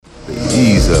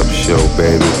Eaze Up Show,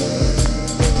 baby.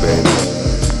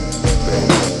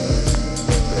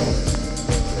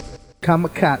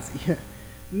 Kamikaze.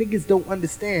 Niggas don't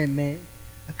understand, man.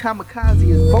 A kamikaze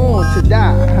is born to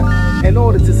die in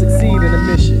order to succeed in a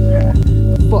mission.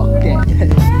 Fuck that.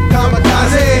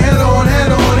 Kamikaze, head on,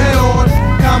 head on, head on.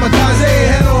 Kamikaze,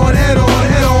 head on, head on,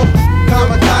 head on.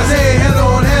 Kamikaze, head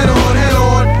on, head on, head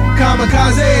on.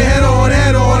 Kamikaze, head on,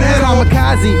 head on, head on.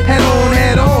 Kamikaze, head on,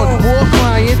 head on. War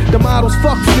crying, the models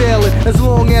fuck failing. As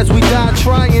long as we die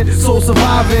trying, soul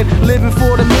surviving. Living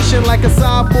for the mission like a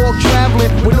cyborg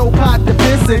traveling with no pot to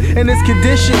pissin' in this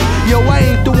condition. Yo, I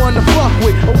ain't the one to fuck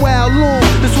with. A wild loon,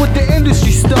 that's what the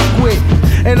industry stuck with.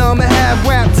 And I'ma have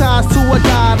rap ties to a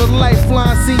god, a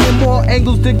lifeline, seeing more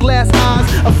angles than glass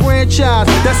eyes. A franchise,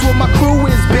 that's what my crew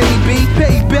is, baby.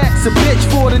 Payback's a bitch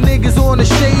for the niggas on the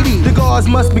shady. The guards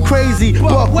must be crazy,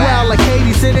 buck wild like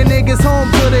Hades. Sending niggas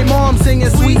home to their mom singing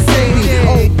Sweet Sadie.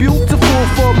 Oh, beautiful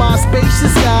for my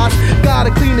spacious skies. Gotta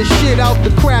clean the shit out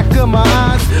the crack of my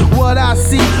eyes. What I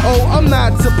see, oh, I'm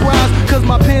not surprised, cause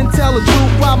my pen tell the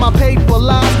truth while my paper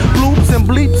lies. Bloops and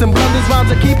bleeps and blunders,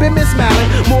 rhymes are keeping me smiling.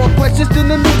 More questions than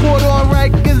the Newport on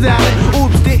Rikers Island.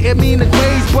 Oops, didn't mean to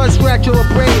graze, but scratch your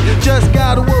brain. Just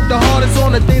gotta work the hardest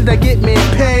on the things that get me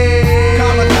paid.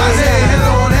 Kamikaze, head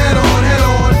on, head on, head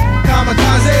on.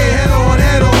 Kamikaze, head on,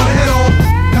 head on, head on.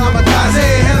 Kamikaze,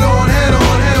 head on, head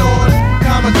on, head on.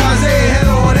 Kamikaze, head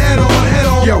on, head on, head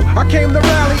on. Yo, I came to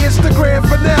rally, it's the grand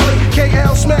finale.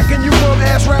 KL smacking you bum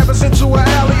ass rappers into an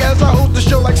alley as I host the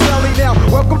show like Sally. Now,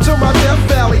 welcome to my Death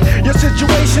Valley. Your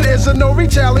situation is a no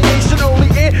retaliation, only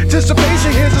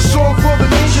anticipation. Here's a song for the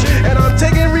nation, and I'm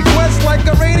taking requests like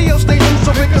a radio station.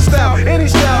 So pick a style, any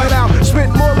style, and I'll spit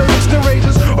more lyrics than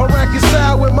razors or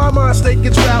reconcile with my mind state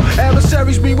gets foul.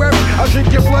 Adversaries be wary, I'll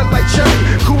drink your blood like cherry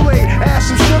Kool-Aid, add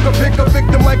some sugar, pick a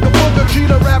victim like a booger,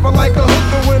 treat a rapper like a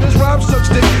hooker. When his rhyme sucks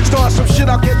dick, start some shit,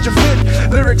 I'll get you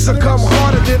fit. Lyrics will come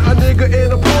harder than a nigga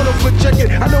in a porno for checking.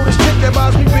 I know this chick that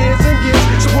buys me beers and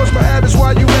gears, supports my habits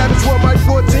while you rabbits want my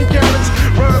 14 carats.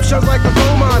 Rhyme shines like a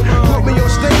gold mine. Put me on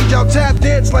stage, I'll tap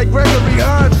dance like Gregory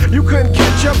Hines. You couldn't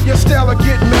catch up, your style will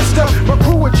get messed up. My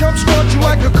crew would jump start you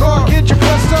like a car, get you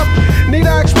pressed up. Need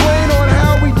I explain on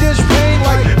how we dish pain,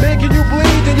 like making you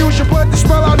bleed, then use your blood to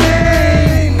spell our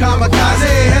name.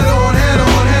 Kamikaze, head on, head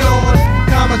on, head on.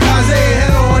 Kamikaze,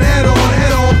 head on, head on,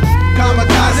 head on.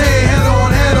 Kamikaze, head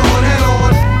on, head on, head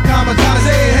on.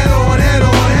 Kamikaze, head on, head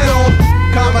on, head on.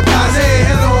 Kamikaze,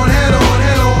 head on, head on,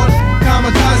 head on.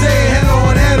 Kamikaze, head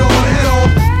on, head on, head on.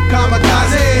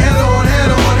 Kamikaze, head on,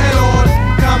 head on, head on.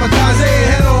 Kamikaze,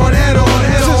 head on, head on,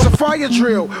 head on. This is a fire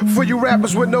drill for you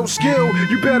rappers with no skill.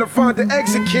 You better find the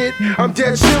exit, kid. I'm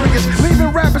dead serious.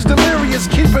 Leaving rappers delirious,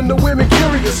 keeping the women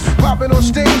curious. Popping on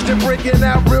stage and breaking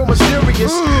out real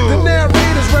mysterious. The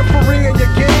narrator's refereeing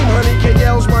your game, honey. Can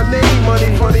yell's my name,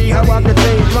 money. Funny how I can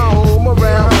change my whole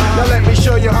morale. Now let me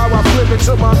show you how I flip it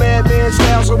to my madman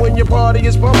style. So when your party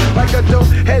is bumped like a dope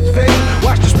head vein,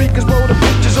 watch the speakers blow the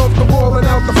pictures off the wall and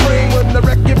out the frame. When the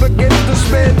record begins to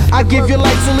spin, I give you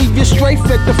life, so leave you strafe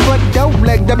at the front door.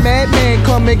 Like the madman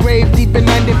coming grave deep in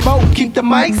 94. Keep the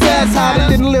mics ass hotter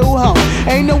than Lil Ho.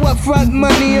 Ain't no upfront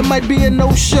money, it might be a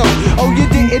no-show. Oh, you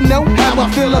didn't know how I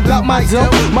feel about my dough?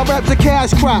 My rap's a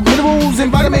cash crop, minerals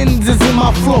and vitamins is in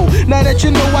my flow. Now that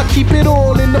you know I keep it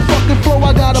all in the fucking flow,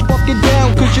 I gotta buck it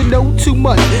down, cause you know too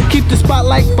much. Keep the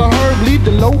spotlight for her, leave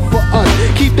the low for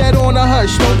us. Keep that on a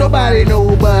hush, don't nobody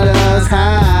know but us.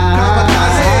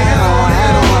 Kamikaze, head on,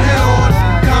 head on, head on.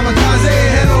 Kamikaze,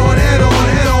 head on, head on,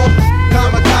 head on.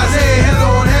 Kamikaze, head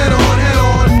on, head on, head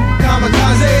on.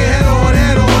 Kamikaze, head on,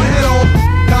 head on, head on.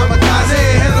 Kamikaze,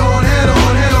 head on, head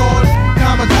on, head on.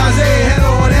 Kamikaze, head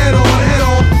on, head on, head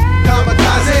on.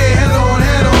 Kamikaze, head on,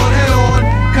 head on, head on.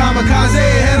 Kamikaze,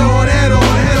 head on, head on,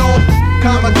 head on.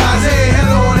 Kamikaze, head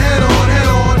on, head on, head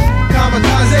on.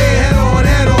 Kamikaze, head on,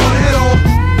 head on, head on.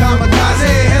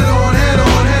 Kamikaze, head on, head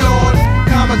on, head on.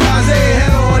 Kamikaze,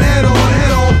 head on, head on.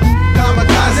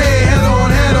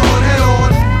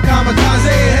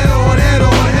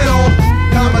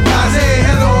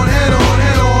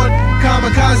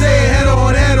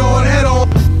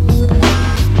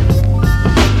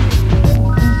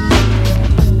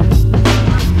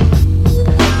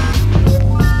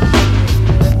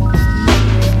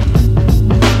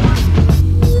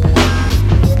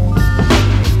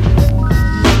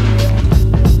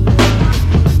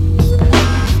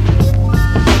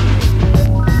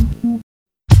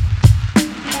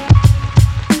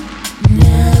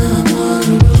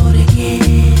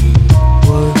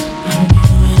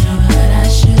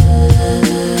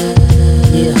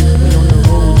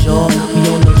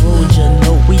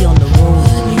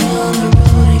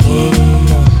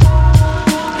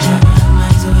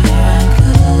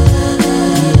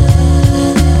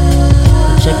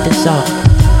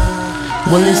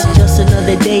 Well, it's just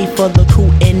another day for the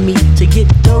crew and me to get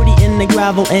dirty in the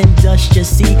gravel and dust you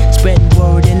see. Spreading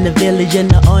word in the village and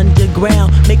the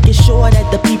underground, making sure that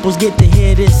the peoples get to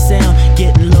hear this sound.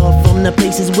 Getting love from the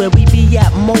places where we be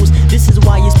at most. This is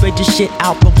why you spread your shit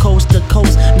out from coast to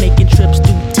coast, making trips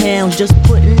through towns, just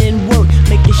putting in work,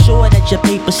 making sure that your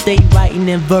paper stay writing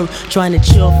in verse. Trying to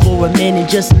chill for a minute,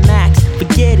 just max,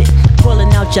 forget it.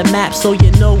 Pulling out your map so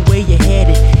you know where you're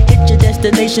headed. Hit your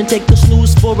destination, take a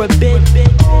snooze for a bit,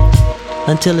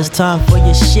 until it's time for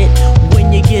your shit.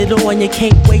 When you get on, you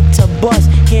can't wait to bust.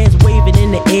 Hands waving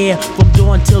in the air from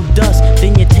dawn till dusk.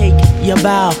 Then you take your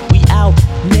bow, we out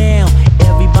now.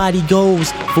 Everybody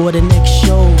goes for the next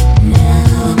show. Now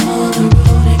I'm on the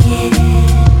road again.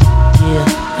 Yeah.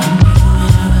 I'm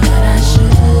doing what I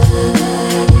should.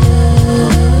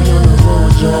 We on the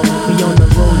road, y'all. We on the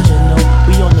road, you know.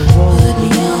 We on the road. Put me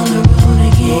on the road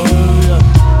again.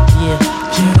 Yeah.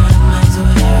 Drive my to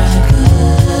where I could.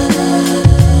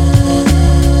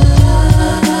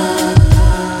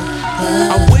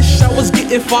 I wish I was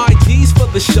getting 5 G's for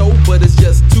the show, but it's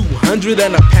just 200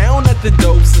 and a pound at the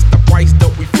dough. Since the price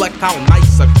don't reflect how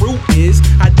nice a crew is,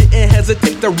 I didn't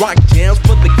hesitate to rock jams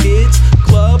for the kids.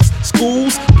 Clubs,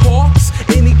 schools, parks,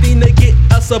 anything to get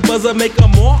us a buzzer, make a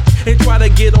mark, and try to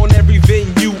get on every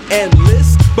venue and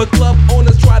list. But club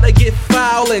owners try to get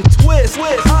foul and twist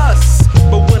us.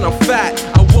 But when I'm fat,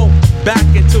 I won't back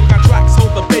into contracts,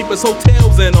 hold the papers,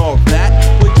 hotels, and all that.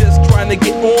 We're just trying to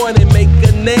get on and make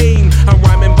a name. I'm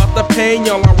rhyming about the pain,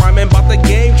 y'all. I'm rhyming about the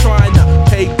game, trying to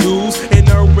pay dues and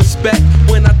earn respect.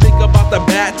 When I think about the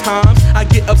bad times, I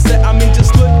get upset. I mean,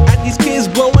 just look at these kids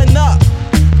blowing up.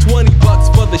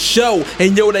 $20 for the show,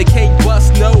 and yo, they can't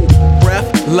bust no breath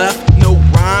left, no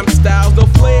rhyme styles, no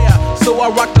flair. So I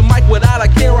rock the mic without a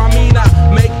care. I mean, I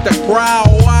make the crowd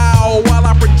wow while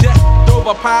I project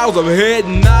over piles of head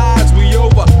nods. We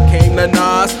overcame the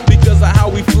nods because of how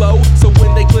we flow. So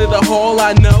when they clear the hall,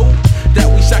 I know that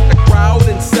we shock the crowd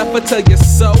and suffer till your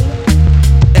soul.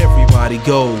 Everybody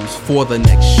goes for the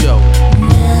next show.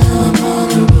 Now I'm on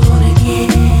the road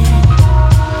again.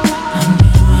 I'm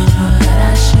doing what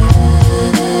I should.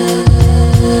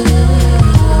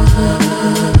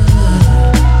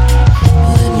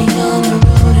 Put me on the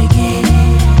road again.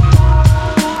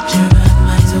 Drive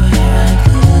my to where I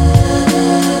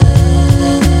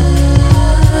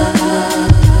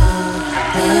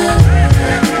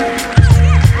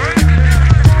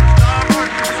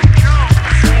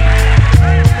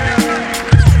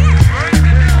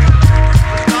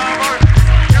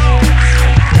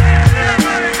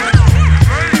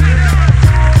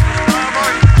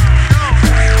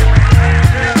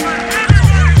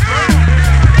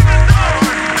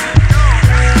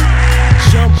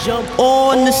Jump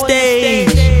on the stage.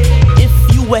 If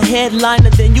you a headliner,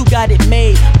 then you got it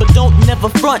made. But don't never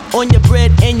front on your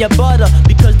bread and your butter,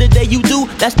 because the day you do,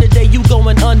 that's the day you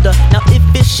going under. Now if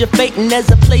it's your fate and there's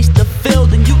a place to fill,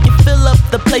 then you can fill up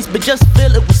the place, but just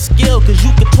fill it with skill. Cause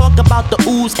you can talk about the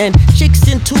ooze and chicks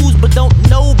and twos, but don't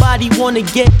nobody wanna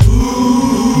get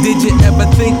ooh. Did you ever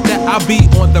think that I'll be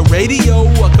on the radio?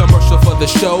 A commercial for the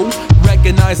show,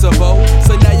 recognizable.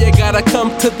 So now you gotta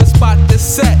come to the spot that's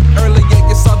set. Earlier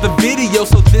you saw the video,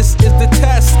 so this is the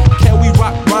test. Can we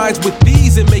rock rhymes with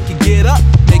these and make it get up?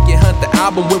 Make it hunt the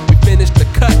album when we finish the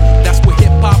cut. That's what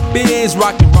hip hop is,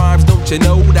 rockin' rhymes, don't you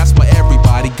know? That's where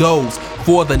everybody goes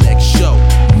for the next show.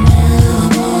 Now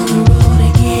I'm on the road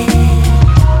again.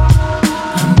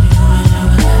 I'm doing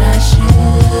what I should.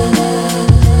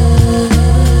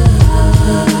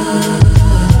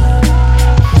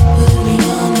 Put me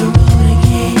on the road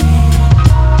again.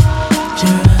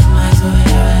 Drive my to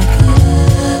where I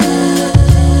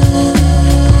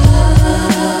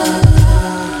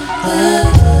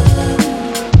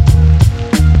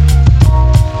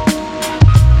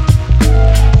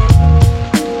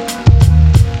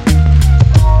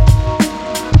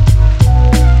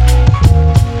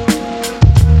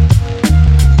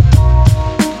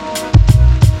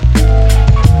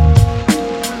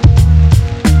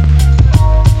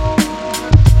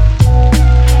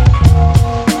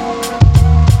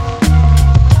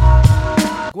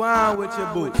Grind with your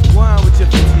boots, grind with your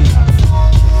fatigue.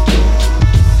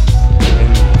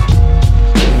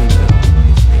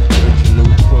 Original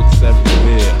crooks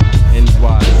everywhere.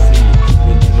 NYC,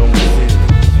 with no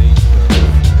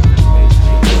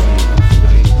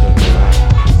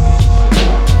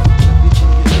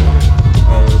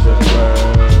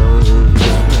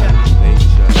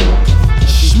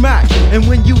Smack, and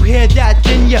when you hear that,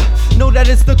 then ya know that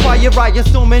it's the quiet riot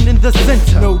storming in the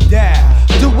center. No doubt.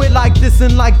 Do it like this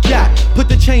and like that. Put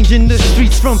the change in the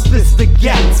streets from fist to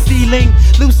gats. Feeling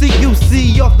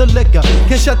loosey-goosey off the liquor.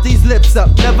 Can shut these lips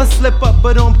up, never slip up,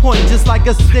 but on point just like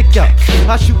a sticker.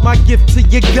 I shoot my gift to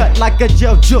your gut like a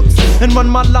gel jukes, and run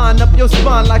my line up your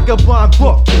spine like a bond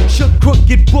book. Shook,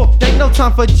 crooked book, ain't no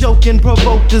time for joking.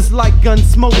 Provokers like gun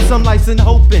smoke, some lights and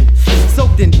hoping.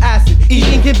 Soaked in acid,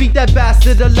 eating can beat that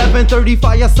bastard. 11:30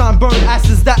 fire sign, burn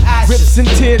asses the ashes. Rips and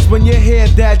tears when you hear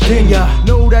that ding ya.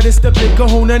 Know that it's the big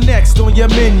kahuna next on your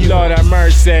menu. Lord have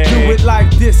mercy. Do it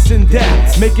like this and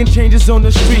that, making changes on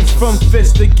the streets from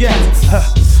fist to gats.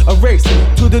 A race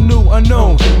to the new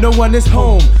unknown. No one is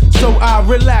home, so I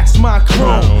relax my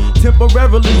chrome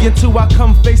temporarily until I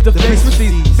come face to face with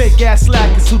these fake ass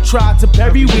slackers who try to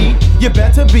bury weed. You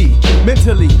better be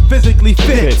mentally, physically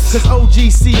fit, cause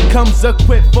OGC comes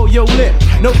equipped for your lip.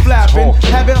 No flapping,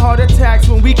 having heart attacks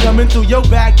when we coming through your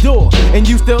back door, and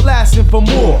you still asking for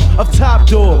more of top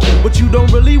door, but you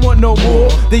don't really want no more.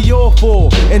 They your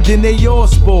fault, and then they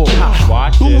yours for.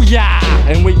 Ooh yeah,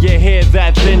 and when you hear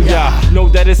that, then ya know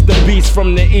that it's the beast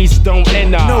from the east. Don't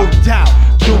enter. No doubt.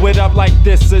 Do it up like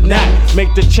this and that.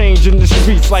 Make the change in the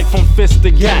streets like from fist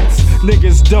to gats.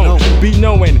 Niggas don't be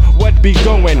knowing what be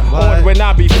going on when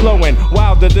I be flowing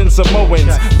wilder than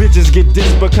Samoans. Bitches get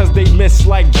dissed because they miss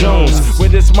like Jones.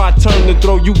 When it's my turn to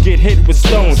throw, you get hit with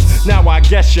stones. Now I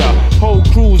guess ya whole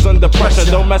crew's under pressure.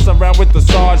 Don't mess around with the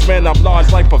Sarge, man. I'm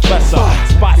large like Professor.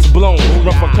 Spots blown,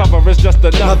 run for cover, it's just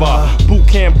another boot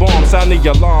camp bomb. Sound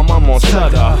the alarm, I'm on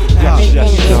Sutter.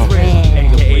 Yes,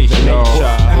 AKA the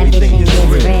nature. Everything is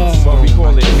real. But we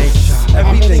call it nature.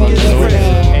 Everything is real.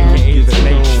 AKA the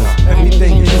nature.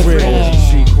 Everything is real.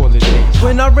 She call it nature.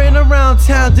 When I ran around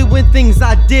town doing things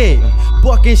I did,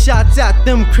 bucking shots at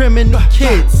them criminal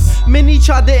kids. Many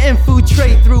tried to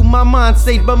infiltrate through my mind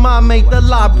state, but mine made the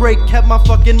lie break, kept my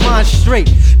fucking mind straight.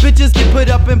 Bitches get put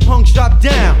up and punks drop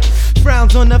down.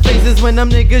 Frowns on their faces when them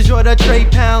niggas draw the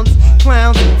trade pounds.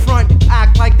 Clowns front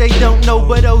act like they don't know,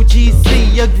 but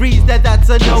OGC agrees that that's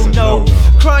a no-no.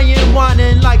 Crying,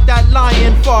 whining like that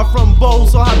lion far from bold,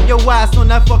 so hop your ass on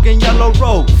that fucking yellow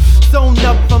road. Sewn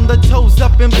up from the toes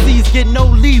up, MCs get no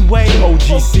leeway.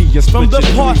 OGC is from the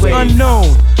parts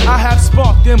unknown. I have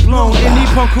sparked and blown any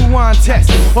punk who want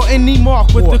test or any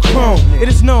mark with the chrome. It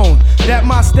is known that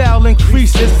my style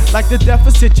increases like the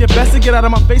deficit. You best to get out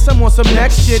of my face, I'm on some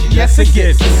next shit. Yes, it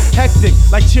gets hectic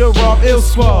like Chill Rob Ill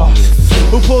Squad,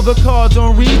 who pull the cards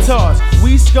on retards.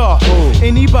 We scar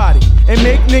anybody and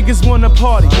make niggas wanna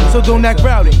party. So don't act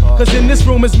rowdy, cause in this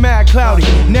room it's mad cloudy.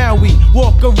 Now we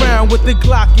walk around with the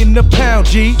Glock in the pound,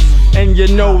 G. And you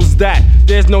knows that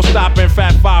there's no stopping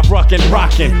Fat Five rockin'.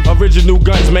 Original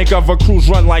guns make other crews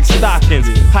run like stockings.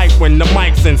 Hype when the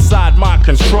mic's inside my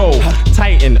control.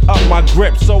 Tighten up my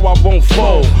grip so I won't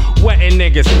fold. Wetting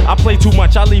niggas, I play too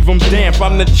much, I leave them damp.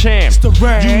 I'm the champ.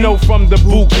 You know from the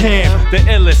boot camp, the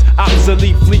illest,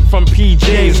 obsolete fleet from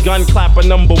PJs. Gun clapper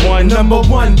number one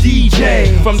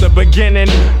DJ. From the beginning,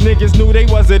 niggas knew they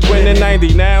wasn't winning.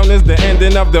 90 now is the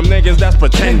ending of them niggas that's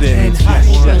pretending.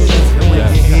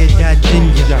 That then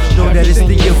ya know that it's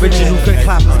the original. Good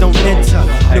clappers don't enter.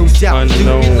 No doubt, do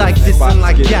it like this and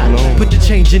like that. Put the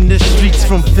change in the streets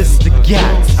from fist to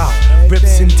gats.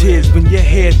 Rips and tears when you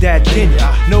hear that then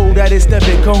ya know that it's the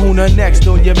big kahuna next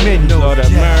on your menu.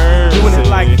 Doing it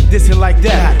like this and like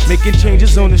that, making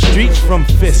changes on the streets from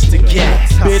fist to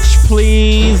gats. Bitch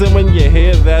please, and when you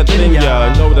hear that then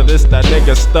ya know that it's that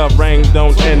nigga stuff ring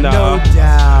don't enter. No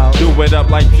doubt. Do it up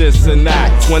like this and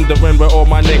that. Wondering where all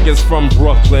my niggas from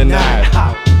Brooklyn at.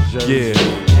 Yeah,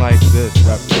 like this.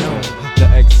 Represent the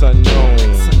X unknown.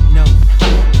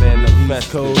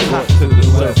 Manifest brought to the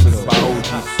surface by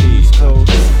OGC.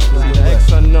 The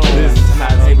X unknown. This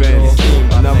has been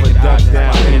never ducked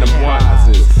down in the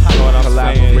boxes. Lord, I'm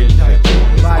saying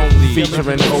it's only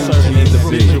featuring OG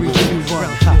individuals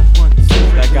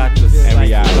that got the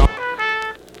sight.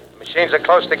 Machines are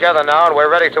close together now, and we're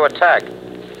ready to attack.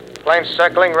 Planes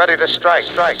circling, ready to strike.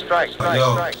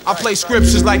 I play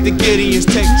scriptures like the Gideons,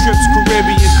 take trips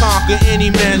Caribbean, conquer any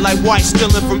man like white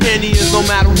stealing from Indians, no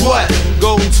matter what.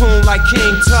 Golden tune like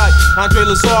King Tut. Andre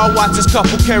Lazar watches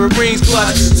couple carat rings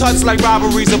clutch. Tuts like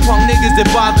robberies of punk niggas that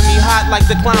bother me. Hot like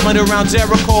the climate around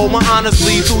Jericho. My honors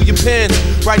bleed through your pens.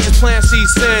 Righteous plan sees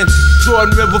sins.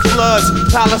 Jordan River floods.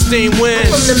 Palestine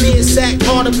wins. From the mid-sack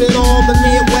part of it all, the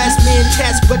Midwest men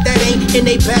test, but that ain't in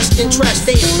their best interest.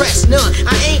 They impress none.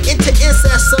 I ain't into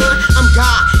incest, son. I'm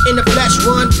God in the flesh,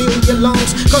 run, fill your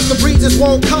lungs. Cause the breezes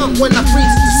won't come when I freeze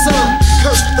the sun.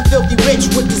 Curse the filthy rich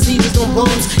with diseases on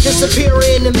bones. Disappear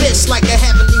in the mist like a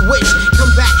heavenly wish.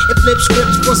 Come back and flip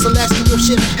scripts for celestial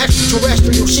ships,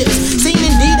 extraterrestrial ships. Seen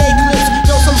in D-Day clips,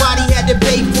 know somebody had to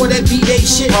pay for for that B-Day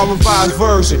shit. Our revised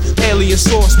version, alien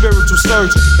source, spiritual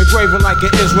surgeon, engraven like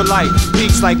an Israelite,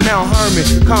 peaks like Mount Hermon,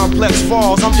 complex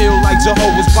falls, I'm ill like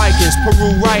Jehovah's Vikings,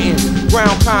 Peru writing,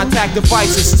 ground contact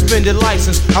devices, suspended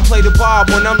license, I play the bob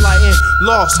when I'm lighting,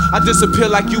 lost, I disappear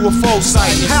like UFO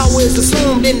sighting. Power is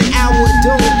assumed in the hour of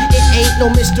doom, it ain't no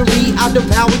mystery, I'll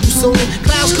devour you soon.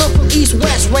 Clouds come from east,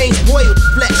 west, rains boil the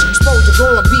flesh, exposure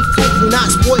going be fruitful, not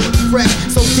spoiled fresh,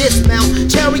 so dismount,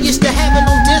 chariots to heaven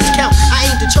on discount, I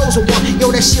ain't the chosen one,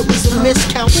 yo that shit was a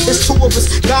miscount, there's two of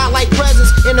us, God-like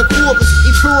presence, and a crew of us,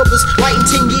 he pluribus, writing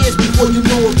 10 years before you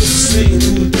knew of us. Seeing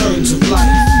through the curtains of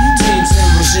life, teams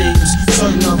and regimes,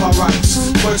 certain of our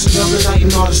rights, merchants of the night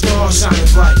and all the stars shining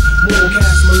bright, moon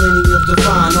cast millennium of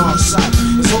divine our sight,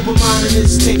 it's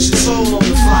open-mindedness takes your soul on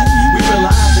the flight, we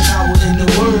realize the power in the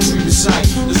words we recite,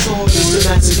 the sword is the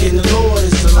magic and the Lord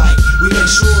is the light, we make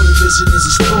sure the vision is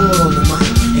explored on the mic,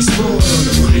 explored on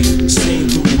the mic, seeing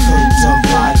through the curtains of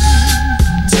life,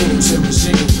 teams and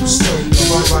regimes, certain of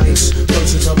our rights,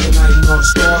 merchants of the night and all the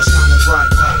stars shining bright,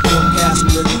 moon cast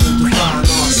millennium divine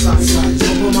our sight,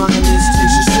 open-mindedness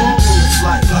takes your soul on the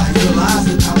flight, we realize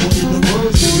the power in the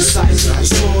words we recite, the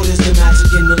sword is the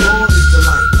magic and the Lord is the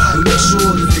light, we make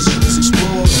sure the vision is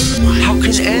explored on the mic. How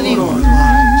can anyone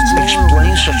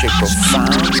explain such a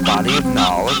profound body of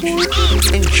knowledge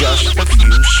in just a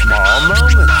few small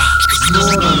moments?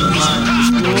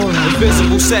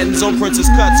 Invisible settings on Princess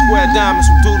Cut, square diamonds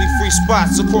from duty-free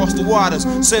spots across the waters,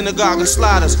 synagogue and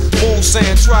sliders, bull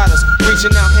sand trotters,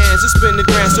 reaching out hands to spin the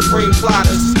grand supreme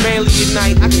plotters. Mainly at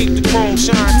night, I keep the chrome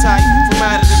shine tight from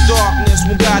out of the darkness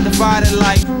when God divided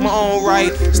light. My own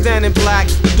right, standing black,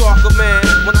 the darker man.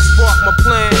 When I spark my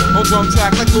plan on drum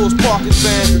track like Lewis Parker's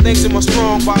band. Thanks to my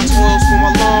strong box oils for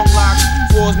my long locks.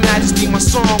 For His Majesty, my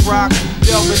song rocks.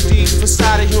 Delving deep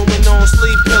beside a human on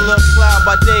sleep pillar. Cloud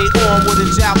by day on with a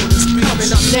javelin speech.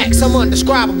 Coming up next, I'm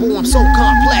undescribable, I'm so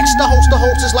complex. The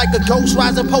host is like a ghost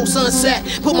rising post sunset.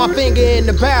 Put my finger in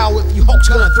the barrel if you hoax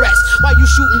gun threats. While you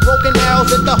shooting broken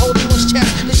arrows at the Holy One's chest.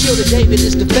 The shield of David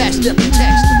is the best that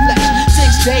protects the flesh.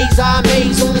 6 days I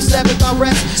amaze, on the 7th I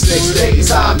rest. 6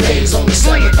 days I amaze, on the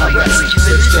 7th I rest.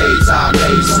 6 days I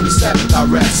amaze, on the 7th I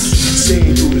rest.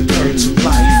 Seeing through the curtains of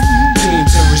life,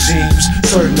 teams and regimes,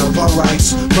 certain of our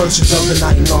rights, merchants of the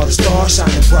night and all the stars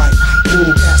shining bright,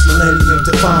 moon past millennium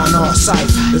divine our sight,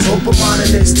 there's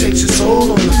open-mindedness takes your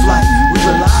soul on the flight, we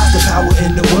realize the power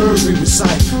in the words we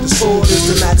recite, the sword is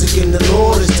the magic and the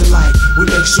Lord is the light, we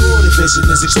make sure the vision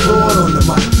is explored on the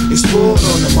mic, explored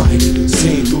on the mic,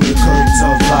 seen through the curtains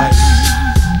of life,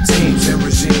 teams and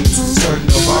regimes, certain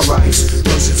of our rights,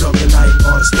 merchants of the night and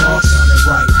all the stars shining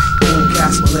bright, moon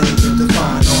cast millennium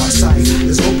divine our sight,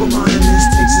 there's open-mindedness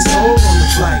takes its toll on the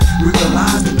flight, we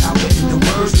realize the power in the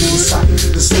words we recite,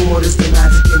 the sword is the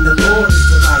magic and the Lord is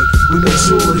the light, we make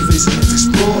sure the vision is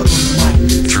explored on the mic.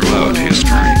 Throughout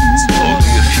history,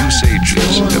 only a few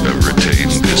sages have ever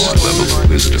attained this level of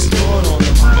wisdom.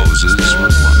 Moses was one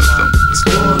of them.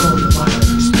 Explored on the mic,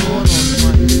 explored on the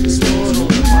mic, explored on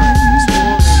the mic,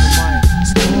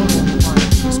 explored on the mic,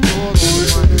 explored on the mic,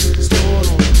 explored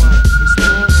on the mic, explored on the mic, explored on the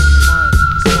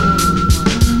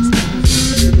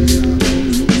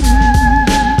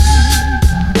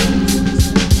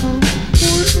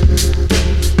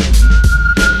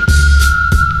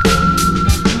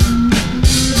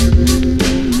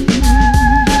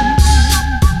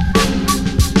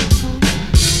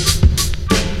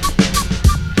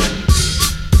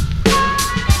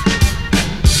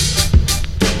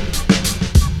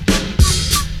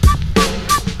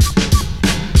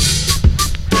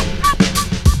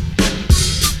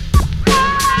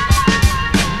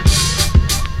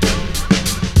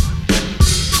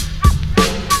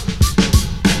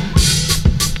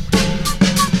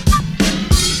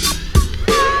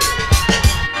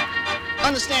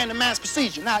Understand the mass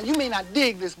procedure. Now, you may not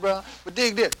dig this, bro, but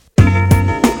dig this.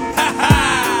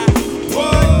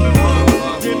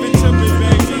 Give it to me,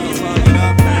 baby. Fuck it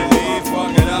up, baby.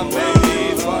 Fuck it up, baby.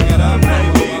 Fuck it up,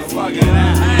 baby. Fuck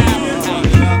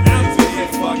it up, baby.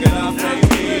 Fuck it up, baby. Fuck it up,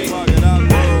 baby. Fuck it up,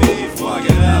 baby. Fuck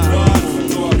it up.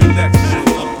 Do a connection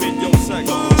up in your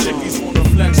section. Chickies wanna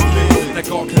flex me, they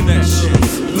call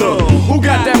connections. Look, who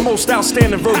got that most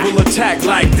outstanding verbal attack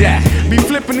like that? Be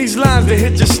flipping these lines to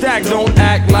hit your stack, don't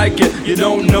act like it. You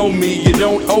don't know me, you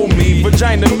don't owe me.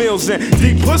 Vagina mills and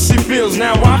deep pussy feels.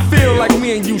 Now I feel like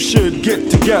me and you should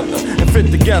get together and fit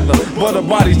together. But our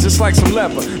bodies just like some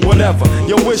leather, whatever.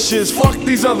 Your wish is fuck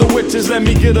these other witches, let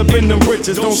me get up in them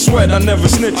riches. Don't sweat, I never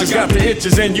snitches. Got the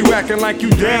itches and you acting like you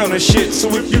down and shit. So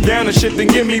if you down and shit, then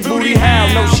give me booty how?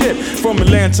 No shit. From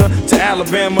Atlanta to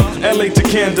Alabama, LA to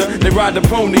Canada, they ride the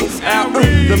pony out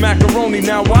the Mac macaroni.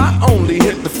 Now I only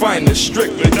hit the finest,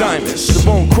 strictly diamonds. The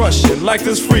bone crushing, like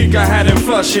this freak I had him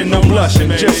flushing. I'm blushing,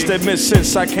 just admit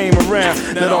since I came around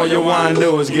that all you wanna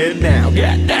do is get down,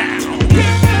 get down.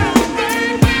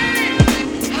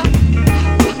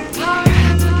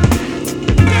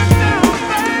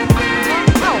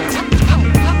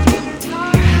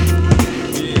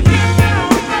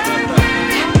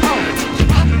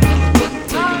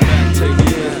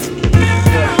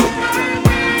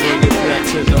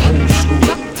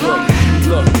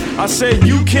 I said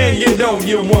you can, you don't,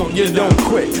 you won't, you don't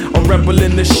quit. I'm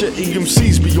rebelling this shit,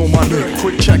 EMCs be on my neck.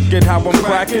 Quick check it how I'm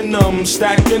cracking them,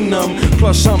 stacking them,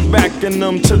 plus I'm backing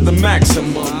them to the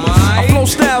maximum. I flow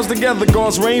styles together,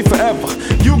 God's reign forever.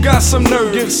 You got some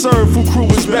nerve, get served, who crew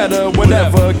is better,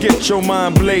 whatever. Get your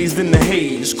mind blazed in the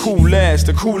haze. Cool ass,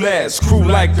 the cool ass, crew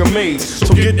like a maze.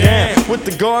 So get down with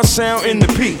the God sound in the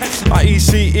P.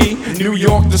 IECE, New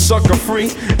York the sucker free.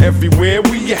 Everywhere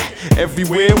we at,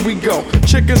 everywhere we go.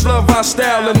 Chickens love our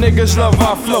style and niggas love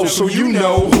our flow. So you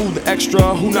know who the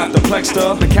extra, who not the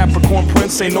plexter. The Capricorn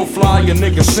Prince ain't no fly, your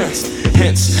nigga sense.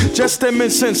 Hence, just a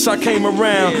minute since I came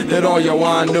around that all you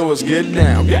wanna do is get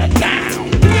down, get down.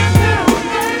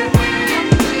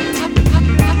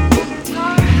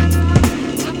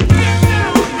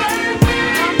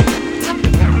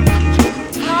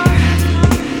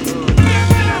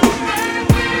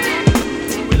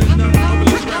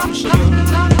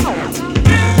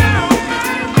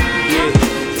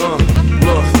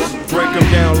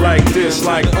 Like this,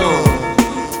 like what?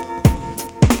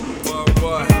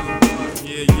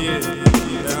 Yeah, yeah, hey,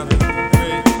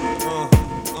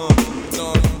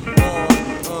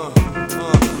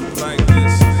 like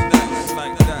this,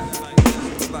 like that,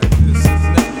 like this,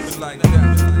 like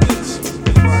that, this,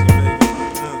 body,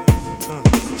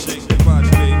 baby, shake your body,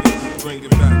 baby, bring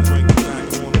it back on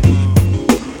the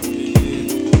yeah,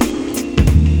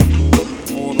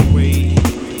 all the way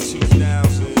to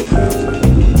 2000.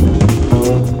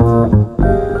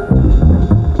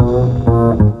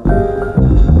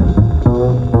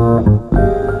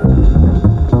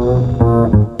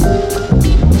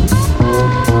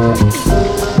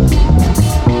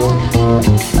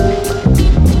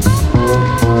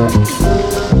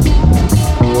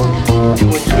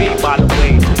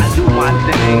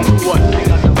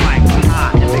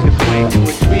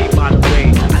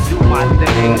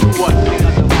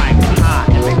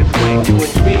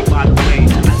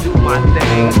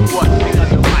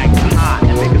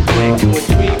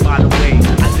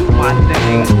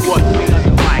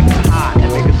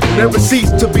 Never cease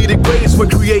to be the greatest when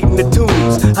creating the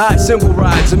tunes. High cymbal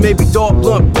rides and maybe dark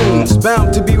blunt booms.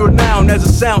 Bound to be renowned as a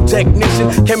sound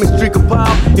technician. Chemistry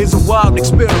compiled is a wild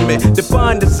experiment.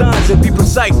 Define designs and be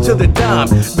precise to the dime.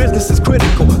 Business is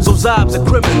critical, so Zob's a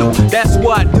criminal. That's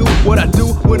why I do what I do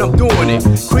when I'm doing it.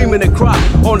 Creaming the crop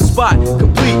on the spot,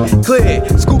 complete, clear.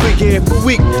 Scuba gear for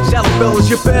weak. Shallow fellas,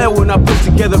 you fail when I put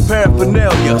together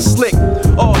paraphernalia. Slick,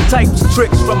 all types of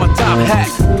tricks from my top hat.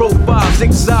 Profiles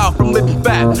exile from living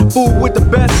fat. Fool with the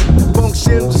best,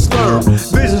 functions a slur.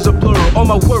 Visions are blur, all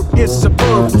my work is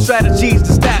superb. From strategies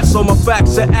to stats, all my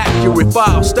facts are accurate.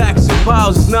 Files, stacks and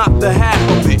piles is not the half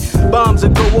of it. Bombs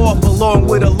that go off along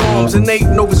with alarms. And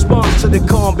ain't no response to the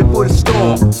calm before the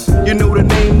storm. You know the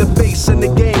name, the face, and the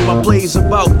game I plays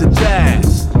about the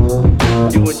jazz.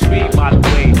 You intrigued by the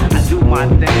way I do my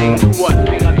thing. What?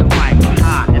 Bring up the mic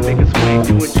high and make a swing.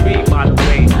 You intrigued by the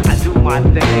way I do my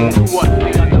thing. What?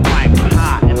 Bring up the mic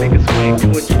high and make a swing. You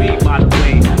intrigued by the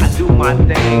way I do my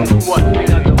thing. What?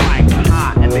 Bring up the mic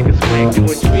high and make a swing. You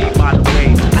intrigued by the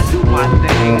way I do my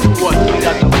thing. What? Bring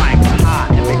up the mic high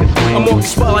and make a swing. I'm on the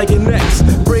spot like an X.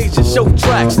 Braids and show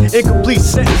tracks, incomplete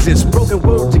sentences, broken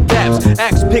words and gaps.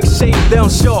 Axe pick shade down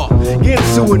sharp.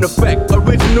 Ginsu in effect.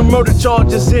 Original murder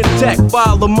charges intact.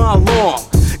 File a mile long.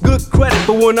 Good credit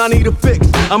for when I need a fix.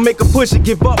 I make a push and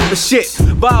give up the shit.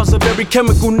 Vials of every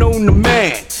chemical known to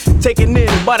man. Taken in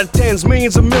by the tens,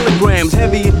 millions of milligrams.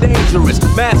 Heavy and dangerous,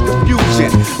 mass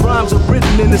confusion. Rhymes are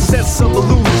written in the sense of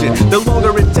illusion. The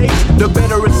longer it takes, the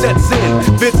better it sets in.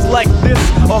 Bits like this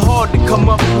are hard to come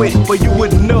up with, but you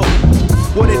wouldn't know.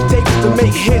 What it takes to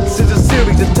make hits is a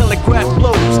series of telegraph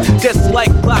blows. Just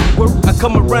like clockwork, I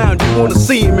come around, you wanna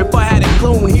see him. If I had a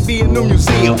clone, he'd be in the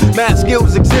museum. Math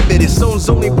skills exhibited, zones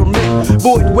only permit.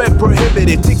 Void web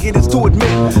prohibited, ticket is to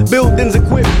admit. Buildings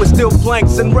equipped with steel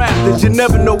planks and rafters. You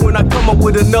never know when I come up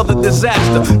with another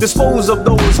disaster. Dispose of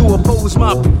those who oppose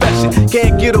my profession.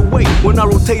 Can't get away when I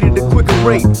rotate at a quicker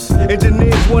rate.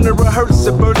 Engineers wanna rehearse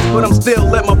at first, but I'm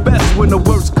still at my best when the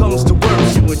worst comes to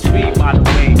worst. You intrigued by the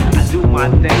way I do my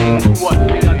thing. What?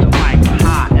 Bring up the mic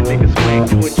high and make a swing.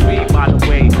 You intrigued by the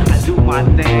way I do my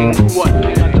thing. What?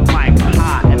 Bring up the mic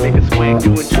high and and make it swing.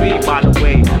 You intrigued by the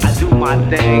way I do my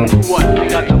thing. What?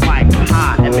 Pick up the mic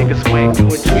high and make it swing. You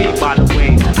intrigued by the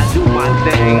way I do my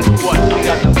thing. What? Pick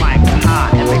up the mic high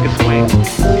and make it swing.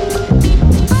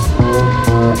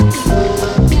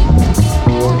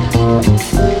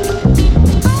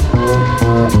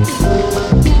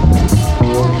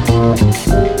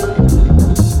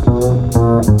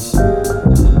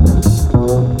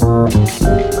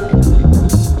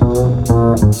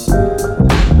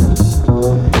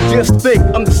 Just think,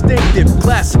 I'm distinctive,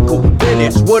 classical,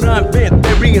 vintage. What I invent,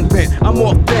 they reinvent. I'm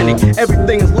authentic,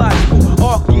 everything is logical,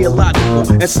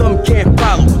 archaeological, and some can't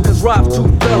follow, cause rhyme's too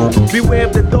thorough. Beware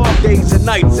of the dark days and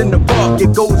nights in the park.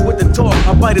 It goes with the talk,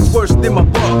 my bite is worse than my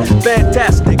bark.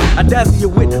 Fantastic, I dazzle you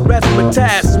with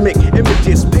razzmatazzic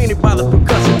images painted by the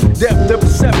percussion. Depth of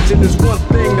perception is one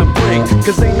thing I bring,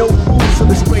 cause ain't no rules to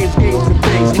the strange games and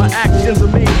things. My actions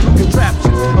are made through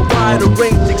contraptions. A wider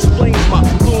range explains my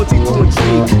fluency to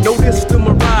intrigue. Notice the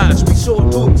mirage, be sure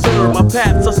to observe. My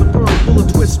paths are superb, full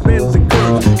of twists, bends, and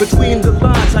curves. Between the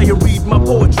lines, how you read my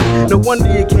poetry. No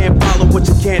wonder you can't follow what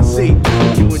you can't see.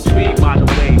 You intrigued by the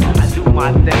way I do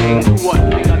my thing. What?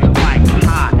 Pick up the mic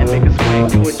high and make it swing.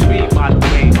 You intrigued by the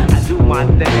way I do my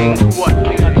thing. What?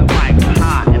 Pick up the mic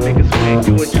high and make it swing.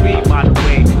 You intrigued by the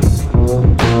way.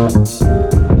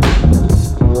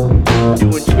 You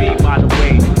intrigued by the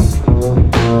way.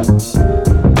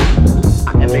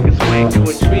 And make it swing. You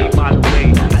intrigued by the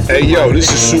way. Hey yo, this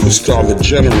is Superstar the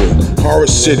General, Horror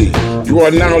City. You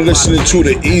are now listening to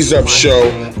the Ease Up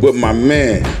Show with my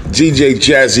man, DJ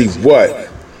JAZZYWHUT.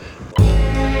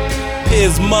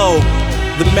 Here's Mo,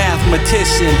 the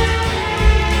mathematician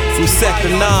from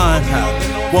Sector 9.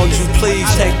 Won't you please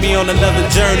take me on another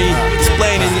journey,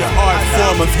 explaining your art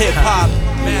form of hip-hop,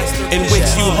 in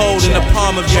which you hold in the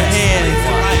palm of your hand.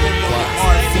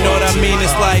 You know what I mean?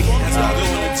 It's like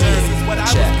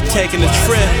taking a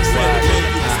trip.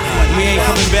 We ain't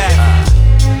coming back.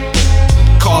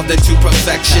 Carved into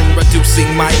perfection, reducing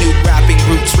minute rapping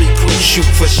roots, recruit, shoot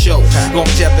for show.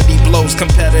 Longevity blows,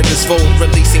 competitors fold,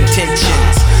 releasing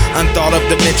tensions. Unthought of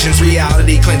dimensions,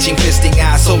 reality clenching, fisting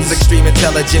assholes, extreme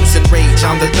intelligence and rage.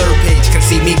 On the third page, can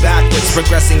see me backwards,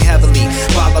 progressing heavily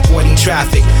while avoiding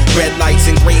traffic. Red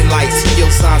lights and green lights, yield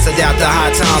signs adapt to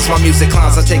high times. My music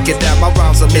climbs, I take it that my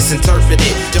rhymes are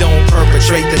misinterpreted. Don't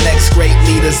perpetrate the next great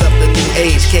leaders of the new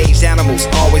age. Caged animals,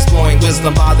 always blowing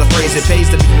wisdom by the phrase. It pays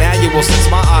to be manual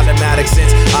since my automatic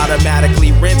sense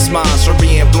automatically rinse minds from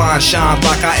being blind. Shine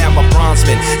like I am a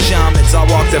bronzeman. Shamans, I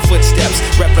walk their footsteps,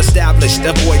 rep established,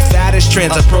 avoid faddest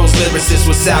trends of prose lyricists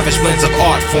with savage blends of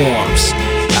art forms.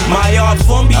 My art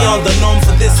form beyond the norm,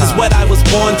 for this is what I was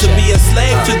born to be, a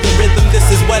slave to the rhythm. This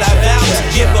is what I vow to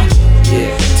give them.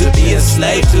 To be a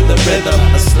slave to the rhythm,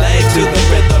 a slave to the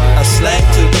rhythm, a slave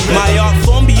to the rhythm. My art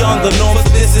form beyond the norm, for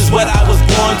this is what I was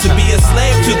born to be, a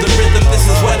slave to the rhythm. This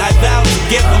is what I vow to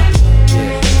give them.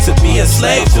 To be a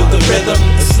slave to the rhythm,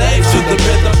 a slave to the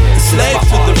rhythm, a slave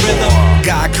to the rhythm.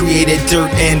 God created dirt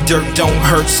and dirt don't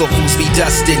hurt, so fools be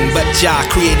dusting. But Jah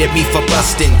created me for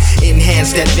busting.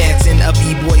 Enhanced advancing a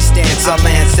b-boy stance. I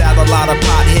lance out a lot of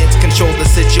potheads, control the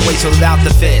situation without the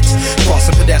feds.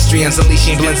 Crossing pedestrians,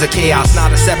 unleashing blends of chaos,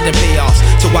 not accepting payoffs.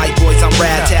 To white boys I'm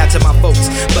rad-tad to my folks,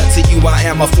 but to you I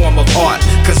am a form of art,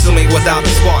 consuming without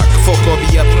a spark. Folklore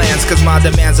plans, cause my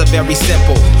demands are very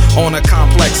simple. On a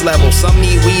complex level, some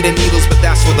need weed and needles, but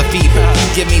that's for the feeble.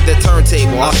 Give me the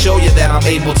turntable, I'll show you that I'm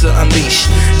able to unleash.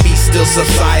 Be still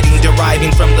subsiding,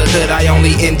 deriving from the hood. I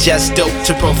only ingest dope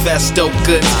to profess dope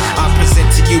goods. I present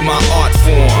to you my art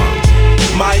form.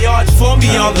 My art form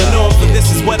beyond the norm, for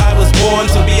this is what I was born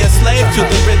to be, a slave to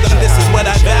the rhythm. This is what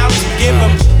I vow to give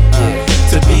them.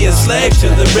 To be a slave to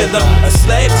the rhythm, a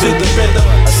slave to the rhythm,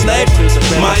 a slave to the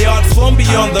rhythm. My art form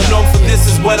beyond the norm, for this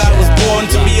is what I was born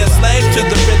to be, a slave to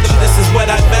the rhythm. This is what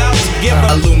I vow to give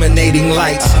them. Illuminating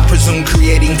lights, presume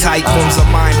creating tight forms of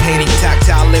mind painting.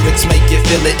 Tactile lyrics make you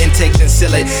feel it, intake and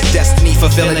seal it. Destiny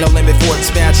fulfilling, no limit for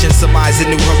expansion,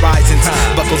 surmising new horizons.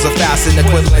 Buckles are fastened,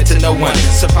 equivalent to no one.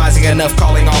 Surprising enough,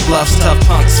 calling all bluffs, tough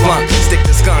punks, flunk. Stick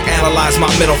to skunk, analyze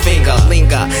my middle finger.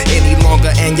 Linger any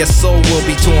longer, and your soul will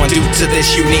be torn due to this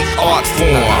unique art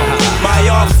form. My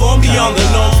art form beyond the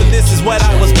norm, for this is what I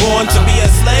was born to be, a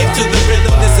slave to the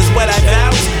rhythm. This is what I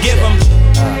vow to give them.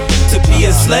 To be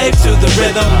a slave to the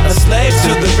rhythm, a slave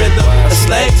to the rhythm, a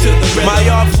slave to the rhythm. My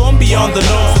art form beyond the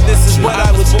norm, for this is what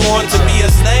I was born to be, a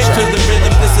slave to the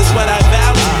rhythm. This is what I vow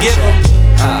to give them.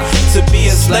 To be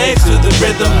a slave to the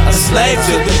rhythm, a slave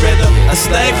to the rhythm, a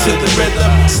slave to the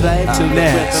rhythm. Slave to the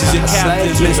rhythm. This is your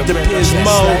captain, Mr.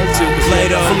 Pismo,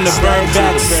 Plato from the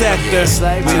Burnback sector.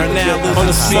 We are now on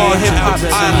the small hip hop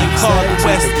island called the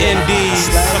West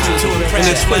Indies. Coming to in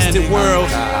a twisted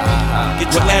world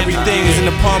where everything is in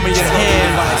the palm of your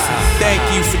hand. Thank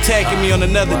you for taking me on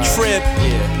another trip.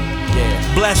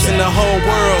 Blessing the whole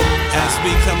world as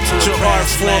we come to your art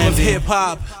form of hip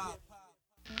hop.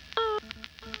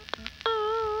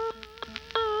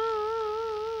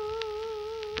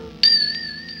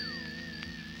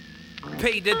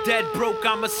 Pay the dead broke,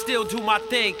 I'ma still do my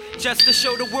thing, just to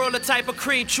show the world the type of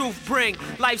cream truth bring.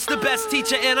 Life's the best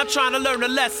teacher and I'm trying to learn a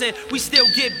lesson. We still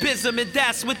get bism and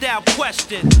that's without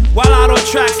question. While out on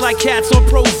tracks like cats on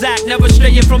Prozac, never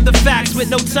straying from the facts with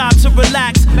no time to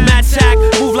relax. Mad tack,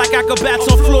 move like acrobats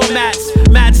on floor mats.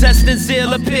 Mad zest and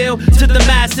zeal appeal to the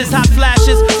masses. Hot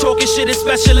flashes, talking shit in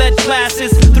special ed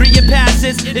classes. 3-year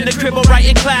passes, in the crib or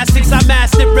writing classics. I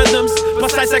mastered rhythms,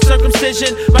 precise like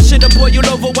circumcision. My shit'll boil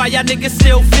over while y'all niggas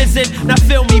still fizzing. Now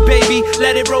feel me, baby,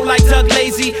 let it roll like Doug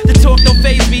Lazy. The talk don't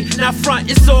faze me, now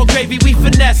front it's all gravy. We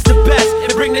finesse the best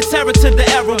and bring the terror to the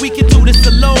era. We can do this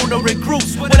alone or in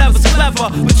groups, whatever's clever.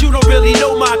 But you don't really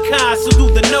know my kind, so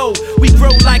do the know. We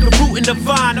grow like a root in the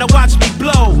vine, now watch me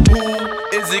blow.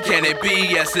 Is it, can it be?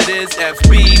 Yes it is.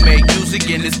 FB, make music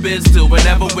in this biz till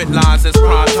whenever with lines that's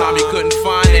prime time. You couldn't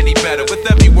find any better. With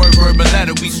every word, verb, and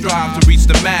letter, we strive to reach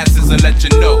the masses and let you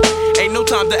know. Ain't no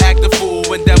time to act a fool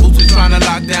when devils is trying to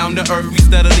lock down the earth. We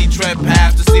steadily tread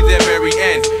paths to see their very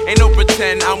end. Ain't no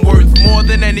pretend I'm worth more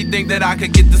than anything that I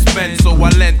could get to spend. So I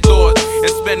lend thoughts and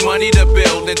spend money to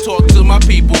build and talk to my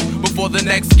people before the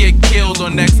next get killed or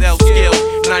next L skill.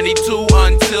 92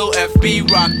 until FB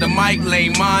rock the mic, lay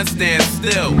mine stand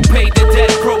still. Pay the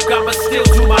dead broke, I'ma still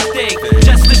do my thing,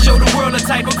 just to show the world the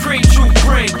type of cream truth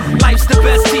bring. Life's the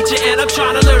best teacher and I'm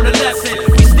trying to learn a lesson.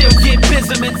 We still get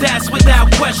bism and that's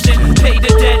without question. Pay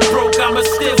the dead broke, I'ma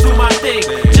still do my thing,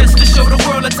 just to show the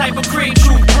world the type of cream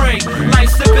truth bring.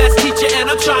 Life's the best teacher and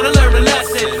I'm trying to learn a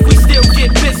lesson. We still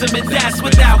get bism and that's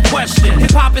without question.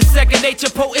 Hip hop is second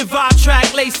nature, potent vibe track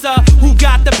lacer. Who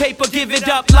got the paper, give it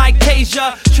up like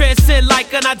Tasia. Transcend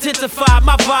like unidentified,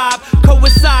 my vibe.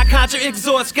 Coincide, conjure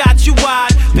exhaust, got you wide.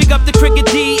 Pick up the Cricket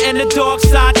D and the Dark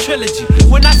Side trilogy.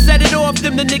 When I set it off,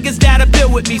 them the niggas that'll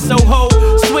build with me. So ho,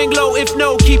 swing low, if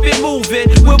no, keep it moving.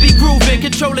 We'll be grooving,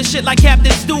 controlling shit like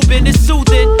Captain Stubin. It's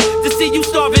soothing to see you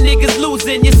starving niggas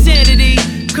losing your sanity.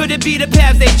 Could it be the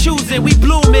path they choosing? We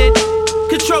blooming,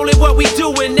 controlling what we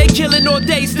doing. They killing all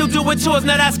day, still doing tours,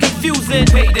 now that's confusing.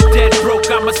 Pay the dead broke,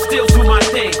 I'ma still do my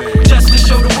thing, just to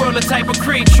show the world the type of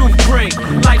cream truth bring.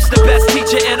 Life's the best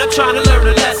teacher and I'm trying to learn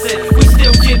a lesson. We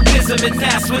still get bism and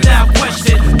that's without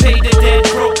question. Pay the dead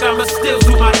broke, I'ma still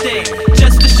do my thing,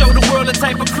 just to show the world the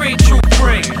type of cream truth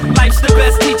bring. Life's the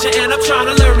best teacher and I'm trying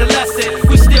to learn a lesson.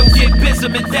 We still get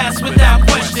bism and that's without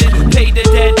question. Pay the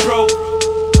dead broke,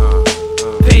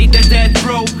 pay the dead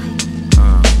broke.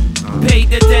 Pay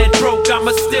the dead broke,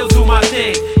 I'ma still do my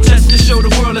thing, just to show the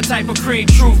world the type of cream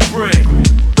truth bring.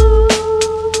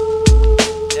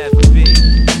 FB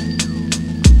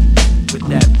with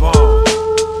that bomb,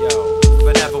 yo,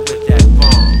 forever with that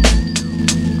bomb.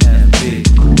 FB,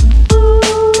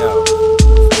 yo,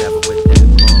 forever with that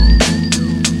bomb.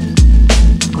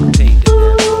 Pay the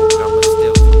dead broke, I'ma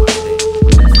still do my thing, just to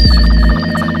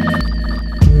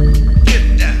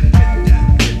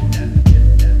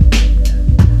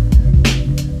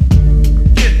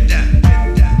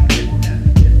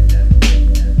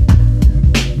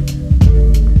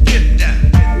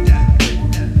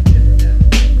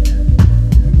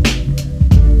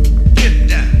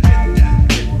show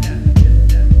the world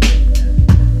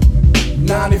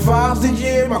the type of the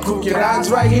year, my crew get eyes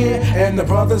right here, and the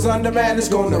brothers under man is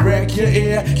gonna wreck your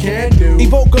ear. Can do. The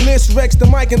vocalist wrecks the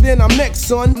mic and then I'm next,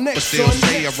 son. Next, still son.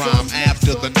 say a rhyme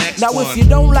after the next now one. If you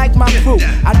don't like my crew,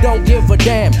 I don't give a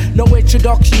damn. No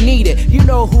introduction needed, you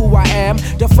know who I am.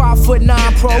 The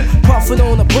 5'9" pro, puffin'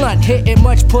 on a blunt, hitting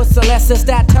much pussy less since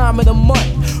that time of the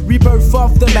month. Rebirth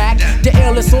off the Mac, the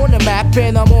illest on the map,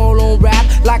 and I'm all on rap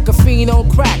like a fiend on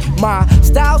crack. My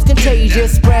style's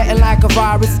contagious, spreading like a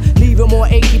virus, leaving more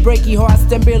achy breaky hearts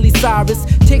than Billy Cyrus.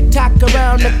 tick-tock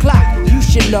around the clock. You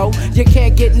should know you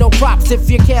can't get no props if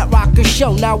you can't rock a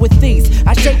show. Now with these,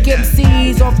 I shake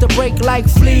MCs off the break like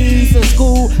fleas. In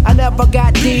school, I never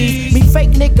got D's. Me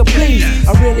fake nigga, please.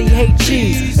 I really hate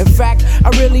cheese. In fact, I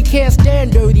really can't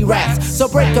stand dirty raps. So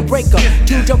break a breaker,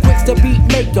 to your quicks the beat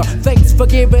maker. Thanks for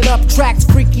giving up tracks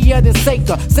freakier than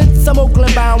Saker. Since I'm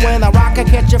Oakland bound, when I rock I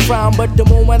catch a frown. But the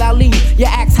moment I leave, you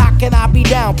ask how can I be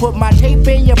down? Put my tape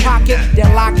in your pocket,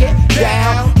 then lock it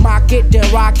down. Mock it, then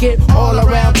rock it all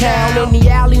around town. In the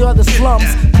alley or the slums,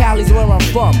 Cali's where I'm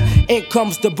from. In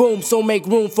comes the boom, so make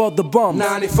room for the bums.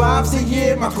 95's the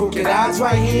year, my crooked eyes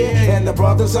right here. And the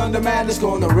brothers under madness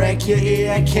gonna wreck your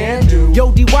ear. I can do.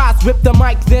 Yo, D-Wise, rip the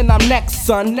mic, then I'm next,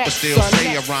 son. Next, Still son.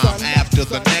 stay around after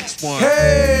the next one.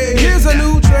 Hey, here's a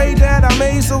new trade that I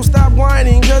made, so stop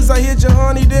whining. Cause I hit your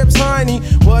honey dips tiny.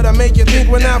 What I make you think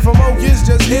when I from Oak is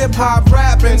just hip hop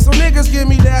rapping. So niggas give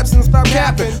me daps and stop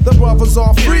capping. The brothers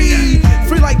are free,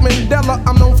 free like Mandela.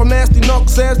 I'm known for nasty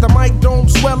knucks as the mic don't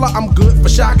swell. I'm good for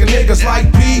shocking niggas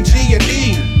like PG and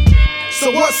E. So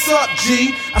what's up,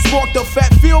 G? I sparked a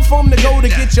fat feel from the go to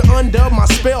get you under my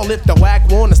spell. If the whack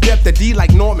wanna step the D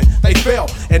like Norman, they fell.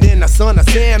 And then the son of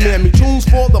Sam and me tunes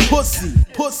for the pussy.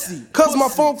 Cause my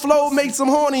funk flow makes them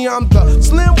horny. I'm the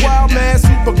slim wild man,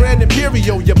 super grand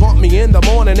imperial. You bump me in the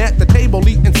morning at the table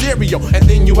eating cereal. And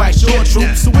then you ask your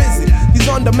troops, who is it? These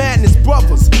under madness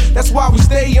brothers. That's why we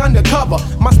stay undercover.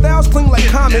 My style's clean like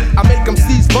Comet. I make them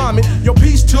seize vomit. Your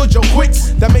piece to your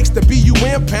quicks. That makes the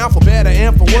BUM pound for better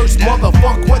and for worse.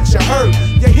 Motherfuck what you heard.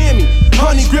 You hear me?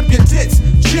 Honey, grip your tits.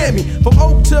 Cheer me. From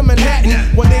Oak to Manhattan.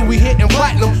 One day we hitting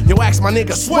platinum. Yo, ask my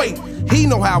nigga Sway. He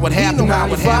know how it happened.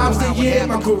 95's the year,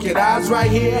 my crooked eyes right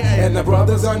here. And the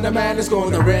brothers under madness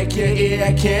gonna wreck your ear.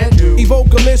 I can do.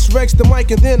 Evocalist wrecks the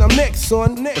mic and then I'm next,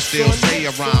 son. Next, But still stay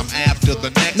around after the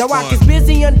next Now one. I is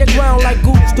busy underground like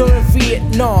Gooch during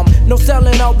Vietnam. No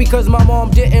selling out because my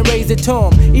mom didn't raise a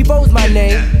Tom. Evo's my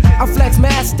name. I flex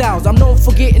mad styles. I'm known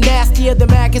for getting nastier than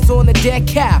maggots on the dead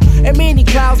cap. And many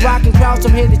clouds rocking crowds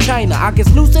from here to China. I get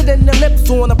looser than the lips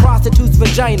on a prostitute's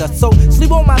vagina. So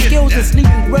sleep on my skills and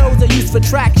sleeping grills are used for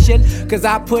traction. Cause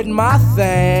I put my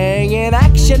thing in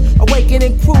action.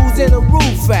 Awakening crews in a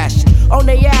rude fashion. On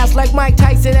they ass like Mike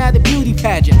Tyson at a beauty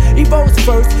pageant. Evo's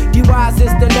first, D-Wise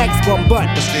is the next one.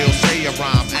 But still stay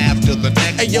around after the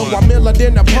next hey yo, one. I'm Miller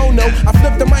than a Pono. I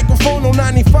flip the microphone on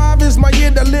 95 is my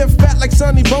year to live fat like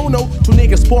Sonny Bono. Two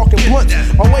niggas sparking blunts,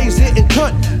 always hitting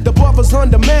cunt. The brothers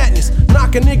under madness,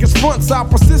 knocking niggas fronts. I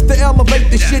persist to elevate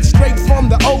the shit straight from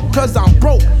the oak. Cause I'm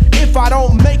broke. If I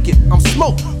don't make it, I'm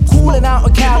smoked. Cooling out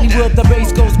in Cali where the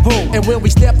bass goes boom. And when we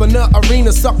step in the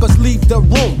arena, suckers leave the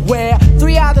room. Where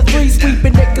 3 out of 3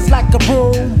 sweeping niggas like a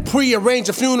broom.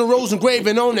 Prearranging funerals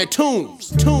engraving on their tombs.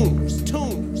 But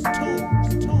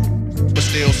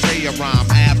still stay around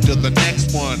after the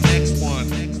next one.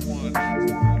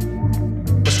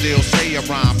 But still stay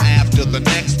around after the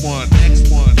next one.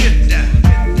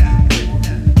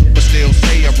 But still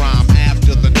stay around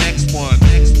after the next one.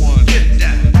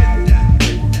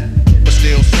 But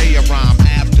still stay around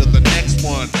after the next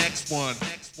one.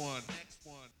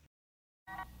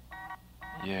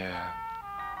 Yeah.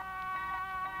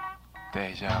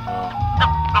 Deja vu.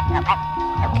 I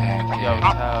can't get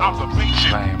toes.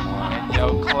 Same one. And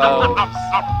your clothes.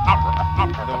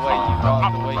 The way you walk,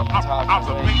 the way you talk,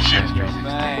 the way you do your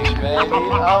thing, baby.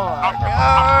 Oh my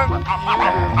God.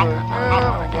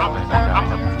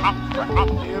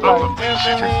 You like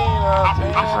Tiffany.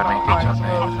 Just let me get your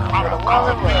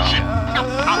name.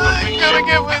 Gonna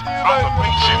get with you like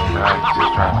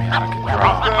just drive me out of control.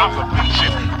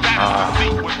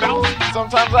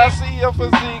 Sometimes I see your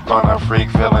physique on a freak,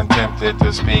 feeling tempted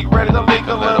to speak, ready to leak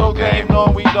a little game.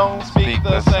 No, we don't speak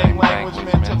the same language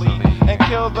mentally and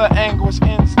kill the anguish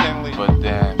instantly. But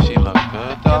damn, she look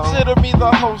good though. Consider me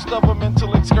the host of a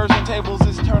mental excursion. Tables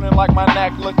is turning like my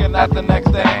neck, looking at the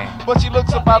next day. But she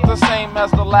looks about the same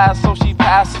as the last, so she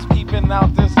passes, peeping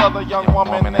out this other young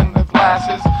woman in the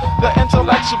glasses. The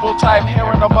intellectual type,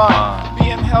 hair in a bun,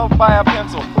 being held by a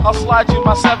pencil. I'll slide you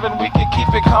my 7, we can keep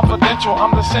it confidential. I'm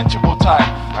the sensual type.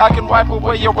 I can wipe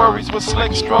away your worries with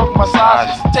slick stroke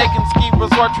massages, taking ski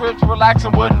resort trips,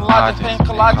 relaxing wooden lodges, paint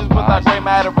collages without gray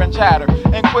matter and chatter,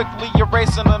 and quickly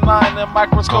erasing the 9 and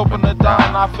microscoping the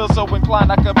dime. I feel so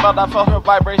inclined, I could melt. I felt her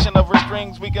vibration of her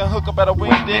strings. We can hook up at a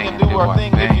wing ding and do our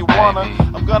thing if you wanna.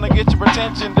 I'm gonna get your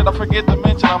attention. Did I forget to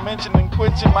mention? I'm mentioning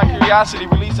quenching my curiosity,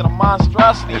 releasing a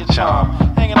monstrosity, a charm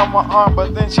hanging on my arm.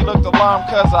 But then she looked alarmed,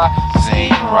 cause I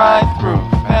seen right through,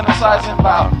 fantasizing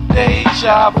about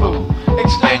deja vu.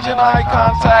 Exchanging eye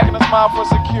contact and a smile for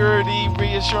security,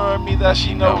 reassuring me that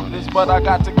she noticed. But I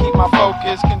got to keep my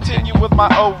focus, continue with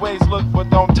my old ways, look but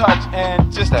don't touch,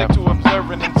 and just stick to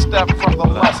observing and step from the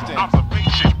lusting.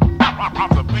 Observation,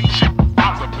 observation,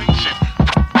 observation.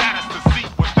 That is to see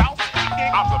without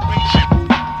speaking. Observation,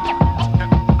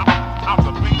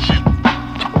 observation.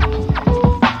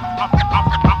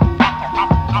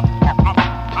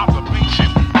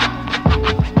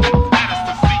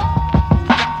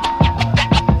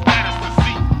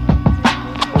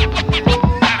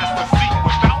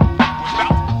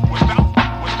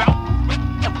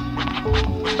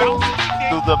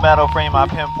 The metal frame, I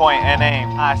pinpoint and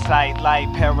aim. Eyesight,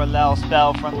 light, parallel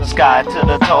spell from the sky to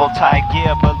the toe, tight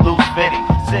gear, but loose fitting.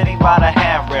 Sitting by the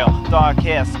handrail, dark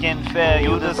hair, skin fair,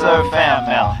 you deserve fan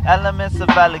mail. Elements of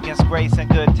elegance, grace, and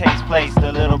good taste placed.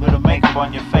 A little bit of makeup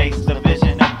on your face, the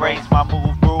vision embrace. My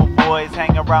move groove boys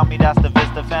hang around me, that's the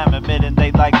Vista fam. Admitting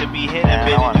they like to be hidden,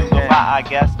 bidding you goodbye, I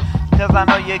guess. Cause I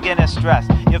know you're getting stressed.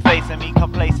 You're facing me,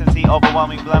 complacency,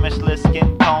 overwhelming blemishless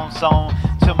skin tone sewn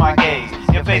to my gaze.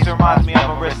 Your face reminds me of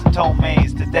a wrist-tone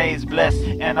maze. Today's bliss,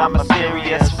 and I'm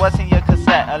mysterious. What's in your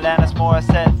cassette? Alanis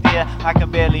Morissette, dear. I can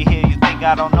barely hear you, think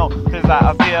I don't know, cause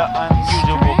I appear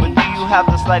unusual. But do you have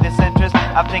the slightest interest?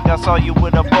 I think I saw you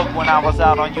with a book when I was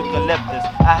out on eucalyptus.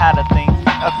 I had a thing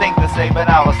to say, but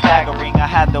I was staggering. I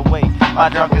had to wait. My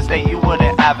drunken state you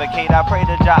wouldn't advocate. I pray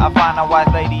to Jah I find a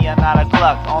wise lady and not a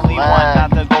cluck. Only one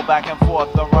not to go back and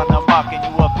forth or run amok. And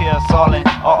you appear sullen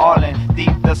or all in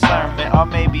deep discernment. Or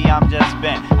maybe I'm just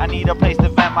bent. I need a place to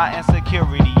vent my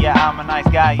insecurity. Yeah, I'm a nice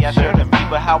guy, yeah, sure to me.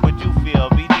 But how would you feel?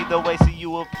 Be either way, see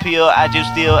you appeal. As you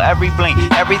steal every blink,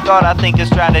 every thought I think is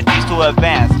strategies to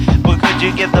advance. But could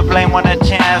you give the blame one a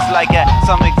chance? Like at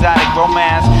some exotic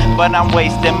romance. But I'm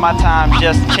wasting my time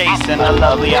just chasing a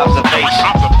lovely observation.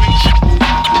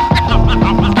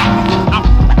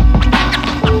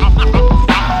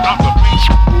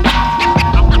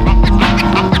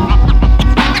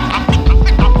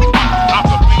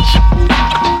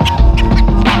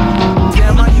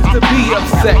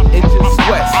 Upset and just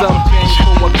sweat. Some change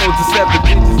for one goes to 7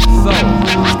 digits or so.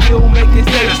 Still making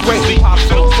safe straight. Pop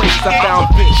so place I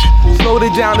found fish. Slowed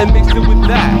it down and mixed it with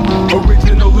that.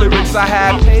 Original lyrics I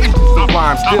had pages of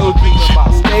rhymes. Still dreaming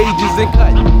about stages and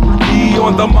cutting. Me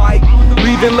on the mic,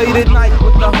 leaving late at night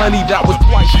with the honey that was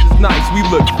twice as nice. We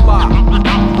looked fly,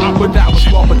 but that was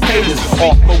raw potatoes.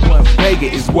 Off for one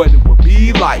Vega is what it would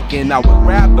be like. And I would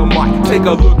grab the mic, take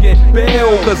a look at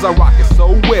Bill, cause I rock it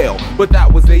so well. But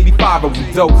that was 85 and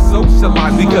we don't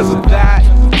socialize because of that.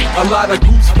 A lot of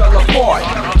groups fell apart.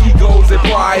 Egos and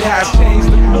pride has changed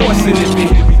the course. And if you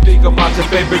hear me think about your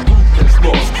favorite group that's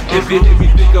lost. If you hear me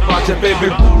think about your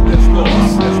favorite group that's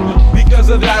lost. Because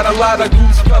of that, a lot of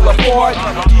groups fell apart.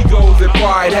 Egos and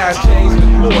pride has changed the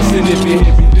course. And if you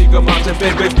hear me think about your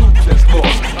favorite group that's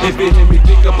lost. If you hear me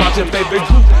think about your favorite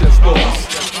group that's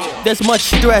lost. There's much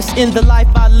stress in the life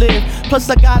I live. Plus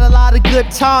I got a lot of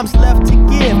good times left to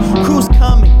give. Crews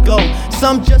come and go,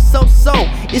 some just so-so.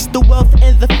 It's the wealth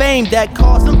and the fame that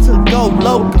cause them to go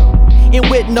loco. And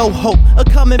with no hope of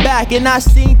coming back, and I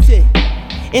seen it.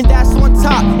 And that's on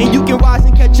top, and you can rise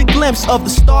and catch a glimpse of the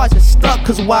stars that's stuck.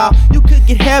 Cause while you could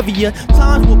get heavier,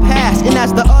 times will pass. And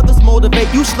as the others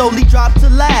motivate, you slowly drop to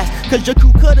last. Cause your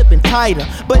crew could've been tighter,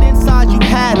 but inside you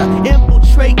had a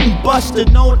infiltrating buster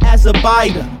known as a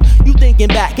biter. You thinking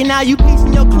back, and now you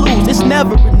piecing your clues. It's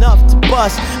never enough to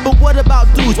bust. But what about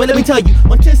dudes? Well, let me tell you,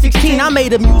 on 10-16, I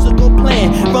made a musical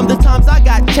plan. From the times I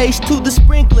got chased to the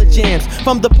sprinkler jams.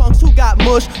 From the punks who got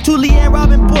mushed to Leanne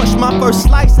Robin Bush. My first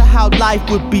slice of how life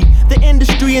would be. The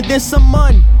industry and then some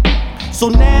money. So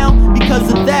now,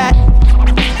 because of that,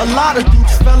 a lot of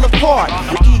dudes fell apart.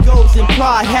 Egos and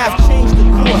pride have changed the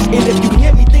course. And if you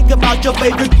hear me think about your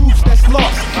favorite groups that's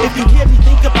lost. If you hear me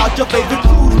think about your favorite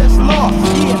crews that's lost.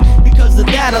 Yeah, because of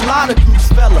that, a lot of groups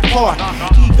fell apart.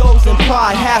 Egos and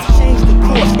pride have changed the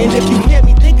course. And if you hear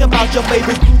me think about your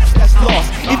favorite groups that's lost.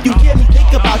 If you hear me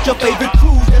think about your favorite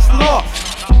crews that's lost.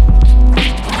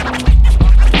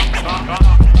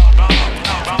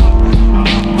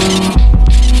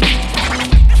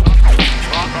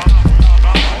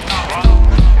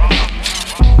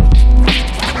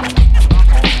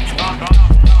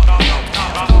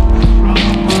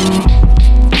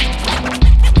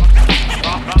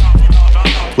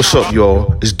 What's up,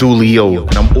 y'all? It's Doolio,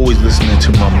 and I'm always listening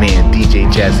to my man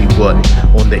DJ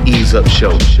JAZZYWHUT on the Eaze Up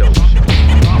Show.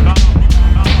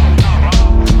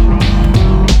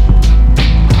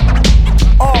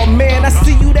 Oh man, I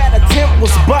see you, that attempt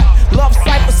was but love,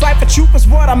 cypher, truth is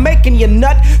what I'm making making you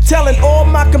nut. Telling all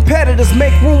my competitors,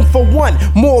 make room for one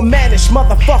more mannish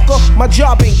motherfucker. My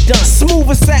job ain't done. Smooth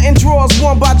as satin drawers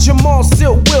worn by Jamal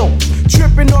Still Will.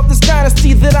 Tripping off this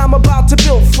dynasty that I'm about to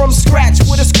build from scratch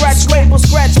with a scratch label,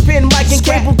 scratch pin, mic and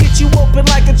cable. Get you open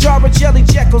like a jar of jelly,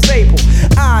 Jekyll's able.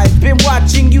 I've been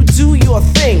watching you do your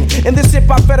thing. In this hip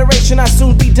hop federation, I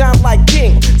soon be down like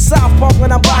king. Southpaw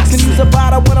when I'm boxing, use a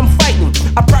bottle when I'm fighting.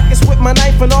 I practice with my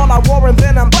knife and all I wore, and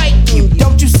then I'm biting you.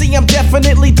 Don't you see I'm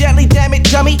definitely deadly? Damn it,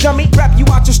 dummy. Wrap you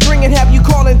out your string and have you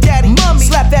calling daddy. Mommy.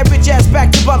 Slap that bitch ass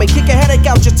back to bummy. Kick a headache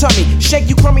out your tummy. Shake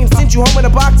you crummy and send you home in a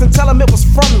box and tell him it was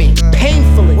from me.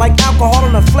 Painfully, like alcohol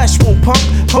in the flesh won't pump.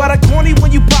 But a corny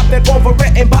when you pop that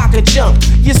overwritten vodka jump.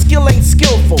 Your skill ain't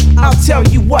skillful, I'll tell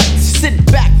you what. Sit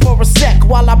back for a sec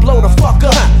while I blow the fuck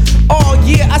up. Oh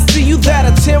yeah, I see you that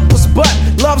attempt was but.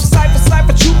 Love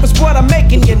cypher troop is what I'm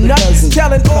making you nuts.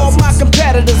 Telling all my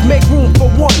competitors, make room for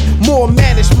one more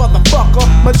mannish motherfucker.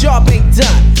 My job ain't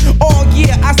done. Oh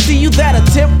yeah, I see you that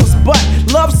attempt was but.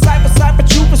 Love cypher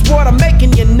troop is what I'm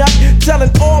making you nut.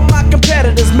 Telling all my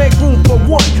competitors, make room for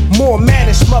one more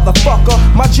mannish motherfucker.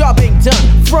 My job ain't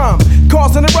done. From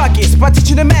causing a ruckus by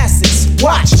teaching the masses.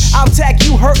 Watch, I'll tag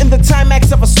you hurt in the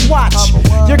Timex of a swatch.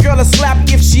 Your girl will slap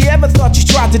you if she ever thought you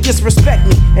tried to disrespect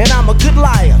me. And I'm a good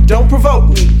liar, don't provoke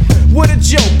me. What a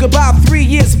joke, about 3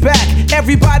 years back.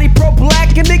 Everybody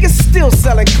pro-black and niggas still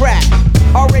selling crack.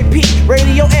 R.A.P.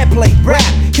 radio airplay, rap,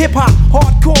 hip-hop,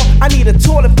 hardcore. I need a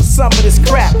toilet for some of this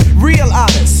crap. Real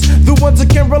honest, the ones that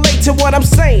can relate to what I'm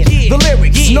saying. The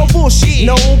lyrics, no bullshit,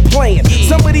 no playing.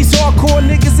 Some of these hardcore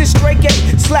niggas is straight gay,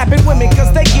 slapping women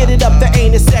cause they get it up their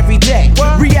anus every day.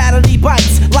 Reality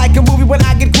bites like a movie when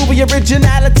I get groovy.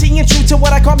 Originality and true to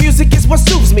what I call music is what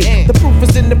soothes me. The proof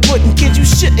is in the pudding, kid, you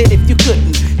shouldn't if you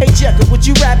couldn't. Hey Jekyll, would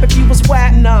you rap if you was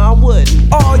whack? Nah, I wouldn't.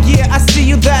 Oh yeah, I see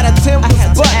you that attempt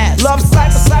was but. Love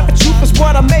cypher truth is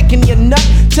what I'm making you nut.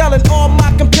 Telling all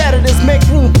my competitors, make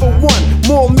room for one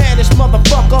more mannish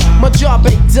motherfucker. My job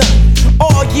ain't done.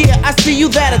 Oh yeah, I see you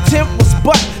that attempt was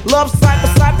but. Love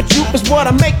cypher truth is what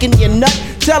I'm making you nut.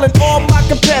 Telling all my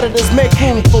competitors, make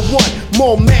room for one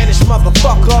more mannish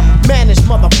motherfucker. Mannish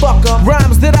motherfucker.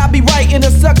 Rhymes that I be writing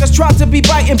and suckers try to be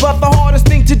biting, but the hardest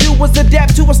thing to do is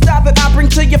adapt to a style that I bring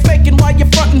to your faking while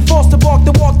you're frontin'. Forced to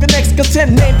walk the next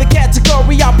content. Name the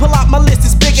category, I'll pull out my list.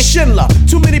 It's big as Schindler.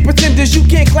 Too many pretenders, you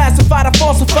can't classify the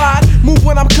falsified. Move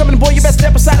when I'm coming, boy, you best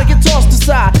step aside and get tossed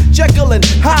aside. Jekyllin',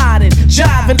 hiding,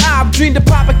 jiving. I've dreamed of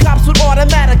popping cops with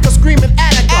automatic or screaming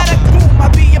Attica. Boom, I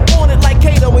be opponent like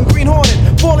Kato and Green Hornet.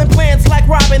 Falling plans like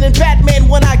Robin and Batman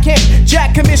when I can.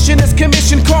 Jack commissioners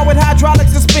commission car with hydraulic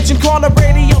suspension. Call the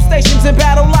radio stations and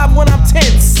battle live when I'm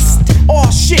tense. Oh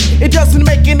shit, it doesn't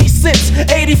make any sense.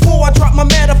 84, I drop my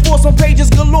metaphors on pages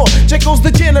galore. Jekyll's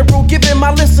the general, giving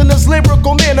my listeners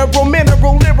lyrical mineral,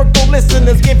 lyrical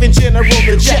listeners giving general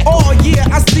the Jekyll. Oh yeah,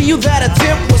 I see you that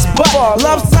attempt was but.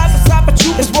 Love cypher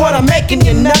truth is what I'm making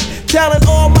you nut. Telling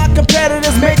all my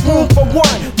competitors, make room for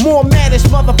one more mannish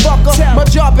motherfucker. My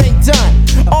job ain't done.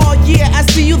 Oh yeah, I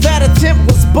see you that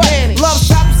attempt was but. Love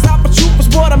cypher truth is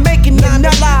what I'm making you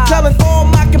nut. Telling all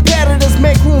my competitors,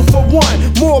 make room for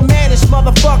one more mannish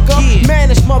motherfucker.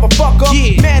 Mannish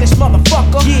motherfucker. Mannish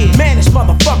motherfucker. Mannish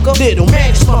motherfucker. Little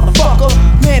mannish motherfucker.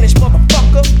 Mannish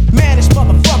motherfucker. Mannish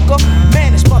motherfucker.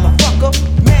 Mannish motherfucker.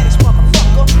 Mannish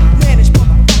motherfucker. Mannish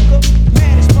motherfucker.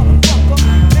 Mannish motherfucker.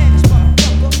 Mannish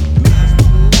motherfucker.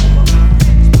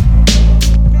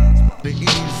 The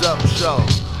Eaze Up Show.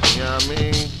 You know what I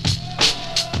mean?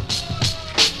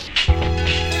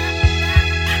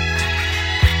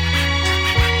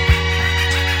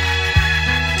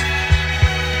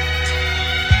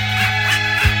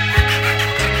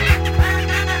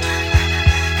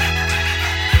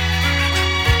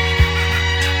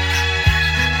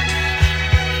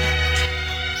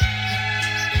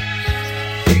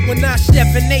 When I step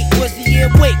in 8 was the year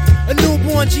wait. A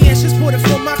newborn GS transported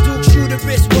from my Duke. Shoot the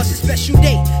wrist was a special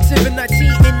day. 719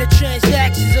 in the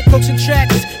transactions of coaching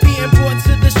tracks. Being brought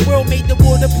to this world made the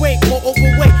water break. More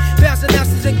overweight, thousand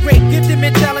ounces and great. Gifted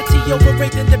mentality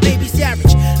overrated the baby's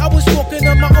average. I was walking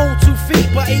on my own 2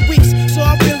 feet by 8 weeks, so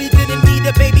I really didn't need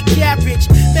a baby carriage.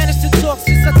 Managed to talk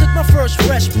since I took my first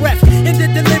fresh breath. In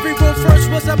the delivery room, first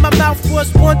was on my mouth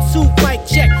was 1, 2, mic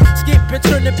check. Skip and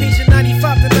turn the page in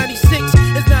 95 to 96.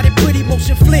 It's not a pretty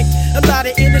motion flick. A lot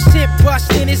of innocent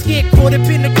bust in his head, caught up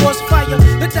in the crossfire.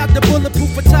 Without the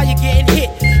bulletproof attire getting hit,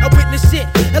 I witnessed it.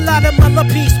 A lot of my love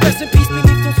peace, rest in peace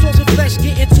beneath those swords of flesh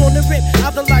getting torn and ripped.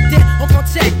 Either like that, on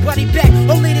contact, body back,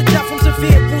 or later die from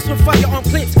severe wounds from firearm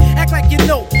clips. Act like you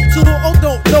know, to the old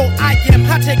don't know I am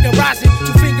hot take the rising.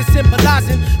 2 fingers in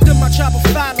symbolizing to my tribe of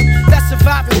phylum that's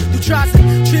surviving through trials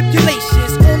and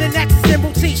tribulations. On an axis in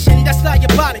rotation, that's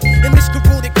diabolic. In this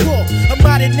corroded core of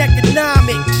modern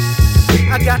economics,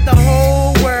 I got the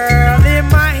whole world in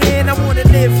my hand. I wanna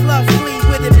live lovely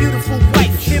with a beautiful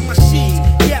wife in my seeds.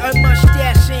 Yeah, a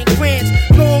mustache and grands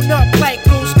blown up like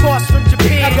those cars from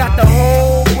Japan. I got the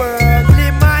whole world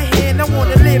in my hand. I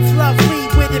wanna live lovely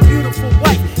with a beautiful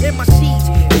wife in my seeds.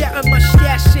 Yeah, a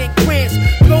mustache and grands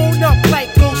blown up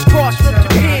like those cars from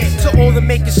Japan. To all the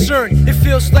make concern, it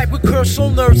feels like we curse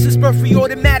on nerves. Since birth we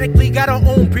automatically got our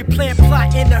own pre-planned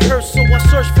plot in the hearse. So I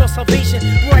search for salvation,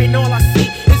 right, and all I see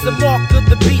is the mark of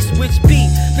the beast, which be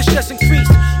the stress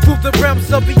increased through the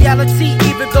realms of reality.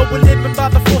 Even though we're living by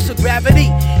the force of gravity,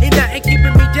 ain't nothing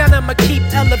keeping me down. I'ma keep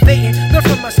elevating. Learn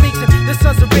from my mistakes and the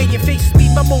sons of radiant faces be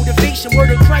my motivation.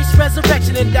 Word of Christ,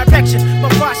 resurrection and direction. My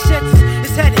 5 senses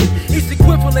is headed. It's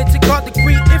equivalent to God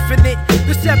degree infinite.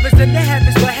 The sevens and the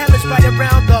heavens, but hell is right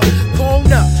around the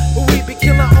corner. But we be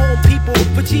killing our own people.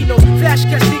 Vaginos, flash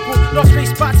cash equal. Lost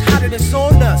face spots hotter than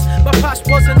saunas. My pops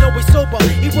wasn't always sober.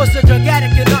 He was a drug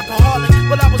addict and alcoholic.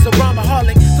 Well, I was a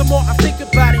rhymaholic. The more I think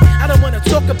about it, I don't wanna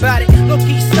talk about it. Low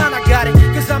key son, I got it,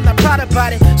 cause I'm not proud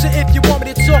about it. So if you want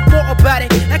me to talk more about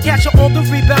it, I catch you on the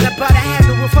rebound about it. Have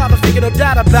no father figure, no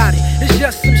doubt about it. It's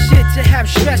just some shit to have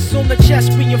stress on the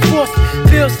chest reinforced.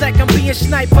 Feels like I'm being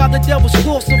sniped by the devil's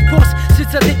force, of course.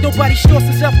 Since I think nobody's short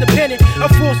and self-dependent, I'm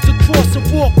forced to cross and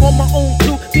walk on my own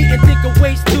too. Be and think of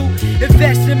ways to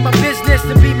invest in my business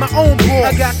and be my own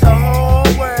boss. I got the whole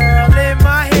world in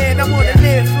my hand. I wanna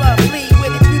live lovely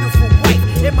with a beautiful wife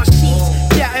in my sheets.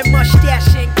 Yeah, and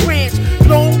mustache and grands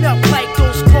blown up like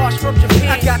those cars from Japan.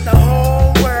 I got the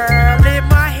whole world in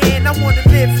my hand. I wanna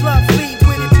live lovely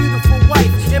with a beautiful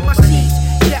wife in my sheets.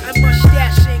 Yeah, and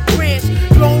mustache and grands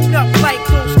blown up like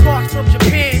those cars from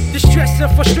Japan. The stress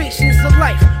and frustrations of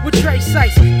life with trace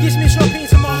sights gives me sharp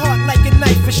pains in my heart like a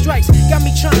knife and strikes. Got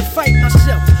me trying to fight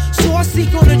myself. So I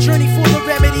seek on a journey for the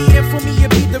remedy, and for me it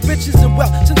be the riches and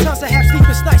wealth. Sometimes I have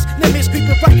sleepless nights, nightmares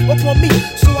creeping right up on me,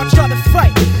 so I try to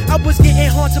fight. I was getting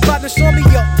haunted by the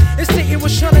insomnia, and Satan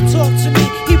was trying to talk to me.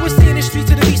 He was in the streets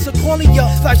of the beast, so calling ya.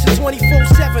 Life's a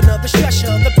 24/7, the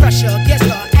stressor, the pressure, guess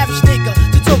the average nigga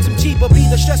to talk some cheaper, be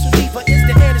the stress reliever, is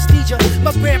the anesthesia.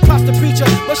 My grandpa's the preacher,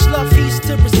 much love he's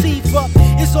to receive up.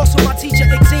 Is also my teacher,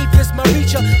 Xavier's my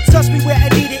reacher. Touch me where I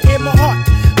need it in my heart.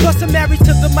 Plus I'm married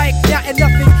to the mic now, and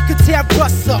nothing could tear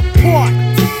us apart.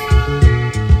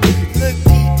 Look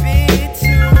deep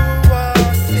into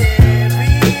us and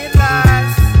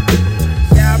realize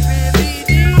y'all really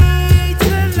need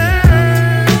to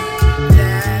learn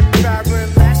that Robert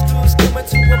Last Crew's coming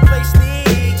to a place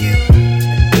near you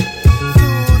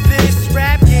through this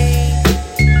rap game,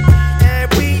 and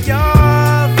we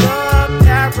are the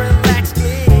Parallax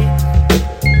Kid.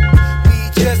 We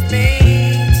just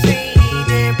maintain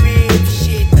and rip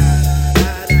shit.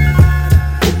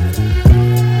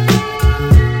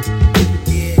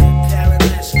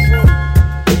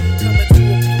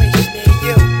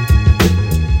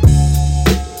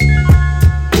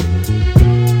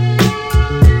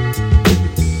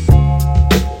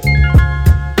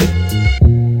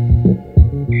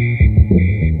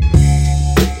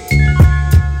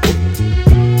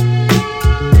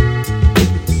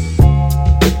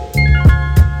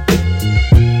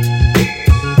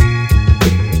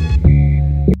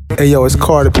 Hey yo, it's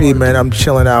Carter P, man. I'm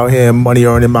chilling out here in Money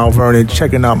Earning Mount Vernon,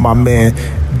 checking out my man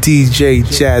DJ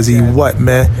JAZZYWHUT,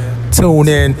 man. Tune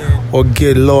in or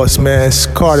get lost, man. It's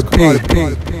Carter P. Now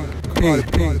tuning in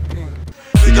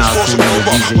DJ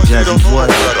JAZZYWHUT.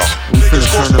 We finna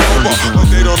turn up underground.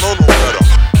 They don't know no better.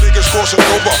 Niggas crossing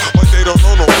over, but they don't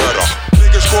know no better.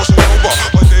 Niggas crossing over,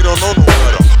 but they don't know no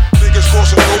better. Niggas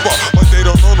crossing over, but they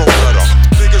don't know no better.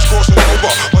 Niggas crossing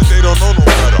over, but they don't know no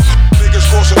better. Niggas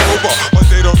crossing over, but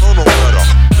they don't know no better.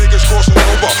 Niggas crossing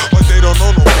over, but they don't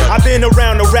know no better. I've been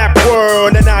around the rap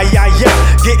world and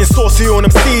getting saucy on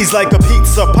them C's like a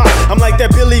pizza pop. I'm like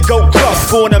that Billy Goat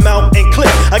Cross on a mountain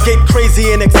cliff. I get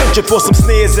crazy and eccentric for some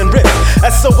snares and rips.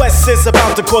 SOS is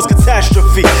about to cause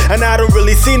catastrophe, and I don't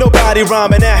really see nobody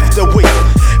rhyming after we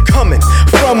coming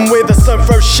from where the sun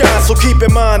first shines. So keep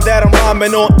in mind that I'm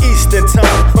rhyming on Eastern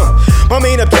time. My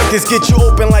main objective is get you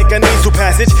open like a nasal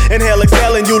passage. Inhale,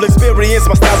 exhale, and you'll experience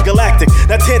my style's galactic.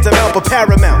 Not tantamount, but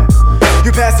paramount.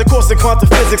 You pass the course in quantum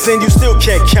physics and you still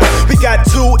can't count. We got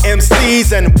 2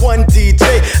 MCs and 1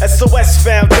 DJ. SOS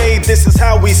found day, this is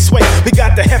how we swing. We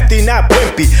got the hefty, not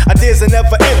wimpy. Ideas are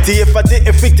never empty. If I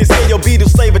didn't freak this here, your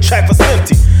Beatles slave a track for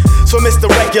empty. So Mr.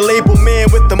 Record Label man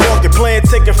with the market plan,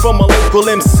 taken from a local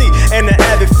MC and an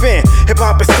avid fan.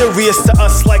 Hip-hop is serious to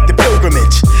us like the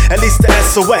pilgrimage. At least the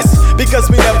SOS, because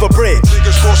we never bridge.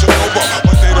 Niggas crossing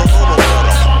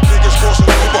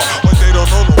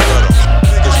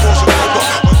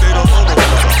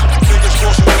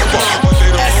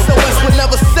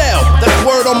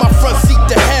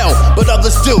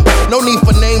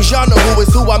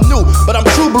I'm new, but I'm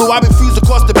true blue. I refuse to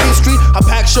cross the beat street. I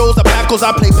pack shows, I pack goals, I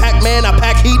play Pac-Man, I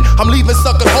pack heat. I'm leaving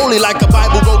suckers holy like a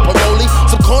Bible wrote parolee.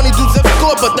 Some corny dudes have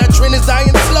scored, but that trend is dying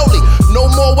slowly. No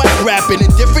more white rapping, a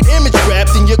different image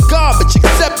wrapped in your garbage,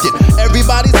 accept it.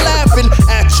 Everybody's laughing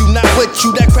at you, not with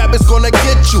you. That crap is gonna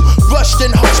get you rushed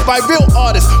and hushed by real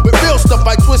artists with real stuff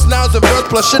like twist nouns and verse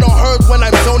plus shit on heard. When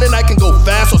I'm zoning, I can go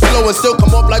fast or slow and still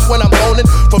come up like when I'm moaning.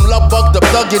 From love bug to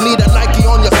thug, you need a Nike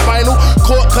on your spinal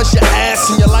cord, cause your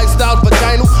ass and your lifestyle's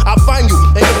vaginal. I'll find you,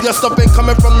 and if your stuff ain't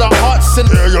coming from the heart,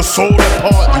 send your soul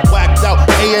apart. You whacked out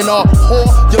A&R whore,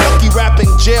 you're lucky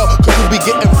rapping jail, cause you be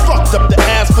getting fucked up the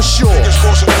ass for sure. Niggas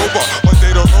crossing over, but they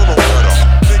don't know no better.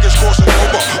 Niggas crossing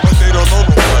over, but they don't know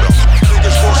no better.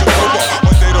 Niggas crossing over,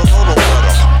 but they don't know no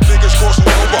better. Niggas crossing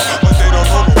over, but they don't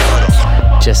know no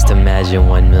better. Just imagine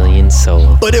 1 million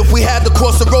souls. But if we had to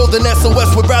cross the road, then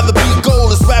SOS would rather be gold.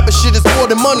 This rapping shit is more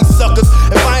than money, suckers.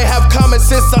 If I ain't have common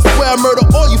sense, I swear I murder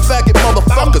all you faggot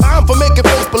motherfuckers. For making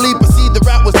folks believe, perceive the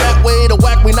rap was that way. The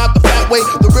whack, we not the fat way.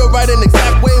 The real right and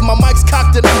exact way. My mic's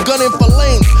cocked and I'm gunning for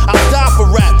lanes. I'll die for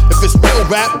rap. If it's real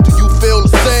rap, do you feel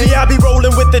the same? See, I be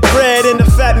rolling with the dread and the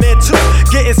fat man too.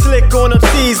 Getting slick on them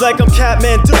C's like I'm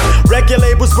Catman too. Record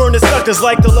labels burning suckers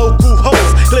like the local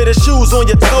hoes. Glitter shoes on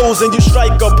your toes and you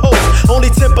strike a pose. Only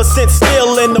 10%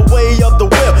 still in the way of the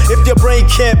will. If your brain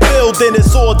can't build, then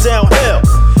it's all downhill.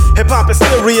 Hip-hop is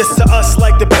serious to us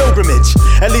like the pilgrimage.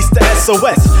 At least the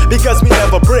SOS, because we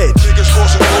never bridge. Niggas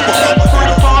crossing over, but they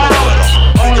don't know no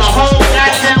better. On the whole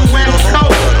goddamn West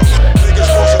Coast. Niggas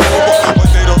crossing over,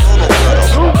 but they don't know no better.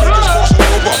 Niggas crossing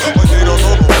over, but they don't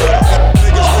know no better.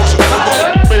 Niggas crossing over.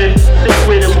 But it's sick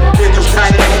with them, there's some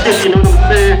kind of shit, you know what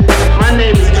I'm saying? My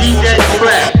name is DJ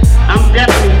Black. I'm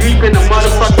definitely deep in the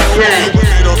motherfucking game.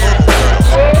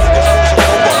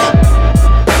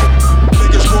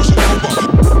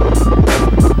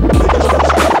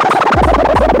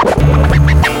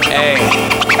 Hey,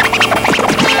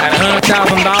 at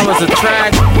 $100,000 a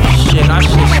track, shit, I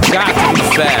shit's got to be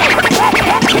fat.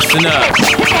 Listen up.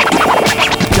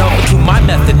 Delve into my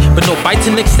method, but no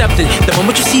biting accepted. The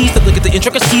moment you seize, look at the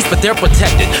intricacies, but they're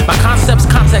protected. My concepts,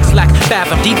 context lack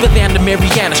fathom, deeper than the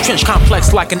Marianas Trench,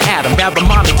 complex like an atom. Rather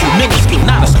molecule, minuscule,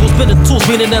 not a school, spinning tools,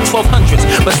 meaning in 1200s.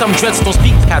 But some dreads don't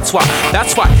speak patois.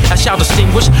 That's why I shall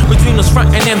distinguish between those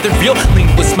front end and the real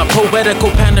linguists. My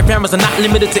poetical panoramas are not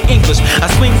limited to English.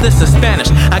 I swing this in Spanish.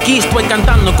 Aquí estoy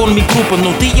cantando con mi grupo.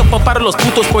 No tiempo para los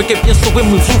putos porque pienso en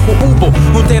mi flujo. Hubo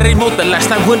un terremoto last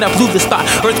time when I blew the spot.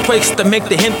 Earthquakes to make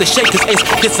the hint to shake his ace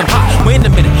gets some hot. Wait a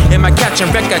minute, in my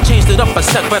catching wreck I changed it up a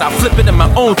set, but I flip it in my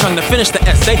own tongue to finish the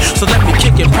essay. So let me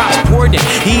kick it, props poured in.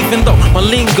 Even though my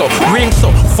lingo rings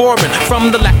so foreign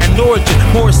from the Latin origin,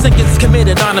 more sinkings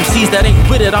committed on MCs that ain't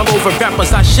with it. All over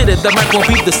rappers I shit it, the mic won't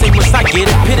be the same once I get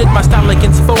it. Pitted my style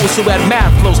against foes who had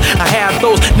mad flows. I have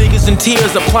those niggas in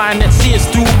tears applying that sears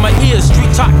through my ears.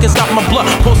 Street talk has got my blood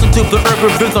pulsing to the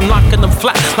urban rhythm, knocking them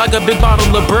flat like a big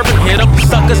bottle of bourbon. Hit them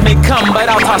suckers may come, but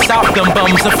I'll toss out them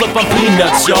bums and flip on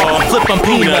peanuts, y'all. Flip on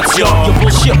peanuts, y'all. Your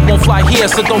bullshit won't fly here,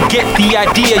 so don't get the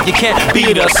idea. You can't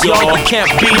beat us, y'all. You can't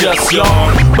beat us,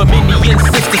 y'all. But many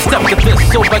insist to step to this,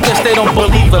 so I guess they don't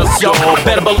believe us, y'all.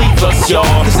 Better believe us,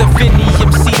 y'all. Cause if any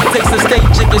MC takes the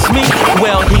stage against me,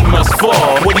 well, he must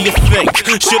fall. What do you think?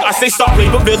 Should I say sorry,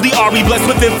 but really are we blessed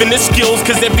with infinite skills?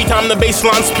 Cause every time the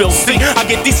baseline spills, see, I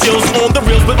get these chills on the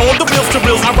reels, but on the reels to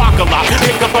reels, I rock a lot.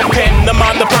 Pick up a pen, I'm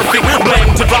on the perfect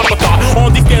blend to drop a thought.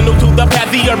 On these scandal to the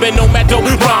path, the urban nomad, no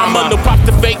rhyme, no prop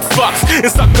to fake fucks. And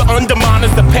sucker undermine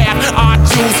is the path I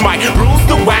choose. Might bruise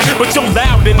the whack, but you're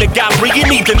loud in the gallery. You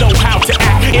need to know how to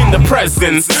act in the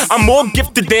presence. I'm more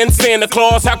gifted than Santa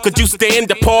Claus. How could you stand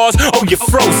to pause? Oh, you're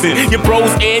frozen. Your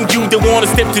bros and you that wanna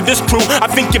step to this crew, I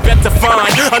think you better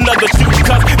find another shoe,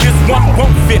 cause this one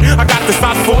won't fit. I got the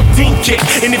size 14 kick,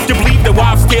 and if you believe the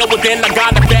wild scale, well then I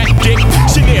got a fat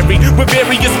dictionary with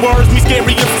various words, me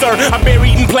scary absurd. I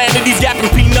buried and planted these yapping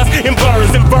peanuts and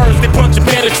birds they punch and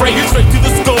penetrate straight to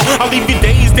the skull. I'll leave you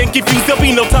dazed and confused, there'll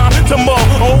be no time to mull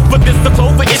over this. The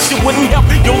clover issue wouldn't help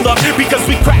your luck, because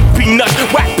we crack peanuts,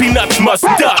 whack peanuts must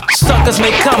duck. Suckers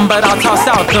may come, but I'll toss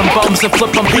out them bums and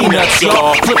flip on peanuts,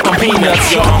 y'all. Flip on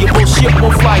peanuts, y'all. Your bullshit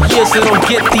won't fly here, so don't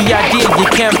get the idea. You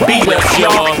can't beat us,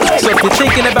 y'all. So if you're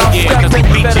thinking about stepping,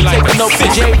 you better take a note to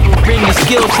Jay. Bring your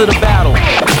skills to the battle.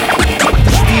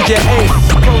 This is DJ Eaze,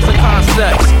 pros and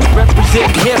concepts,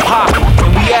 representing hip hop,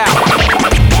 and we out.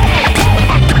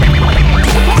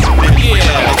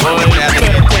 Yeah, boy, that's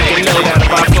can't take a note out of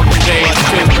my fucking days.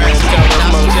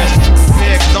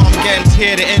 Armageddon's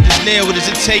here, the end is near. What does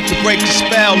it take to break the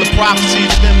spell? The prophecies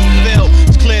have been fulfilled.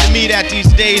 It's clear to me that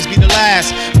these days be the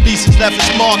last. Be has left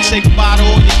its mark, say goodbye to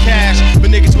all your cash.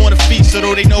 But niggas wanna feast,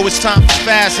 although they know it's time for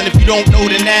fast. And if you don't know,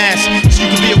 then ask, so you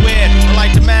can be aware.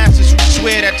 Unlike the masters who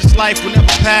swear that this life will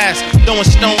never pass, throwing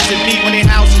stones at me when their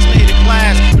house is made of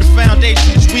glass. But the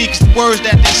foundation is weak, it's the words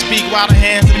that they speak while the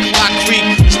hands of the clock creak.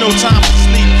 There's no time for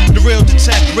sleep. The real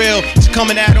detect real, it's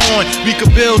coming out on. We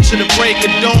could build to the break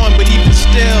of dawn, but even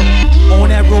still, on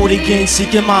that road again,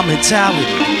 seeking my mentality,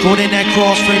 caught in that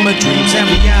cross frame of dreams and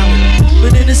reality.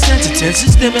 But in a sense, it tends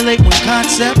to stimulate one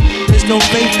concept. There's no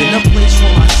faith in a place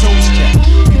where my soul's kept.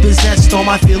 Repossessed all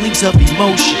my feelings of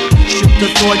emotion. Stripped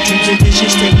of thought, dreams and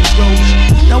visions take erosion.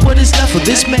 Now what is left for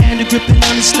this man to grip and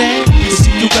understand? To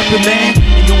seek to reprimand,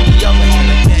 and on the other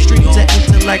hand, streams of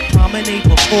intellect promenade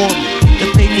before me. The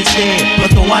faith is there,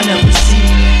 but though I never see.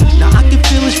 Now I can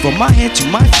feel it from my head to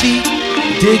my feet.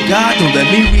 Dear God, don't let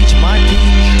me reach my peak.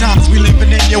 Times we living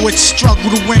in, yo, it's struggle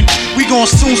to win. We gon'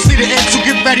 soon see the end, so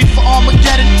get ready for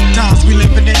Armageddon. Times we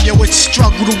living in, yo, it's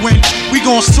struggle to win. We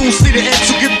gon' soon see the end,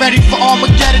 so get ready for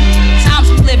Armageddon. Times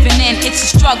we living in, it's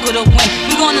a struggle to win.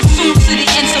 We gonna soon see the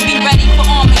end, so be ready for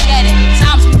Armageddon.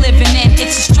 Times we living in,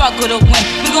 it's a struggle to win.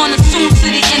 We gonna soon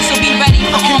see the end, so be ready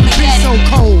for Armageddon. So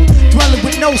cold, dwelling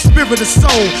with no spirit or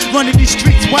soul. Running these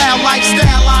streets, wild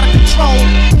lifestyle out of control.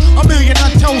 A million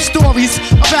untold stories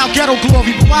about ghetto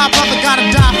glory, but why a brother gotta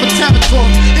die for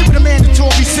territory? It was a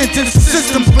mandatory sentence,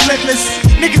 system's relentless.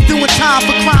 Niggas doing time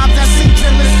for crimes that seem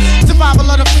endless. Survival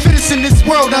of the fittest in this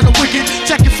world of the wicked.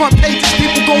 Check your front pages,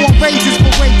 people go on rages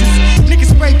for wages.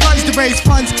 Niggas spray guns to raise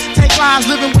funds. Take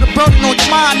lives living with a burden on your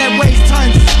mind that weighs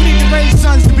tons. We need to raise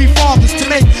sons to be fathers, to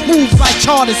make moves like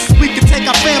charters. We can take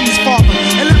our families farther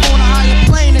and live on a higher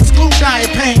plane, exclude dire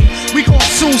pain. We gon'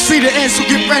 soon see the end, so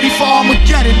get ready for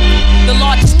Armageddon. The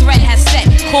largest threat has set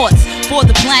course for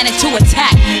the planet to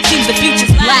attack. Seems the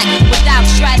future's black. Without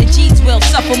strategies, we'll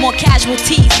suffer more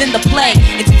casualties than the plague.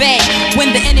 It's vague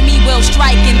when the enemy will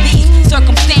strike, in these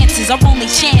circumstances are only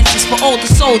chances for older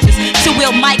soldiers to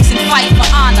wield mics and fight for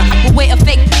honor. Beware of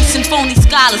fake priests and phony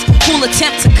scholars who'll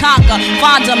attempt to conquer,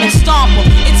 find them and stomp them.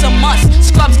 It's a must.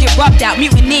 Scrubs get rubbed out.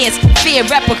 Mutineers fear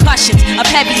repercussions of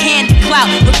heavy-handed clout.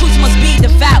 Recruits must be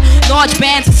devout. Large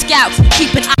bands of scouts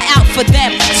keep an eye out for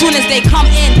them. Soon as they come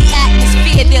in the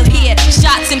atmosphere, they'll hear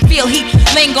shots and feel heat.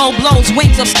 Lingo blows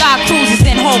wings of sky cruisers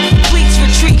and whole fleets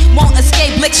retreat. Won't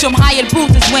escape licks from hired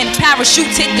bruises when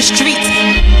parachutes hit the streets.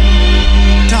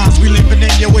 Times we living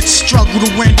in, yo, it's struggle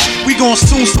to win. We gon'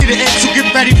 soon see the end, so get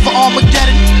ready for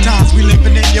Armageddon. Times we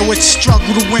living in, yo, it's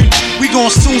struggle to win. We gon'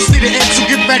 soon see the end, so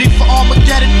get ready for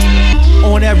Armageddon.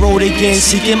 On that road again,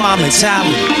 seeking my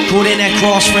mentality, caught in that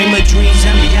cross frame of dreams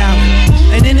and reality.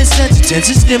 And in a sense, it tends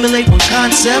to stimulate one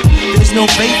concept. There's no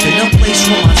faith in a place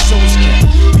where my soul's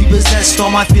kept. Repossessed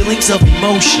all my feelings of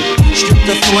emotion. Stripped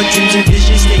of thought, dreams and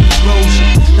visions, take erosion.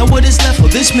 Now what is left for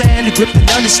this man to grip and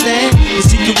understand? To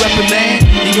seek to reprimand,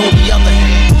 and on the other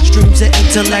hand, streams of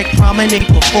intellect promenade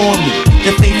before me.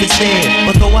 The faith is there,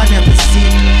 but though I never see.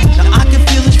 Now I can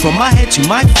feel it from my head to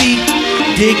my feet.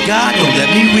 Dear God, don't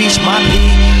let me reach my peak.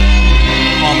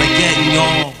 Armageddon,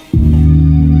 y'all.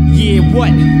 Yeah,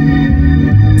 what?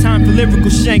 Time for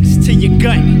lyrical shanks to your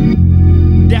gut.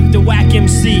 Death to whack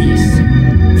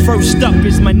MCs. First up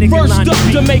is my nigga First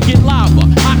up to make it lava.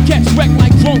 I catch wreck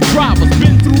like drunk drivers.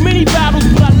 Been through many battles,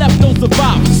 but I left no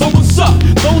survivors. So what's up?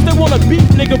 Those that wanna beef,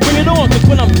 nigga, bring it on. Cause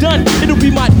when I'm done, it'll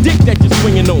be my dick that you're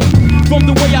swinging on. From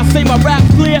the way I say my rap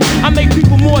clear, I make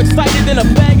people more excited than a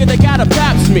faggot that got a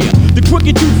pap smear. The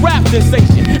crooked tooth rap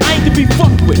sensation, I ain't to be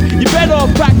fucked with. You better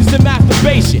off practicing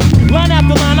masturbation. Line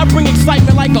after line, I bring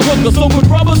excitement like a hooker. So put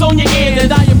rubbers on your ears and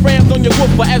diaphragms on your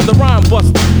woofer as the rhyme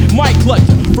buster. Mic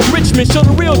clutcher from Richmond, show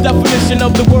the real definition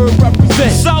of the word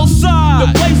represent. Southside,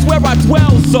 the place where I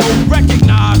dwell, so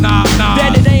recognize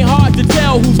that it ain't hard to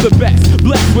tell who's the best.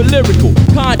 Blessed with lyrical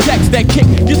context that kick,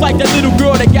 just like that little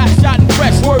girl that got shot in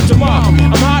fresh. Word to mom,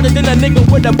 I'm harder than a nigga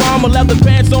with a bomber, leather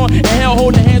pants on, and hell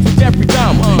holding hands with Jeffrey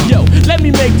Dahmer. Yo, let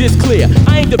me make this clear.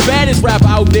 I ain't the baddest rapper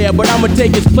out there, but I'ma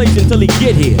take his place until he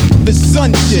get here. The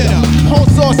sun shitter, whole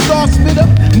saw star spitter,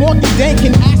 Morgan Dank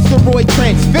and asteroid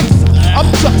transfixer. Up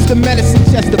trucks the medicine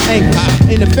chest of anguish.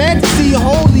 In a fantasy,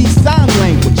 holy sign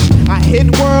language. I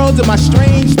hit worlds and my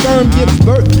strange sperm gives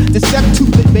birth to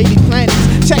 7-2-bit baby planets.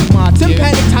 Check my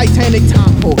tympanic titanic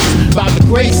time pulse. By the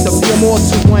grace of the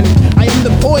immortal one, I am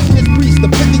the poisonous priest,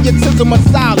 the patriotism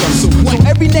asylum. So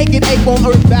every naked ape on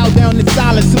earth bow down in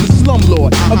silence to the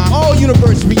slumlord of all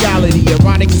universe reality.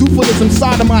 Erotic superism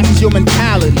sodomizes your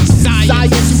mentality.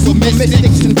 Science, super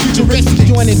mystics, and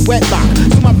futuristics joining wedlock.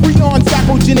 So my freon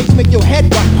sapogenics make your head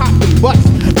rock, pop and bust.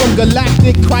 From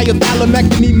galactic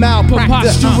cryothalamectomy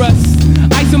malpractice. Preposterous.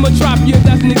 Ice Symmetropia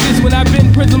doesn't exist when I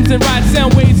bend prisms and ride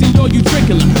sound waves in your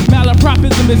utricular.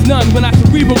 Malapropism is none when I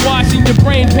cerebral wash in your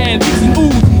brain pan, leaks and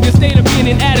ooze. Your state of being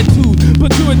in attitude,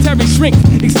 pituitary shrinks,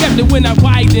 except that when I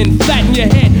widen, flatten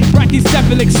your head.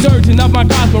 Brachycephalic surgeon of my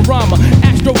cosmorama,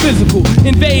 astrophysical,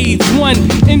 invades one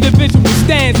individual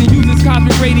stands and uses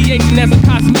cosmic radiation as a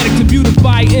cosmetic to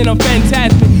beautify in a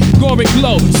phantasmagoric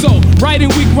glow. So,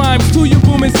 writing weak rhymes to your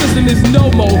booming system is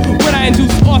no more. When I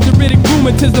induce arthritic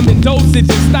rheumatism and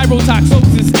dosages,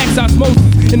 thyrotoxosis,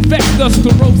 exosmosis, infects the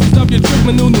sclerosis of your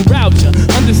trigeminal neuralgia.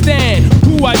 Understand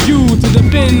who are you to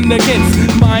defend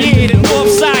against my the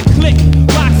north side click,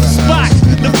 rocks the spot.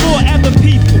 The forever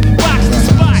people, rocks the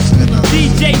spot.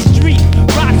 DJ Street,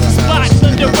 rocks the spot.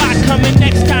 Thunder Rock coming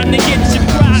next time to get your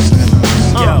prize.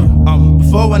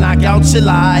 Before I knock out your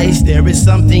lies, there is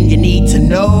something you need to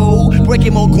know.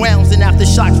 Breaking more grounds than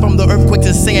aftershocks from the earthquake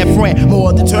to San Fran.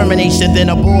 More determination than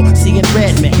a bull seeing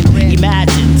red man.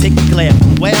 Imagine, take a glare.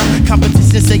 Well,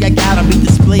 competition say I gotta be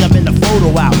displayed. I'm in the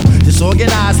photo album.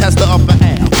 Disorganized has the upper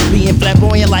hand. Being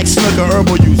flamboyant like snooker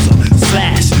herbal user.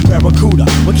 Slash, barracuda.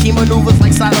 With key maneuvers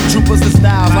like silent troopers and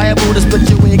styles. Liable to split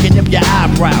your wig and nip your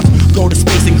eyebrows. Go to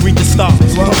space and greet the stars.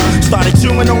 Started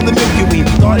chewing on the Milky Way.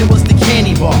 Thought it was the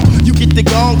candy bar. You get the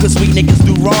gong, cause sweet niggas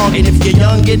do wrong. And if you're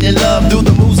young, get in love, do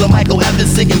the moves of Michael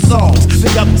Evans singing songs.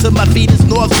 Pick up to my feet is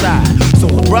north side. So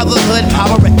brotherhood,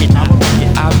 power record.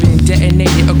 I've been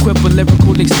detonated, equipped with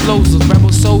lyrical explosives.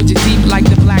 Rebel soldier deep like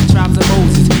the black tribes of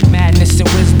Moses. Madness and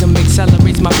wisdom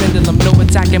accelerates my pendulum. No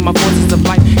attacking my forces of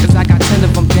life, cause I got 10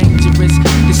 of them dangerous.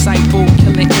 Disciple,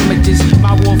 killing images.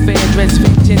 My warfare dreads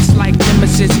vengeance like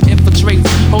nemesis. Infiltrates,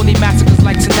 holy massacres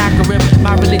like Sennacherib.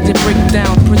 My religion break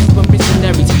down principal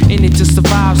missionaries. In it to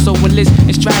survive, so enlist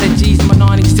in strategies. My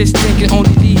non-existent can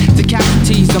only lead to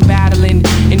casualties. I'm battling,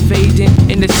 invading,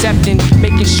 intercepting,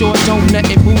 making sure don't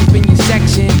nothing move in your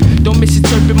section. Don't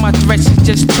misinterpret my threats, it's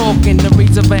just talking. The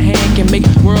raise of a hand can make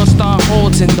worlds start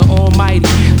halting. The Almighty,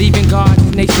 leaving God's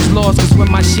nations lost. Cause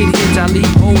when my shit hits, I leave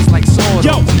holes like swords.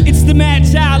 Yo, it's the mad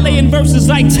child laying verses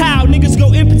like tile. Niggas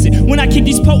go impotent when I kick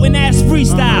these potent ass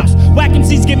freestyles. Whack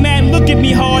MCs get mad and look at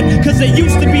me hard, cause they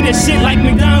used to be the shit like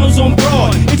McDonald's on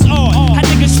Broad. It's odd, how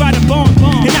niggas try to bomb,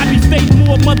 and I be fading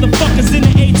more motherfuckers in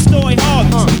the 8-story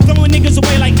Harleys. Throwing niggas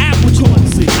away like apple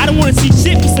cores. I don't wanna see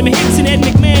shit but some hits and Ed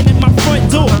McMahon at my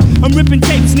front door. I'm ripping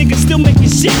tapes, niggas still making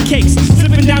shit cakes.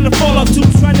 Slipping down the fallout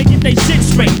tubes, trying to get they shit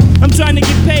straight. I'm trying to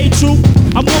get paid, true.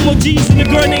 I want more G's than a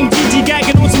girl named Gigi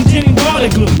gagging on some gin and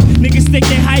garlic glue. Niggas think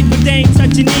they hype, but they ain't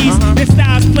touching these. Their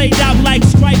styles played out like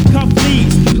striped cuff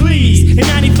leaves. Please, in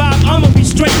 95, I'ma be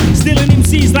straight. Stealing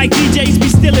MCs like DJs be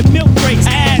stealing milk crates.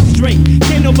 Ass straight,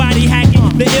 can't nobody hack it.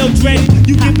 The ill dreaded,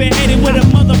 you get beheaded with a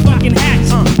motherfucking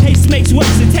hatchet. Haste makes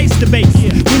worse, it tastes the bass.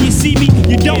 When you see me,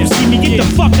 you don't see me. Get the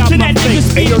fuck out my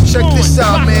face. Hey yo, check this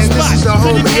out, man. This is the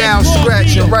homie Al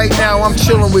Scratch, and right now I'm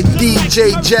chilling with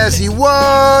DJ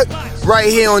JAZZYWHUT right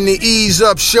here on the Eaze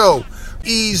Up Show.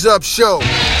 Eaze Up Show.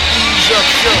 Eaze Up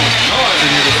Show.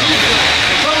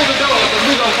 Close the door, cause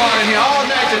we gon' party here all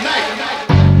night tonight.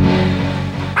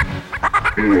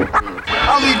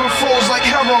 I'll leave fools like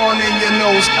heroin in your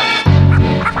nose.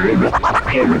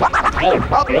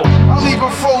 I'll leave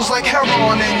fools like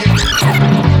heroin in your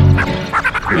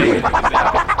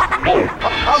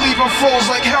I'll leave fools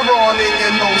like heroin in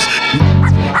your nose.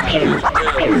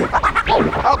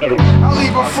 I'll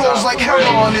leave fools like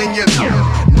heroin in your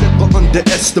Never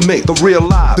underestimate the real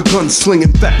life. The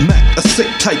gun-slinging fat Mac, a sick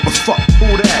type of fuck.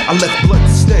 Who that? I left blood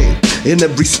stain in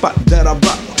every spot that I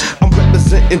rock. I'm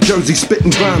representing Jersey,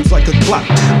 spitting rhymes like a clock.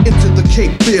 Into the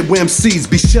Cape Fear where MCs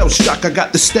be shell-shocked. I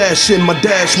got the stash in my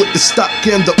dash with the stock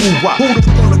and the ooh-wah. Who the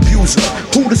gun abuser?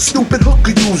 Who the stupid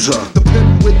hooker user? The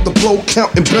pimp with the blow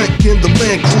counting bank in the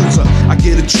Land Cruiser. I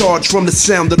get a charge from the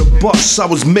sound of the bus. I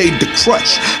was made to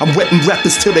crush. I'm wetting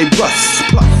rappers till they rust.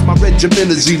 Plus my regiment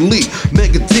is elite,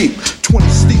 mega deep. 20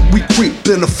 steep, we creep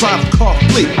in a 5-car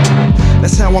fleet.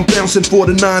 That's how I'm bouncing for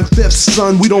the 9/5,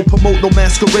 son. We don't promote no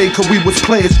masquerade, cause we was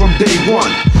players from day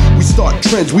one. We start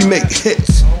trends, we make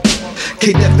hits.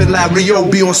 K-Def and Larry O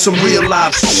be on some real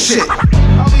live shit.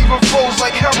 I'll leave fools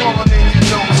like heroin in your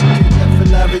nose. K-Def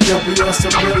and Larry O be on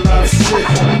some real live shit.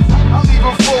 I'll leave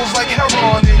fools like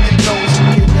heroin in your nose.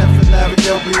 K-Def and Larry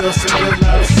O be on some real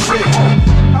live shit.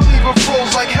 I'll leave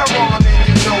fools like heroin in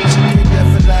your nose.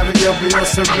 K-Def and Larry O be on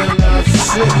some real live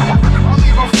shit. I'll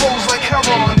leave fools like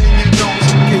heroin in your nose.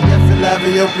 K-Def and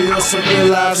Larry O be on some real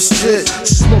live shit.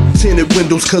 Smoke tinted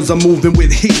windows cause I'm moving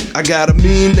with heat. I got a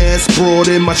mean ass broad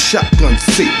in my shotgun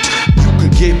seat. You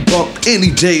could get bumped any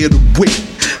day of the week.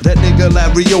 That nigga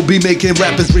Larry O be making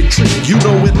rappers retreat. You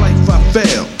know in life I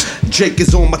fail. Jake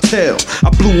is on my tail. I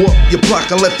blew up your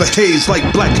block, I left a haze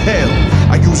like black hell.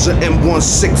 I use an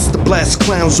M16 to blast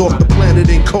clowns off the planet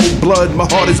in cold blood. My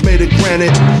heart is made of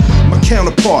granite. My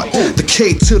counterpart, the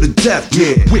K to the death.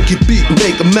 Yeah, wicked beat,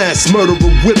 make a mass murderer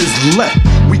with his left.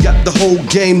 We got the whole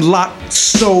game locked,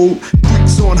 sold.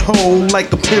 Freaks on hold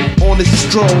like a pimp on his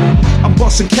stroll. I'm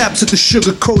busting caps at the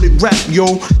sugar-coated rap,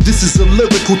 yo. This is a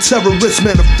lyrical terrorist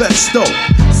manifesto.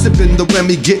 Sipping the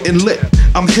Remy, getting lit.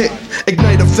 I'm hit,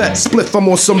 ignite a fat spliff. I'm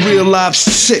on some real live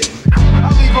shit. I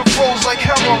leave a froze like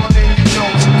heroin in your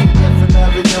nose. I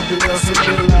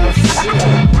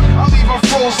leave a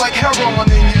froze like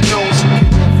heroin in your nose. I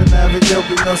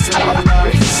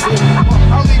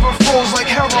leave a froze like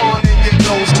heroin in your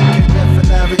nose.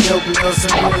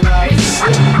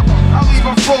 I leave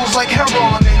a froze like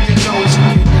heroin in your nose.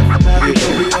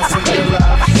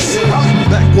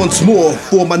 Back once more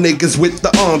for my niggas with the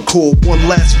encore. One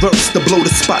last verse to blow the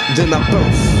spot, then I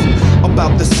burst.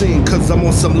 About the scene, cause I'm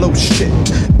on some low shit.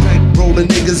 Bank rolling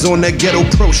niggas on that ghetto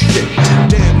pro shit.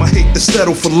 Damn, I hate to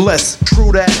settle for less.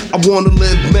 True that, I wanna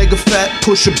live mega fat.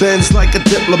 Push a Benz like a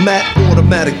diplomat.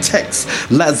 Automatic text,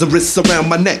 Lazarus around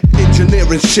my neck.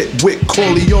 Engineering shit with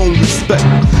Corleone respect.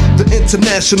 The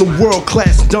international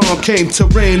world-class Don came to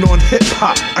reign on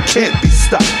hip-hop. I can't be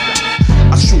stopped.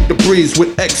 I shoot the breeze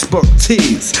with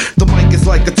expertise. The mic is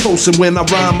like a toast, and when I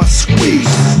rhyme, I squeeze.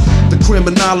 The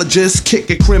criminologist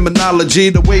kicking criminology.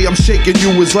 The way I'm shaking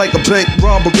you is like a bank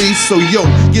robbery. So yo,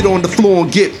 get on the floor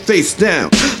and get face down.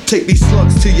 Take these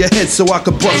slugs to your head so I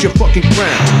can bust your fucking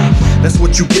crown. That's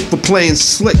what you get for playing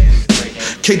slick.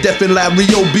 K-Def and Larry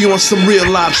O be on some real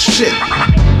live shit.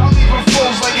 I leave a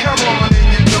froze like heroin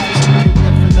in your nose.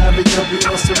 I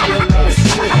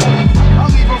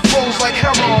leave a froze like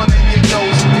heroin in your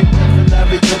nose. I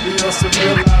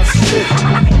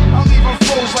leave a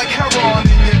froze like heroin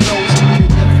in your nose. I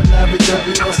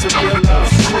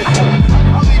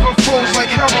leave a froze like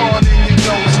heroin in your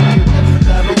nose. I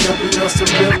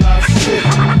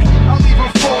leave a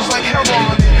froze like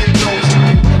heroin in your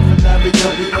nose.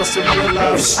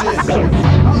 I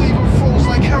leave a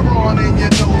froze like heroin in your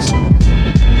nose.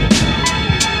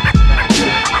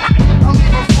 I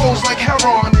leave a froze like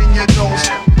heroin in your nose.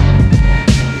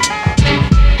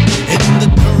 In the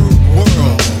third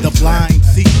world, the blind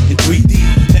see in 3D.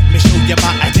 Let me show you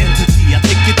my identity. I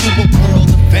take you to a world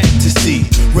of fantasy.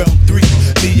 Realm 3,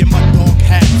 me and my dog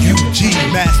have UG,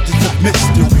 masters of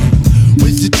mystery.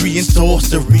 Wizardry and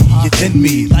sorcery is in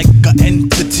me like an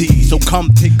entity. So come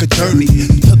take a journey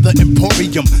to the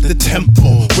emporium, the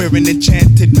temple, where an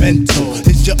enchanted mental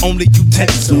is your only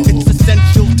utensil. It's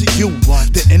essential to you,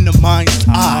 the inner mind's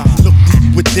eye. Look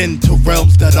deep within to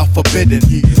realms that are forbidden.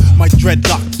 My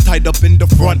dreadlocks tied up in the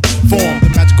front form the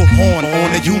magical horn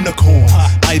on a unicorn.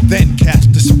 I then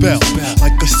cast a spell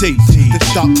like a sage that's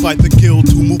stopped by the guild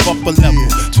to move up a level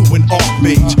to an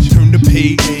archmage. Turn the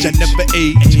page, I never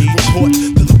age. Report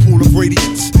to the pool of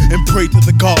radiance and pray to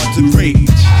the gods in rage.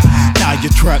 Now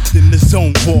you're trapped in the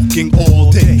zone, walking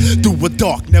all day through a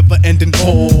dark, never-ending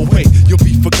hallway. You'll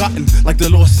be forgotten like the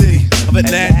lost city of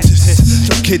Atlantis.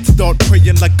 So kids start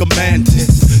praying like a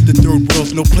mantis. The third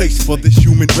world's no place for this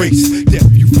human race. Death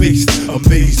you face,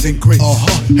 amazing grace.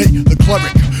 Hey, the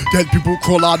cleric. Dead people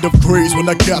crawl out of graves when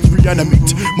I cats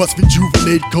reanimate. Must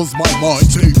rejuvenate cause my mind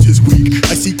state is weak.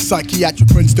 I seek psychiatric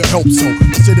friends to help, so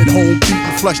I sit at home,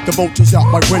 beating flesh, the vultures out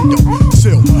my window.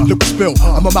 Still, look spill,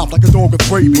 I'm a mouth like a dog with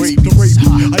rabies. The rabies,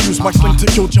 I use my sling to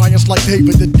kill giants like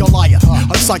David and Goliath.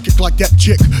 I'm psychic like that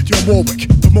chick, you're Warwick,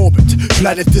 the morbid.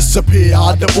 Planet disappear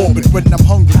out of orbit when I'm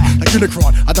hungry. Like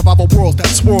Unicron, I devour worlds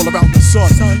that swirl around the sun.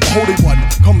 The Holy One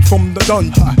comes from the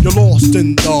dungeon. You're lost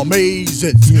in the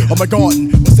mazes of my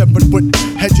garden. 7-foot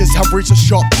hedges have razor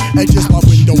sharp edges. My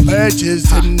window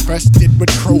ledges infested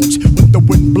with crows. When the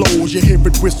wind blows, you hear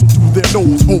it whistle through their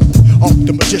nose hole. I'm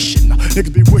the magician,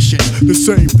 niggas be wishing the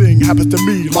same thing happens to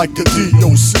me like the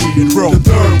DOC in Rome. The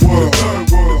third world.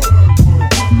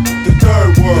 The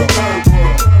third world.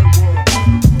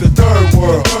 The third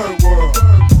world.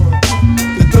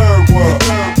 The third world.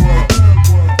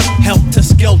 Helter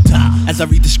skelter as I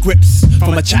read the scripts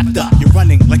from a chapter. You're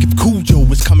running like if Cujo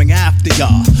was coming after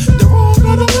ya. They're all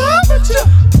gonna laugh at ya.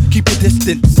 Keep your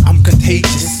distance, I'm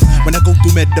contagious. When I go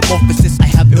through metamorphosis, I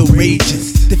have ill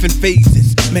rages. Different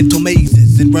phases, mental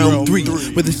mazes in round 3,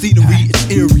 where the scenery is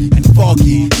eerie and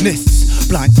fogginess.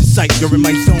 Blind to sight, you're in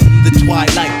my zone, the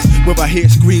twilight, where I hear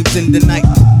screams in the night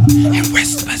and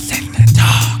whispers in the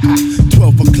dark.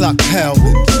 12 o'clock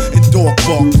howlings and dog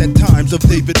barks at times of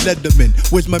David Letterman.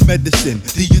 Where's my medicine?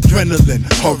 The adrenaline.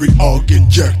 Hurry, I'll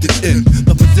inject it in.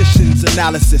 The physician's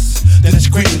analysis. Then a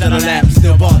scream that a lamp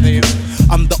still bother you.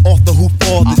 I'm the author who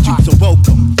fathered you, so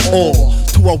welcome all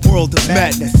a world of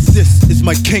madness. This is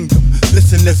my kingdom.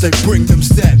 Listen as I bring them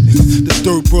sadness. The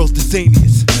third world's the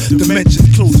zaniest.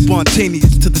 Dimensions close,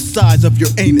 spontaneous to the size of your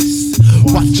anus.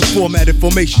 Watch the formatted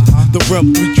formation. The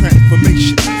realm 3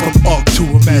 transformation from art to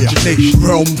imagination.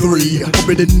 Realm 3,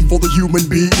 forbidden for the human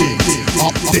being.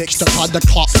 Optics, the kind of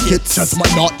clock hits as my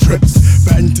knot trips.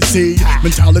 Fantasy,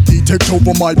 mentality takes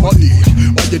over my body.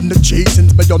 While in the chase and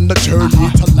me on the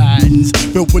journey to lands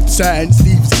filled with sands,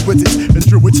 thieves and wizards and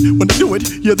druids. When I do it,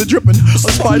 hear the dripping of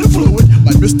spider fluid.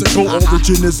 My mystical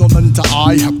origin is unto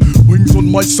I have wings on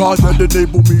my side that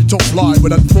enable me to fly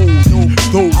when I fold.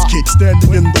 Those kids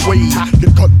standing in the way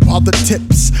get cut by the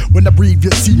tips. When I breathe,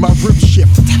 you see my ribs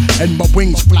shift and my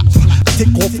wings flap. I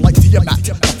take off like Tiamat,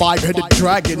 a 5-headed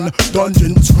dragon.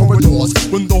 Dungeons, corridors,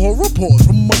 when the horror pours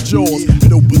from my jaws,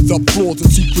 it opens up floors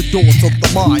and secret doors of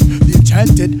the mind. The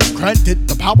enchanted, granted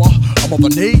the power of Mother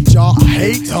Nature. I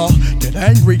hate her, get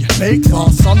angry, make the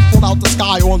sun fall out the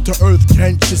sky onto earth.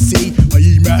 Can't you see? My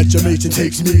imagination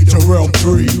takes me to realm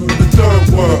 3. The third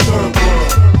world.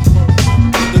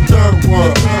 The third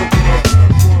world.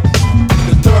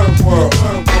 The third world.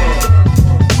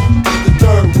 The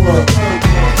third world.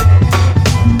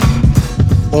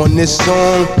 On this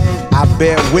song, I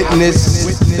bear witness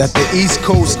that the East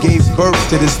Coast gave birth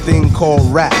to this thing called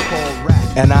rap.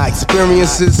 And our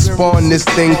experiences spawn this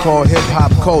thing called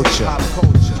hip-hop culture.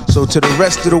 So to the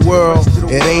rest of the world,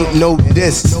 it ain't no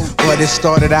diss, but it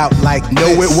started out like no,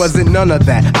 it wasn't none of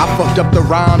that. I fucked up the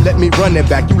rhyme, let me run it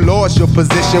back. You lost your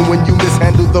position when you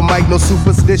mishandled the mic, no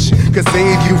superstition could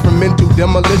save you from mental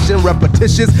demolition.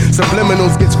 Repetitious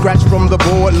subliminals get scratched from the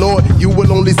board, Lord. You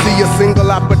will only see a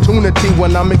single opportunity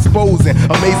when I'm exposing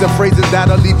amazing phrases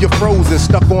that'll leave you frozen,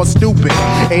 stuck on stupid.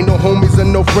 Ain't no homies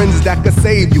and no friends that could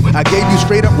save you. I gave you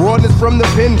straight up rawness from the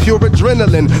pen, pure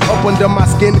adrenaline up under my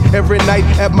skin every night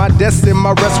at my desk in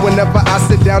my rest. Whenever I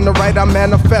sit down to write, I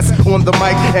manifest on the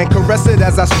mic and caress it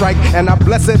as I strike, and I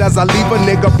bless it as I leave a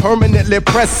nigga permanently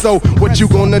pressed. So what you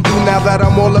gonna do now that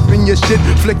I'm all up in your shit?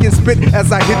 Flicking spit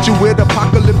as I hit you with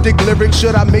apocalyptic lyrics.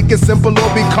 Should I make it simple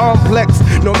or be complex?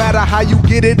 No matter how you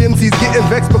get it, MCs getting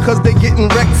vexed because they getting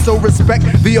wrecked. So respect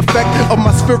the effect of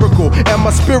my spherical and my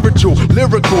spiritual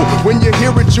lyrical. When you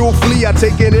hear it, you'll flee. I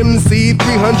take an MC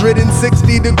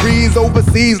 360 degrees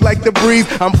overseas like the breeze.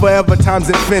 I'm forever times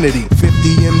infinity.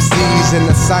 50 MCs in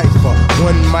a cypher.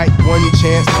 One mic, one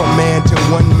chance per man to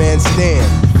one man stand.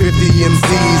 50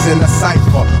 MCs in a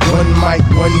cypher. One mic,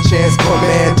 one chance per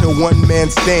man to one man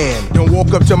stand. Don't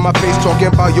walk up to my face talking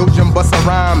about yo, Jim bust a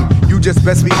rhyme. You just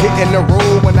best be hitting the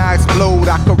road when I explode.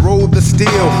 I corrode the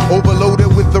steel,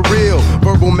 overloaded with the real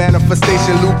verbal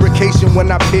manifestation, lubrication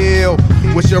when I peel.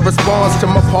 What's your response to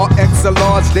my par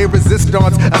excellence? They resistance.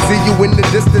 I see you in the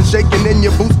distance shaking in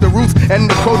your boots. The roots and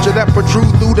the culture that protrude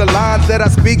through the lines that I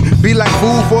speak be like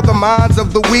food for the minds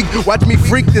of the weak. Watch me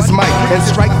freak this mic and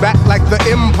strike back like the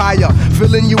empire,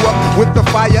 filling you up with the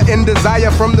fire and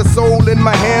desire from the soul. In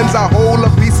my hands I hold a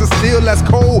piece of steel that's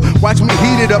cold. Watch me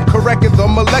heat it up, correcting the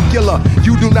molecular.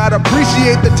 You do not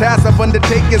appreciate the task of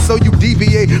undertaking, so you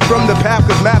deviate from the path,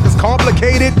 cause math is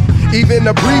complicated. Even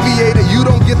abbreviated, you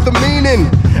don't get the meaning.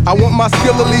 I want my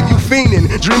skill to leave you fiending,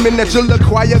 dreaming that you'll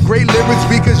acquire great lyrics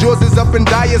because yours is up in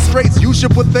dire straits. You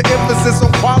should put the emphasis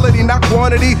on quality, not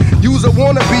quantity. You's a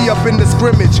wanna be up in the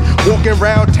scrimmage, walking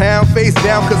around town face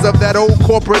down cause of that old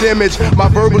corporate image. My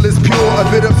verbal is pure, a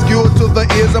bit obscure to the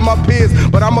ears of my peers,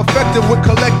 but I'm effective with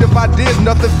collective ideas,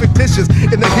 nothing fictitious.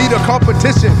 In the heat of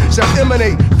competition shall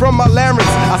emanate from my larynx.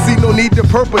 I see no need to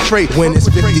perpetrate when it's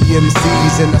 50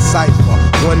 MCs in a cypher.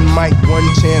 One mic, one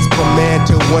chance per man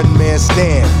to one man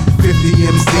stand. 50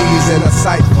 MCs in a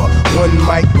cypher. One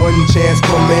mic, one chance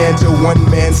per man to one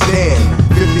man stand.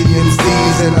 50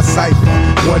 MCs in a cypher.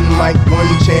 One mic,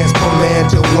 one chance per man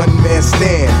to one man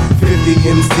stand. 50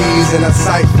 MCs in a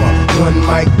cypher. One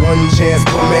mic, one chance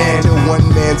per man to one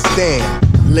man stand.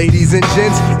 Ladies and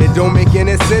gents, it don't make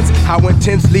any sense how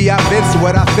intensely I vince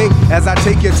what I think as I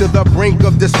take you to the brink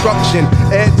of destruction,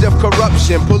 edge of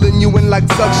corruption, pulling you in like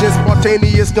suction,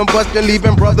 spontaneous combustion,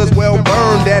 leaving brothers well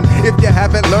burned. And if you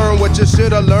haven't learned what you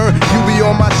should have learned, you be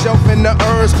on my shelf in the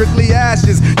urn, strictly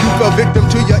ashes. You fell victim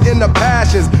to your inner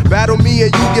passions. Battle me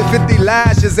and you get 50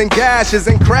 lashes and gashes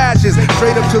and crashes.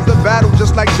 Straight up to the battle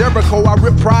just like Jericho. I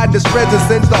rip pride to shreds and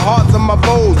sends the hearts of my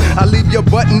foes. I leave your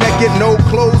butt naked, no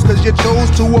clothes, cause you chose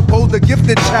to to oppose the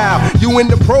gifted child. You in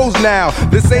the pros now.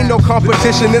 This ain't no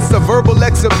competition, it's a verbal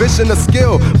exhibition of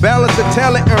skill. Balance of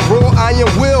talent and raw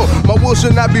iron will. My will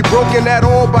should not be broken at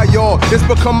all by y'all. It's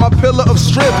become my pillar of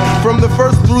strength. From the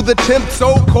first through the 10th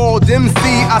so-called MC,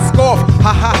 I scoff.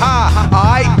 Ha ha ha.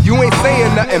 Alright, you ain't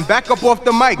saying nothing. Back up off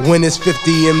the mic. When it's 50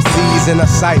 MCs in a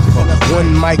cypher.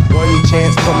 One mic, one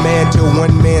chance per man till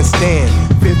one man stand.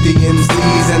 50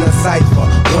 MCs in a cypher.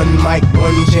 One mic,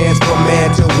 one chance per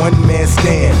man till one man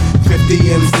stand. 50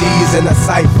 MCs in a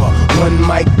cypher. One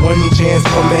mic, one chance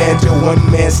per man till one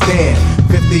man stand.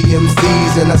 50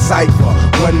 MCs in a cypher.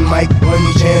 One mic,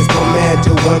 one chance per man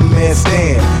till one man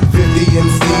stand. 50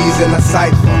 MCs in a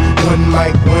cypher. One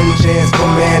mic, one chance per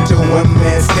man till one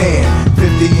man stand.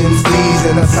 50 MCs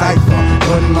in a cypher.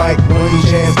 One mic, one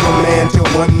chance per man till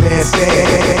one man stand.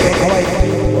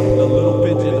 A little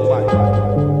bit in the mic.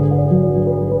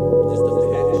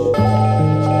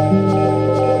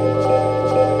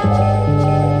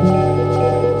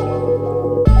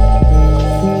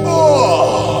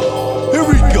 Here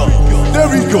we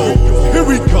go, here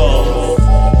we go.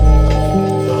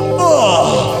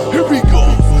 Here we go,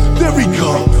 there we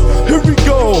go, here we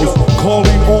go.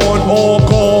 Calling on all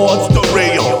gods, the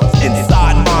rails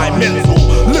inside my mental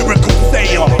lyrical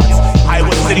seance. I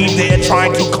was sitting there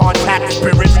trying to contact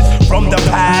spirits from the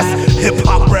past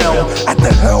hip-hop realm. At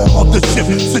the helm of the ship,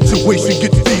 situation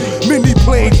gets deep. Many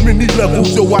planes, many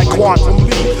levels, so I quantum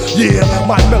leap. Yeah,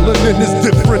 my melanin is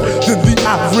different than the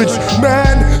average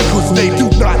man, cause they do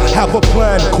not have a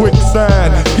plan.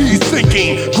 Quicksand, he's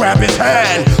sinking, grab his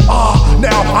hand.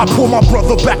 Now I pull my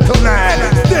brother back to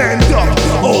land. Stand up,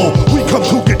 oh, we come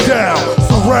to get down.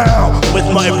 Surround with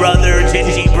my brother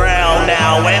Gingy Brown.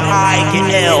 Now when I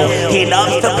get ill, he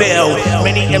loves to build.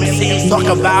 Many MCs talk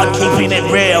about keeping it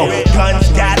real. Guns,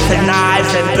 gas, and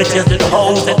knives, and bitches and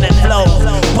hoes and then flows.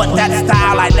 But that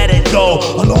style, I let it go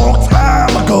a long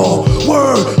time ago.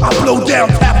 Word, I blow down,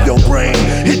 tap your brain,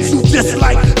 hit you just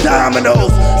like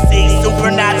dominoes. See,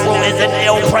 Supernatural is an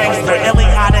ill prankster,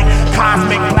 idiotic,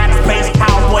 cosmic, black space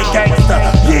cowboy gangster.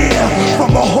 Yeah,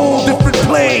 from a whole different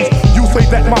plane. You say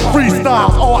that my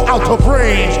freestyles are out of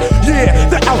range. Yeah,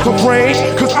 they're out of range,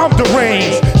 cause I'm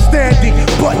deranged. Standing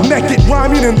butt naked,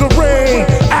 rhyming in the rain.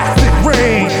 Acid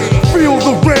rain, feel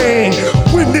the rain.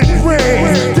 When it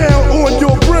rains, down on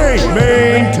your brain.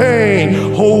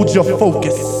 Maintain, hold your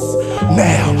focus.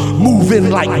 Now, moving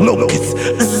like locusts.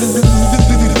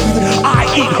 I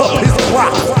eat up his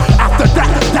crops. After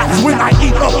that, that's when I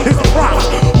eat up his crops.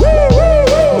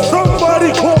 Woo!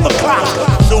 Somebody call the cops.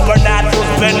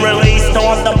 Supernatural's been released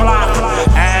on the block,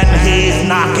 and he's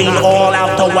knocking all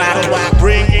out the whack,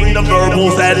 bringing the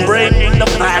verbals and bringing the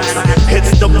facts.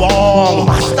 Hits the ball,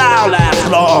 my style lasts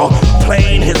long,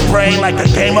 playing his brain like a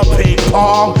game of ping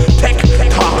pong. Tick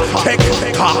tock, tick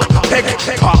tock, tick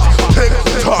tock, tick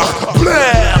tock.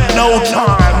 Blam, no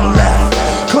time left,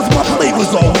 cause my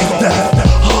flavor's always death.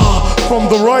 From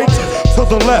the right to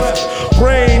the left,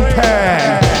 brain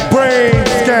pan, brain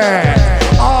scan.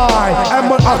 I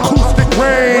am an acoustic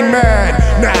rain man.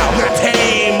 Now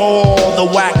tame all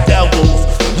the whack devils.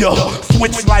 Yo,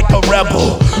 switch like a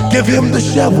rebel. Give him the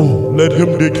shovel. Let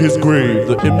him dig his grave.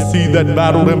 The MC that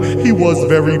battled him, he was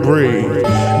very brave.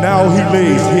 Now he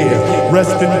lays here,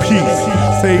 rest in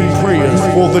peace, saying prayers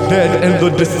for the dead and the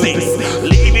deceased,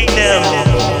 leaving them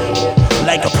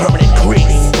like a permanent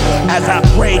crease. As I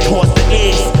pray towards the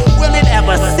east, will it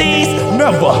ever cease?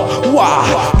 Never. Why?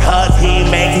 Cause he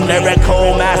makes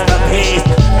lyrical masterpiece.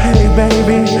 Hey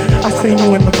baby, I seen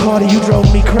you in the party, you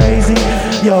drove me crazy.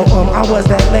 Yo, I was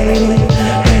that lady.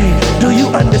 Hey, do you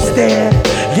understand?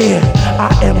 Yeah,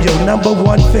 I am your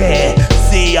 #1 fan.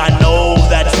 See, I know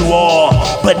that you are,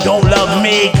 but don't love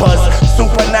me, cause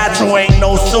Supernatural ain't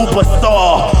no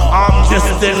superstar. I'm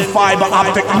just in fiber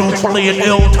optic, neutrally an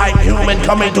ill-type human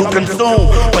coming to consume.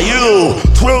 But you,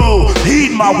 true,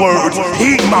 heed my words,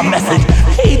 heed my message,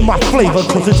 heed my flavor,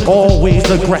 cause it's always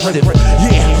aggressive.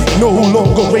 Yeah, no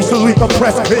longer racially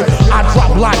oppressed kid. I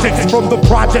drop logics from the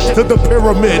projects to the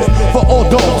pyramids. For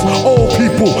adults, old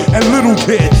people, and little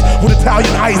kids with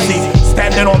Italian ices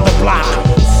standing on the block.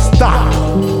 Stop.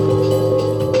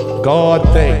 God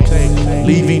thanks,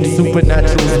 leaving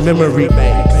Supernatural's memory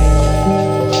banks.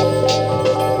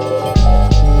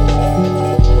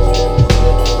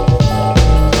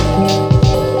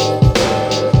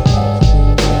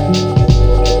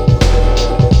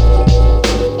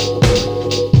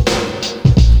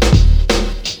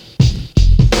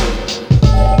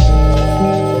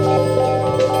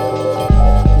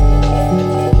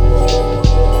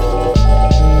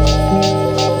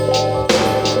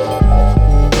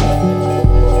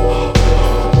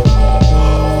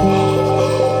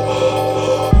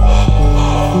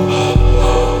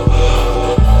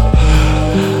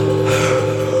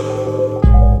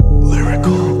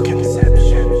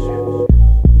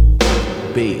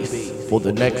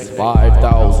 the next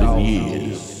 5,000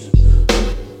 years.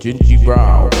 Gingy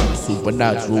Brown,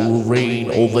 supernatural will reign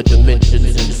over dimensions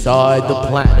inside the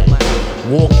planet.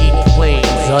 Walking planes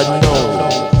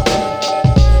unknown.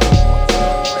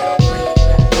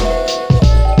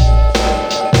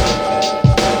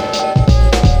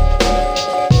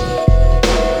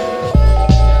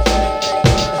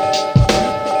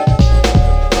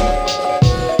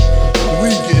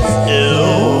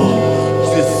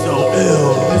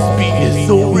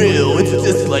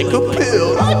 Like a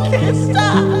pill, I can't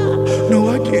stop. No,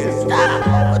 I can't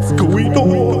stop. What's going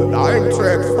on? I'm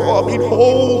transforming.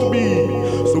 Hold me.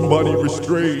 Somebody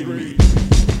restrain me.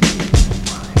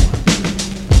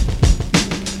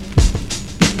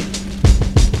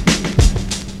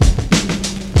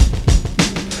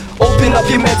 Open up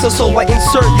your mental so I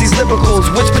insert these lyricals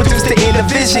which produce the inner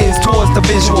visions towards the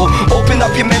visual. Open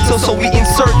up your mental so we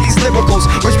insert these lyricals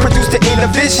which produce the inner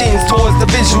visions towards the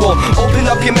visual. Open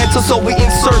up your mental so we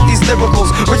insert these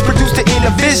lyricals which produce the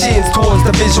inner visions towards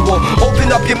the visual.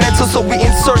 Open up your mental so we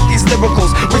insert these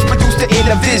lyricals which produce the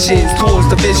inner visions towards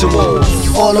the visual.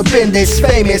 All up in this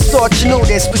famous, thought you knew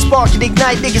this. We spark and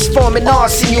ignite niggas forming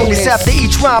arson units. After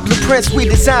each rhyme, blueprints we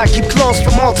design keep clones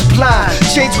from multiplying.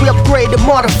 Shades we upgrade and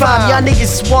modify. Y'all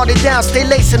niggas is watered down, stay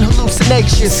lacing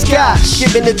hallucinations. Sky,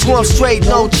 giving it to them straight,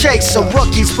 no chaser.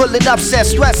 Rookies pulling up, set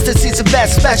stress to see some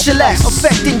best specialists.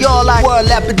 Affecting y'all like world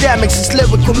epidemics. It's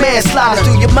lyrical manslaughter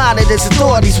through your monitors.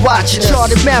 Authorities watching us.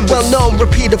 Charted members, well-known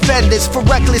repeat offenders for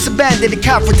reckless abandon and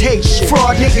confrontation.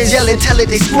 Fraud niggas yelling, tell it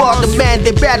they squad, demand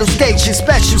their battle station.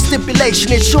 Special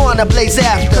stipulation, ensuring I blaze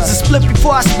after. Cause it's split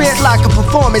before I spit like a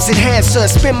performance enhancer.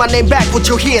 Spin my name back, what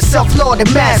you'll hear, self-lord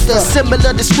and master.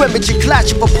 Similar to scrimmage and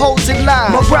clash of opposing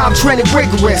lines. My rhyme training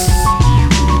rigorous.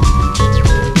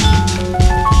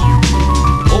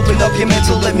 Open up your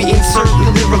mental, let me insert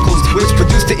the lyricals which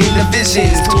produce the inner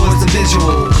visions towards the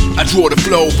visual. I draw the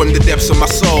flow from the depths of my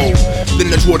soul. Then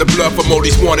I draw the blood from all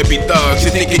these wannabe thugs.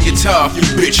 You're thinking you're tough, you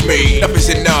bitch made. Enough is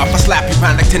enough. I slap you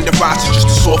round like tenderizer just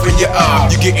to soften you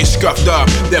up. You getting scuffed up,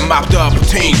 then mopped up.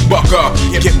 Teens buck up,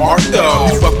 you get marked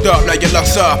up. You fucked up, now your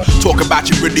luck's up. Talk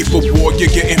about you ready for war, you're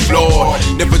getting flawed.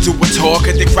 Never do a talk,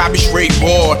 cause they crowd be straight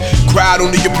bored. Crowd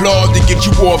only applaud to get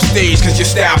you off stage, cause your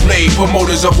style played.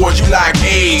 Promoters avoid you like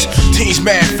AIDS. Teens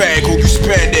mad fag, who you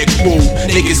spandex move.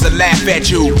 Niggas will laugh at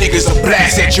you, niggas will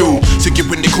blast at you. So get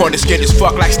in the corner, scared as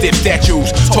fuck like stiff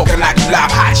statues. Talking like you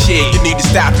live hot shit, you need to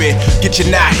stop it. Get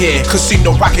your knot here,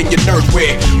 casino rocking your nerve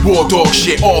with. Raw dog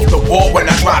shit off the wall when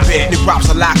I drop it. The props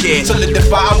are lock it,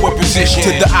 solidify what position.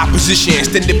 To the opposition,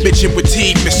 stand the bitchin' with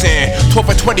teeth missing. 12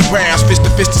 or 20 rounds, fist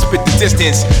to fist to spit the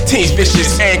distance. Teens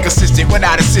vicious and consistent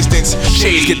without assistance.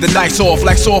 Shades get the lights off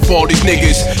like softball these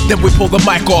niggas. Then we pull the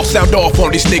mic off, sound off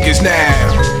on these niggas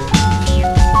now.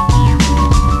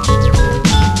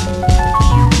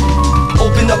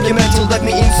 Open up your mental, let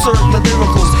me insert the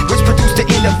lyricals which produce the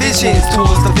inner visions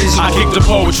towards the visual. I kick the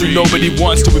poetry nobody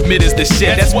wants to admit is the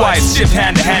shit. That's why it's shift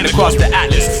hand to hand across the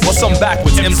atlas. While some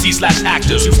backwards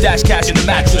MC/actors who stash cash in the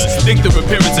mattress think their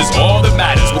appearance is all that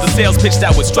matters. With a sales pitch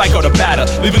that would strike out a batter,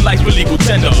 living life for legal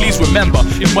tender. Please remember,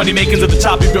 if money making's at the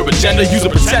top of your agenda, use a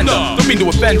pretender. Don't mean to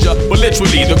offend ya, but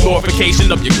literally the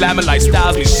glorification of your glamour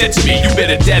lifestyles means shit to me. You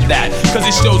better dead that, cause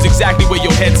it shows exactly where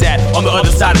your head's at. On the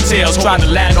other side of tails, trying to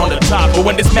land on the top. But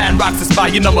when this man rocks the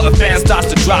spot, your number of fans starts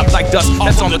to drop like dust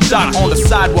that's on the chalk on the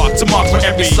sidewalk. To mark for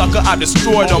every sucker I've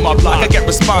destroyed on my block. I get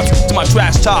response to my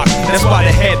trash talk. That's why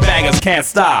the headbangers can't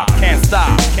stop. Can't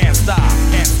stop. Can't stop.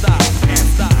 Can't stop. Can't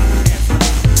stop.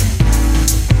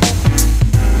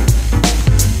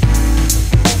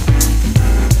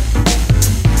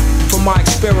 From my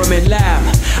experiment lab,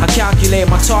 I calculate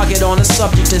my target on the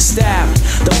subject and stab.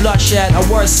 The bloodshed, a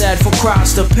word said for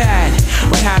crowds to pad.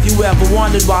 But have you ever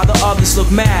wondered why the others look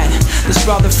mad? This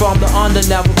brother from the under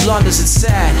never blunders, it's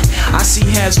sad. I see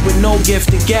heads with no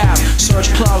gift to gab. Search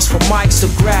clubs for mics to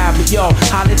grab. But yo,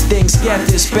 how did things get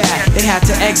this bad? They had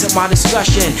to exit my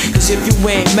discussion. Cause if you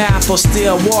ain't math or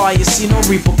still war, you see no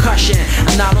repercussion.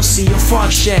 And I don't see your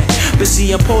function.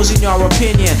 Busy imposing your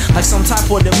opinion like some type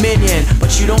of dominion.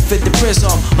 But you don't fit the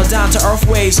prism or down to earth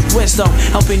ways of wisdom,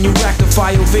 helping you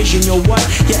rectify your vision. You're what?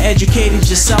 You educated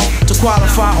yourself to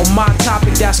qualify on my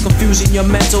topic that's confusing your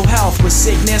mental health with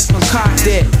sickness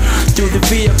concocted through the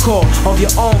vehicle of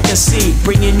your own conceit,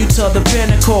 bringing you to the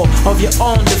pinnacle of your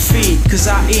own defeat. Cause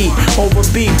I eat over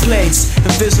beat plates,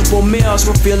 invisible meals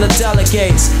reveal the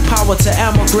delegates, power to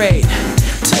emigrate.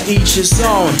 To each his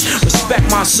own, respect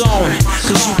my zone,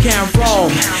 cause you can't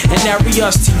roam. And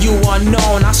areas to you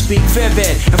unknown, I speak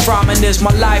vivid. If rhyming is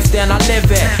my life, then I live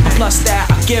it. And plus that,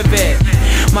 I give it.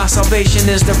 My salvation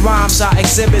is the rhymes I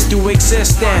exhibit through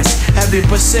existence. Heavy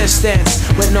persistence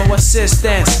with no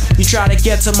assistance. You try to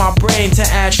get to my brain to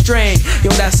add strain. Yo,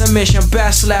 that's a mission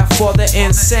best left for the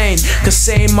insane. Cause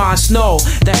sane minds know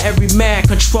that every man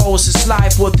controls his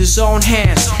life with his own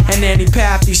hands. And any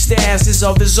path he stands is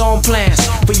of his own plans.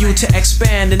 For you to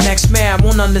expand, the next man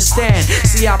won't understand.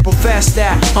 See, I profess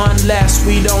that unless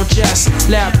we don't just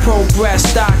let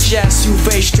progress digest, you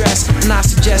face stress. And I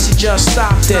suggest you just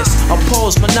stop this.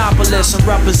 Oppose monopolists and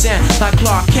represent like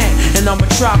Clark Kent in a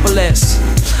metropolis.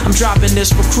 I'm dropping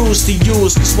this for crews to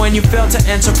use, cause when you fail to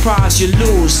enterprise you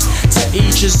lose. To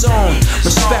each his own,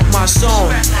 respect my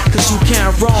zone, cause you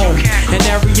can't roam in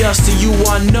areas to you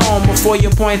unknown. Before you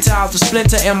point out the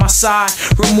splinter in my side,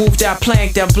 remove that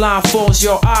plank that blindfolds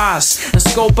your eyes, and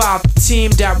scope out the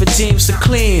team that redeems the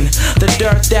clean. The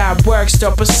dirt that works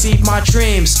to perceive my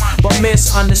dreams, but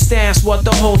misunderstands what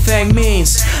the whole thing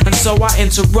means. And so I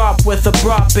interrupt with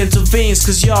abrupt intervenes,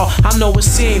 cause yo, I know it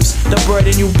seems the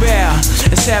burden you bear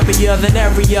is heavier than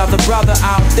every other brother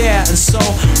out there. And so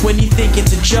when you thinking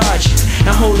to judge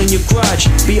and holding your grudge,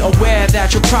 be aware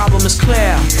that your problem is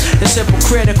clear. It's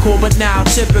hypocritical but now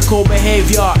typical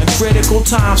behavior. In critical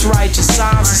times, righteous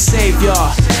signs a savior.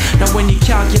 Now when you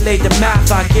calculate the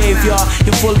math I gave ya,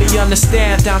 you fully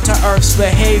understand down to earth's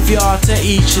behavior. To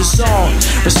each his own,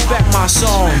 respect my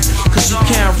zone, cause you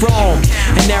can't roam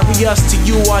in areas to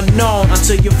you unknown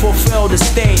until you fulfill the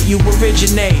state you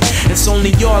originate. It's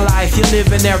only your life you're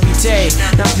living every day.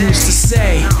 Now who's to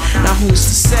say? Now who's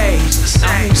to say?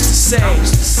 Now who's to say?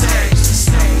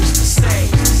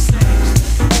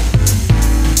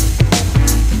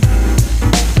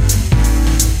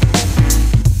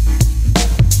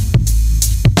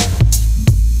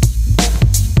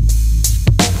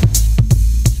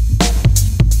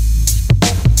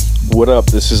 What up?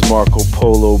 This is Marco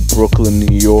Polo, Brooklyn,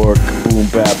 New York, boom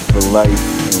bap for life,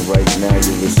 and right now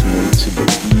you're listening to the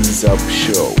Ease Up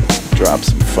Show. Drop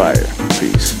some fire.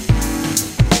 Peace.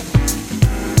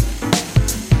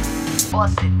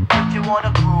 Bust it if you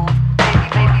wanna groove, baby,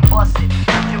 baby, bust it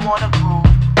if you wanna groove,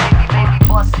 baby, baby,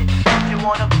 bust it if you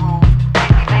wanna groove,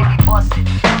 baby, baby, bust it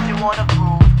if you wanna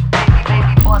groove, baby,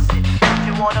 baby, bust it if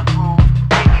you wanna groove,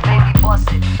 baby, baby, bust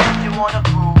it if you wanna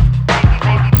groove, baby,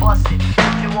 baby, bust it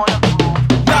if you wanna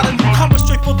groove. Got a newcomer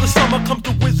straight for the summer, come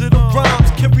the wizard of rhymes.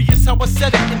 Curious how I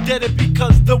said it, indebted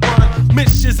because the rhyme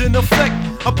mish is in effect.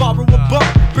 I borrow a buck,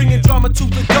 bringing drama to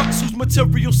the ducks whose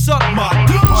material suck my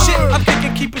dude. Shit, I'm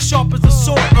thinking keep it sharp as a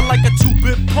sword, unlike a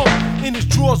 2-bit punk in his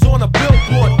drawers on a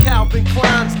billboard. Calvin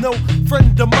Klein's no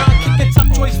friend of mine, kicking top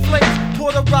choice flames,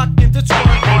 pour the rock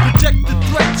intertwine. Reject the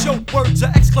threat, your words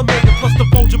are exclamated, plus the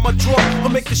bulge in my drawer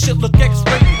will make the shit look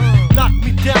X-rated. Knock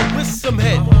me down with some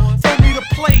head, throw me to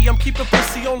play, I'm keeping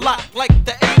pussy on lock like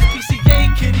the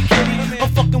ASPCA, kitty kitty. I'm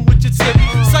fucking with your titty,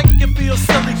 psych it feels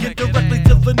silly, get directly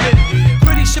to the nitty.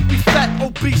 Pretty should be fat,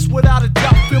 obese without a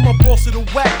doubt. Feel my balls to the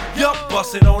whack, yup,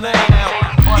 bust it on out.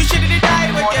 You should have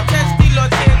died with your testy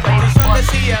Lord take just on the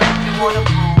sea.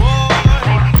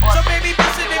 So baby,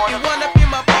 bust it if you wanna be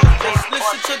my boss. Just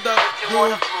listen to the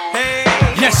groove. Hey.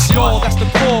 Yes, y'all, that's the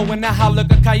call when I holler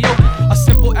like a coyote. A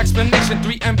simple explanation,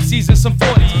 3 MCs and some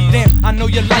 40. Damn, I know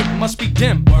your light must be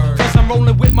dim, cause I'm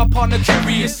rolling with my partner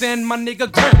Curious and my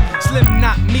nigga Grim. Slim,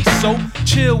 not me, so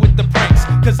chill with the pranks,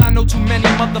 cause I know too many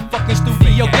motherfucking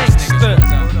studio gangsters.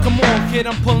 Come on, kid,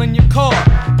 I'm pulling your car.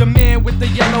 The man with the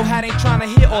yellow hat ain't trying to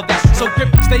hear all that, so grip,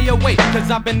 stay away,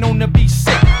 cause I've been known to be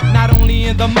sick. Not only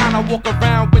in the mind, I walk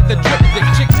around with the drip. The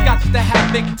chicks got to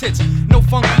have big tits, no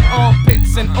funky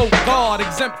armpits, and oh God,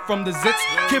 exempt from the zits,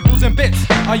 kibbles and bits.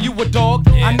 Are you a dog?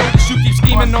 I notice you keep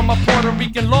scheming on my Puerto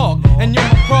Rican log, and you're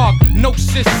my prog. No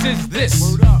sis is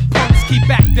this. Punks keep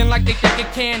acting like they think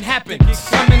it can't happen.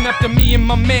 Coming up to me and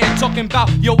my man talking about,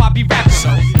 yo, I be rapping.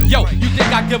 Yo, you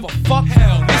think I give a fuck?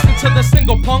 Listen to the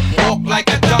single, punk, walk like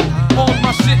a duck. All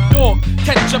my shit, dog,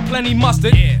 ketchup, plenty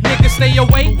mustard. Niggas stay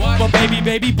away, but baby,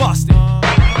 baby, bust it.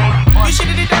 You should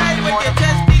have died with your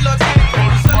testy Lord take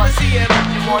just on the sea.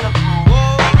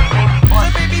 So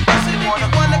baby, bust it if you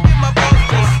wanna be my boss.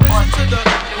 Just listen to the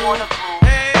groove.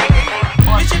 Hey.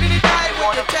 You should have died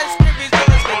with your test scrippies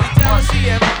doors, cause you tell us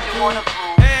CM.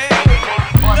 Hey.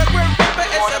 The Grim Reaper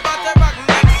is about to rock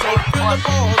next, so feel the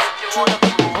balls.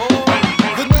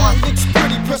 The 9 looks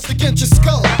pretty pressed against your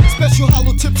skull. Special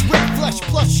hollow tips with flesh,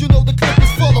 plus you know the clip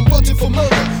is full. I'm wanted for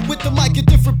murder with the mic in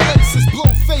different places.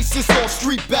 Blow faces, all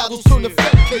street battles turn to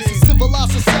fed cases.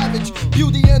 Civilized a savage,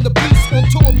 Beauty and the Beast. On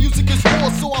tour, music is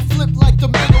war, so I flip like the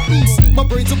Middle East. My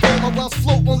brains are ball, my rhymes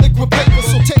float on liquid paper.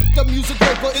 So take the music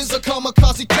paper, is a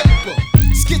kamikaze caper.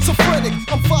 Schizophrenic,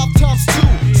 I'm 5 times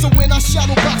 2. So when I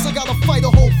shadow box, I gotta fight a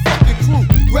whole fucking crew.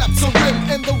 Raps a rim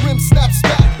and the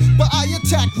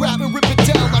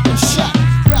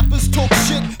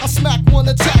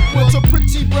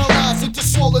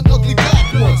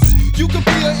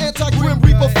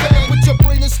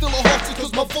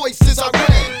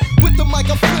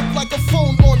I flip like a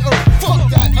phone on earth. Fuck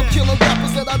that, I'm killing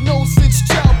rappers that I know since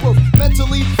childbirth.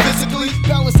 Mentally, physically,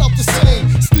 balance out the same.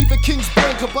 Stephen King's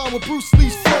brain combined with Bruce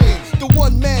Lee's frame. The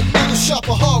one man, little shop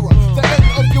of horror. The end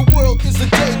of your world is a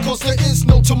day, cause there is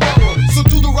no tomorrow. So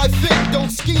do the right thing,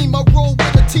 don't scheme. I roll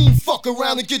with a team, fuck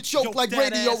around and get choked like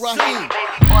Radio Raheem.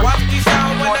 Watch the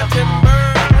sound when the timber.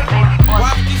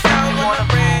 Watch the sound when the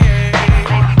rain.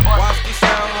 Watch the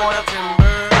sound when the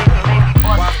timber.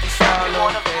 Watch the sound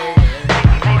on the rain.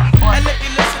 And if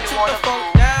you listen to the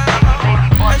funk now,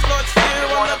 it's Lord Steer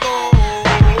on the go.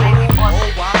 Oh,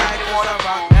 why? Cause I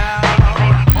rock now.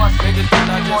 Niggas do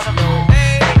not just know.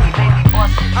 Hey,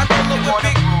 I roll up with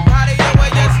big body, yo,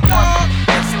 I just go.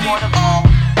 It's the O.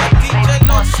 And DJ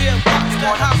Lord Steer rocks the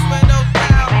house when I'm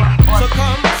down. So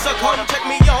come, check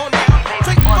me on now.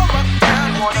 Trick from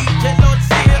uptown, it's DJ Lord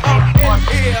Steer up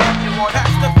in here.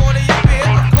 Pass the 40 a beer,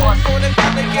 of course, for the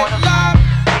about to get live.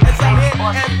 As I'm hit and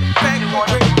back,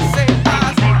 drink the same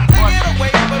eyes. Take it away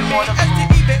from me,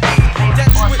 S-T-E-V-E.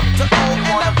 That's with the O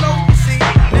and I blow the C.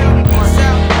 Now peace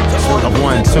out to all the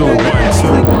 1, 2, 1,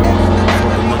 2. For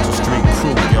the Mental Street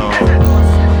crew,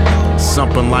 y'all.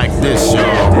 Something like this, y'all.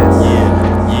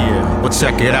 Yeah. Well,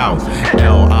 check it out.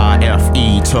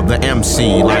 L-I-F-E to the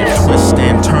MC. Life twists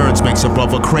and turns, makes a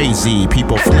brother crazy.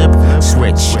 People flip,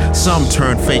 switch. Some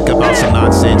turn fake about some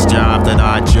nonsense job that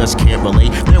I just can't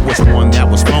relate. There was one that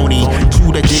was phony,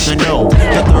 two that didn't know.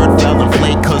 The third fell in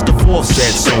flake cause the fourth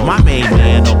said so. My main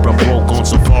man up and broke on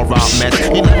some far out mess.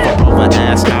 He left a brother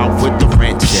ass out with the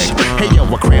rent check. Hey yo,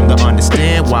 I cram to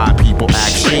understand why people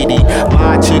act shady.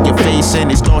 Lie to your face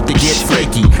and they start to get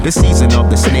flaky. The season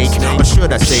of the snake, or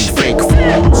should I say fake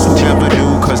fools who never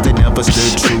knew cause they never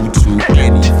stood true to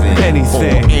anything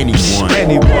or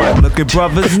anyone. Look at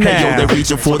brothers now. Hey yo, they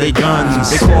reaching for their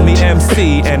guns. They call me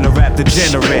MC and the rap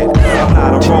degenerate. I'm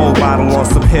not a role model on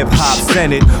some hip hop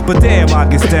senate, but damn, I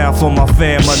get down for my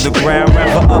fam underground.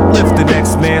 Rather uplift the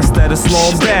next man instead of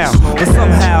slow him down. But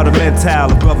somehow the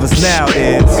mentality of brothers now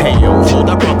is, hey yo, hold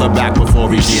that brother back before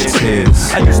he gets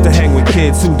his. I used to hang with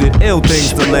kids who did ill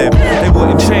things to live. They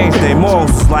wouldn't change their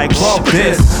morals, it's like bump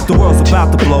this. The world's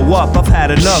about to blow up, I've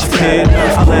had enough, kid.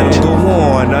 I let them go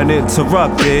on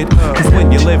uninterrupted. Cause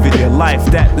when you're living your life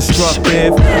that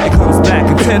destructive, it comes back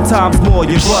and 10 times more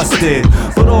you busted.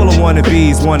 But all the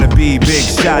wannabes wanna be big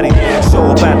shotty.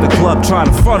 Show up at the club trying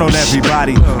to front on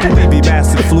everybody. But we be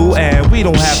massive flu and we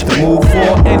don't have to move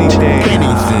for anything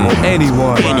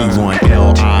or anyone.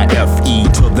 L-I-F-E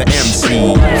to the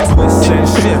MC. Life twists and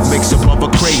shifts, makes a brother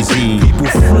crazy. People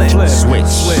flip, switch.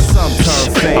 Some turn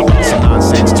fake, about some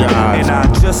nonsense job, and I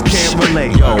just can't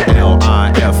relate. Yo,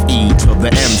 L-I-F-E to the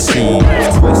MC.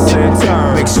 Life twists and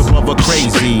turns, makes a brother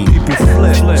crazy. People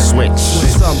flip, switch.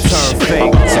 Some turn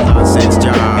fake, about some nonsense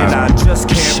job, and I just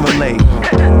can't relate.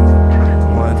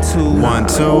 1, 2, 1,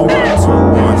 2, 1, 2,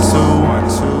 1, 2, 1,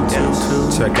 2,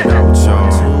 2. Check it out,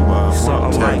 y'all.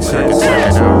 Something like check it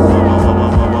out.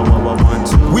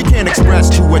 We can't express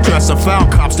to address a foul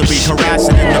cops to be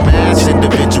harassing in the mass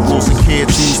individuals and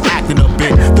kids who's acting a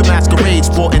bit. The masquerade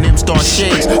sporting M-star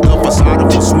shades. The facade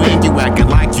will swing you acting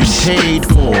like you paid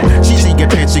for. She's eager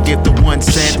to give the 1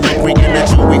 cent look, bringing the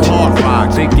Joey hard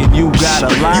rock. Thinking you got a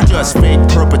lot. You just fake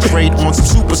perpetrate on some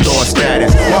superstar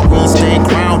status. While we stay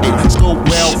grounded, scope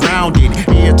well-rounded.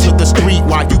 Ear to the street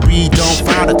while you be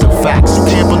dumbfounded to facts. You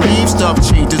can't believe stuff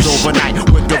changes overnight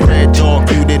with the red dog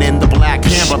unit and the black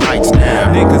hammer lights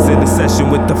now. Niggas in the session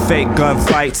with the fake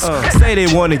gunfights. Say they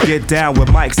wanna get down with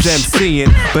Mike's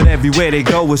MCing, but everywhere they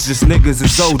go it's just niggas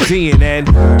is OGing and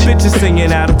bitches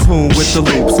singing out of tune with the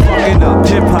loops. Fucking up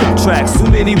hip hop tracks, too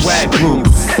many whack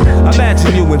groups.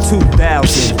 Imagine you in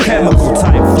 2000, chemical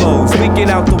type flows, leaking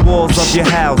out the walls of your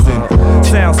housing.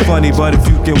 Sounds funny, but if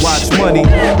you can watch money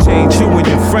change you and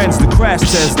your friends to crash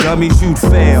test dummies, you'd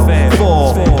fail,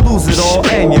 fall, lose it all,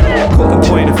 and you couldn't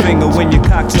point a finger when you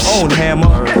cocked your own hammer.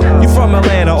 You from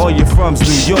Atlanta or you from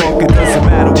New York, it doesn't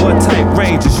matter what type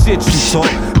range of shit you talk,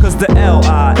 cause the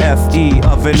L-I-F-E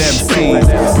of an MC is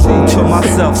true to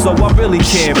myself, so I really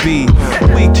can't be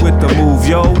weak with the move,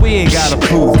 yo. We ain't gotta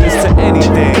prove this to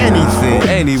anything,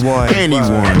 anyone.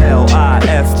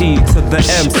 L-I-F-E to the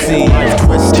MC. Life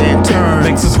twists and turns,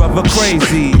 makes a brother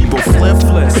crazy. People flip,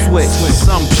 switch.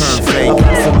 Some turn fake,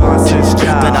 about some nonsense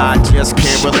job that I just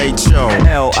can't relate, yo.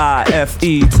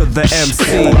 L-I-F-E to the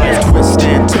MC. Life twists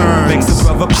and turns, makes a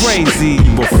brother crazy.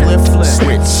 People flip,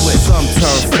 switch. Some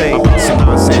turn fake, about some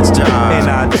nonsense job, and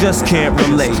I just can't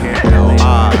relate.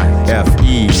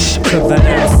 L-I-F-E to the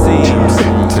MC.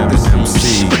 To the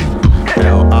MC.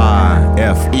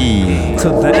 L-I-F-E to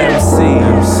the MC.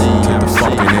 To the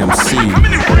fucking MC. How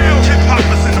many real hip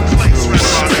hoppers in the place right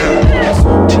about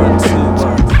now? 1, 2,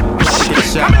 1.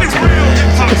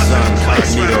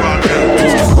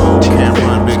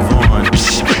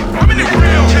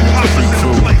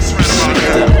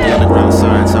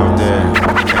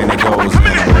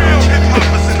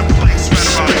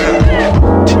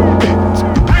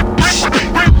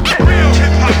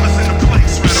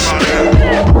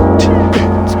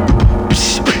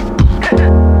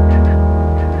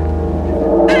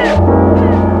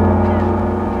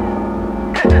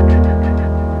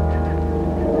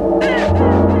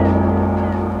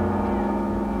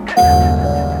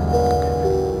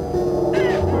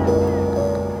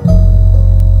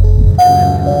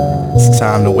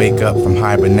 wake up from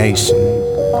hibernation.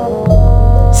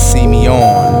 See me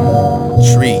on,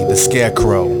 Tree the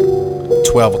Scarecrow,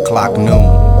 12 o'clock noon.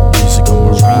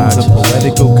 Dreams of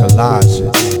poetical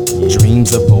collages.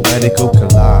 Dreams of poetical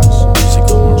collages.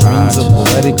 Dreams of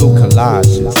poetical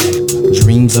collages.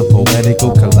 Dreams of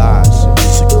poetical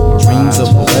collages. Dreams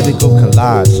of poetical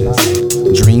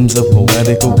collages. Dreams of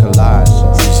poetical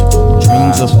collages.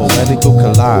 Dreams of poetical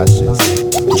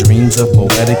collages. Dreams of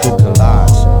poetical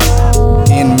collages.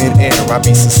 In midair, I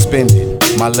be suspended.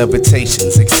 My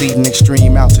levitations exceeding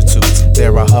extreme altitudes.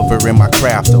 There I hover in my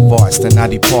craft of arts. Then I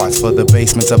depart for the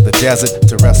basements of the desert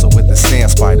to wrestle with the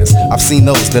sand spiders. I've seen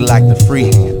those that lack the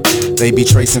free hand. They be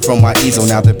tracing from my easel,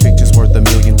 now the picture's worth a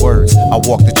million words. I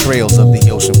walk the trails of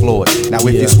the ocean floor. Now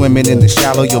if you're swimming in the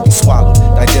shallow, you'll be swallowed,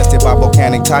 digested by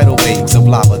volcanic tidal waves of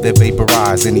lava that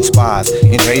vaporize any spies,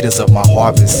 invaders of my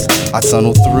harvest. I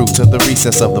tunnel through to the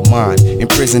recess of the mind,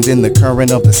 imprisoned in the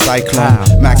current of the cyclone,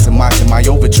 maximizing my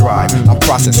overdrive. I'm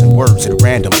processing words at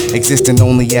random, existing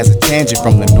only as a tangent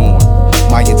from the norm.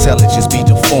 My intelligence be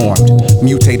deformed,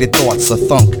 mutated thoughts a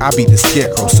thunk. I be the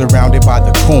scarecrow surrounded by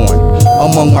the corn.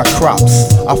 Among my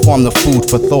crops, I farm the food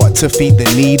for thought to feed the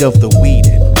need of the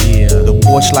weeded. The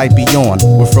porch light beyond,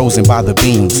 we're frozen by the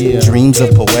beams. Dreams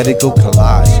of poetical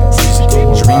collages.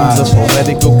 Dreams of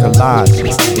poetical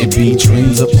collages. It be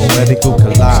dreams of poetical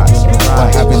collages. By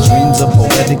having dreams of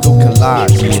poetical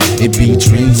collages. It be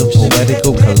dreams of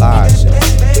poetical collages.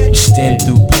 Stand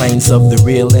through planes of the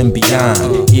real and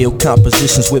beyond. Ill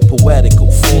compositions with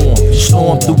poetical form.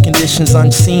 Storm through conditions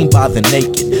unseen by the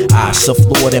naked eyes of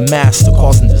Lord and Master,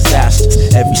 causing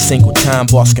disasters. Every single time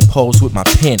boss compose with my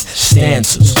pen.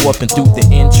 Stanzas warping through the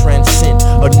entrancing.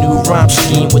 A new rhyme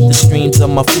scheme with the streams of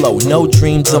my flow. No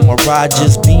dreams of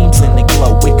mirages, beams in the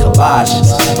glow with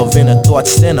collages of inner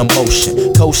thoughts and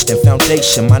emotion. Coasting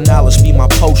foundation, my knowledge be my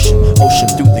potion. Ocean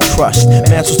through the crust,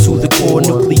 mantle to the core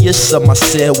nucleus of my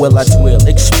cell. Well, I dwell,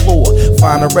 explore,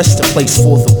 find a resting place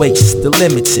for the waste, the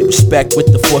limited respect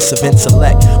with the force of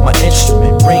intellect. My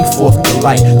instrument, bring forth the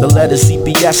light. The letters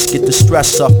EPS get the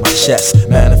stress off my chest.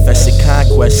 Manifested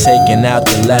conquest, taking out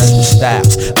the less with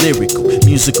styles. Lyrical,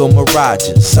 musical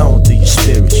mirages, zone through your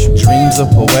spiritual. Dreams of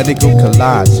poetical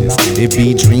collages. It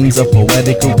be dreams of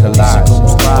poetical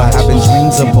collages. By having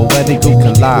dreams of poetical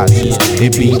collages.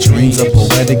 It be dreams of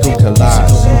poetical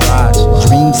collages.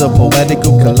 Dreams of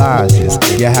poetical collages.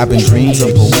 You're having dreams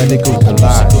of poetical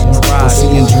collages. We're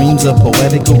seeing dreams of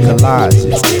poetical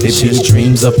collages. It be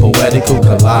dreams of poetical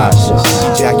collages.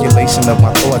 Ejaculation of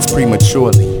my thoughts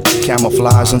prematurely.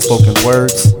 Camouflage unspoken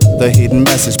words. The hidden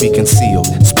message be concealed.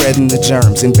 Spreading the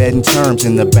germs, embedding terms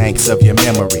in the banks of your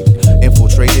memory.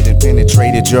 Infiltrated and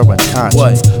penetrated your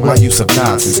unconscious. My use of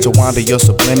nonsense to wander your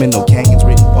subliminal canyons.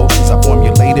 Written potions I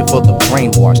formulated for the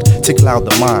brainwashed to cloud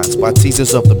the minds. By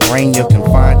teasers of the brain, you're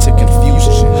confined to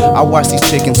confusion. I watch these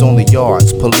chickens on the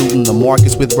yards, polluting the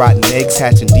markets with rotten eggs,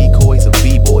 hatching decoys of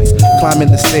b-boys, climbing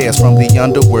the stairs from the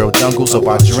underworld jungles of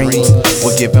our dreams.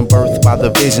 We're given birth by the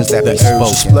visions that we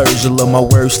spoke. Splurge all of my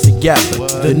words together.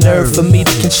 The nerve for me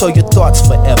to control your thoughts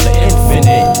forever.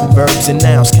 Infinite verbs and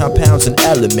nouns, compounds and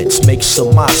elements. Make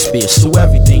some my space so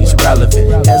everything's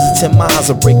relevant. Hesitant minds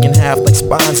are breaking half like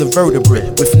spines of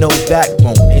vertebrate with no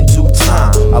backbone. In due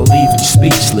time, I'll leave you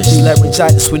speechless.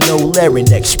 Laryngitis with no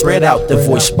larynx. Spread out the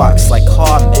voice box like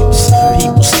harmonics.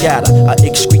 People scatter. I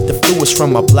excrete the fluids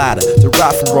from my bladder,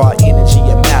 derived from raw energy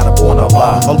and matter. Born a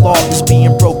law. A law is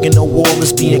being broken. A wall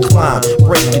is being climbed.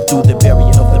 Breaking through the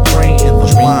barrier of the brain and the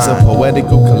dreams of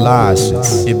poetical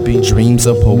collages. It be dreams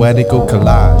of poetical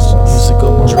collages.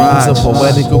 Dreams of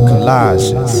poetical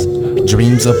collages.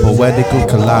 Dreams of poetical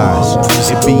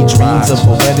collages. It be dreams of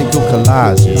poetical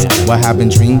collages. We're having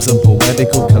dreams of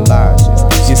poetical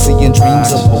collages. You're seeing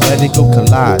dreams of poetical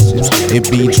collages. It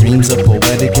be dreams of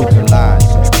poetical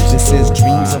collages. This is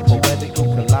dreams of poetical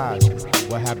collages.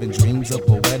 We're having dreams of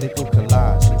poetical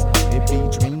collages. It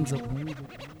be dreams of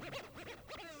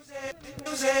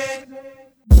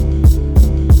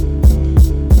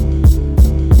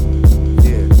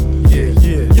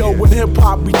Yo, when hip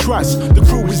hop we trust, the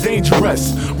crew is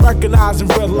dangerous. Recognize and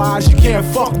realize you can't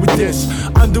fuck with this.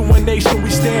 Under one nation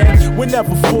we stand, we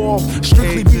never fall.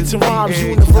 Strictly beats and rhymes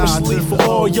universally for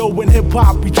all. Yo, when hip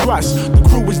hop we trust, the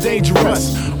crew is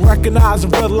dangerous. Recognize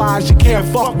and realize you can't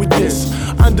fuck with this.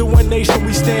 Under one nation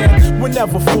we stand, would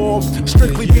never fall.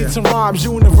 Strictly beats and rhymes,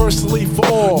 universally for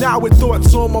all. Now with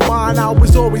thoughts on my mind, I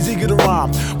was always eager to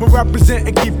rhyme. When represent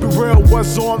and keep it real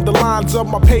was on the lines of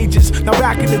my pages. Now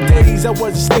back in the days, I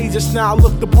was a stages, now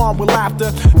looked upon with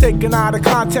laughter. Taken out of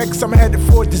context, I'm headed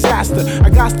for disaster. I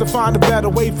got to find a better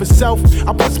way for self.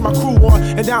 I puts my crew on,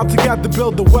 and now together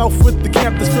build the wealth with the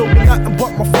camp that's filled with nothing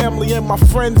but my family and my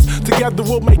friends. Together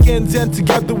we'll make ends and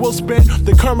together we'll spend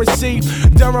the currency.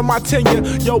 During my tenure,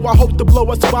 yo, I hope to blow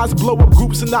up spots, blow up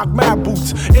groups and knock mad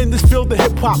boots. In this field of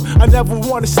hip hop, I never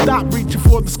wanna stop reaching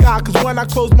for the sky. Cause when I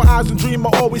close my eyes and dream,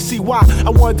 I always see why. I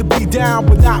wanted to be down,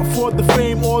 but not for the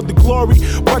fame or the glory,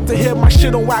 but to hear my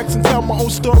shit on wax and tell my own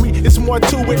story. It's more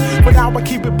to it, but now I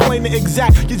keep it plain and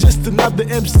exact. You're just another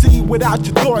MC without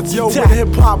your thoughts. Yo, with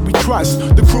hip hop we trust,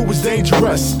 the crew is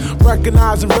dangerous.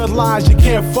 Recognize and realize you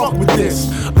can't fuck with this.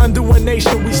 Under one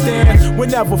nation we stand, we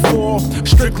never fall.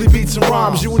 Strictly beats and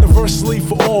rhymes, universally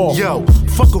for all. Yo,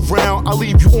 fuck around, I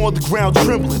leave you on the ground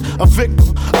trembling. A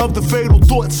victim of the fatal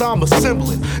thoughts I'm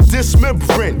assembling.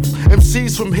 Dismembering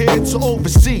MCs from here to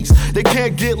overseas. They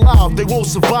can't get loud, they won't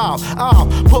survive. I'll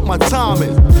put my time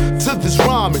in to this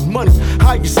rhyming. Money,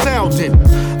 how you sounding?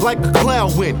 Like a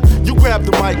clown win. You grab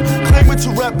the mic, claiming to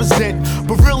represent,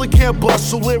 but really can't bust,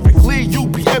 so lyrically you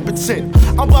be impotent.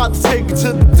 I'm about to take it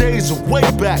to the days of way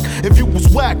back. If you was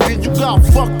whack, then you got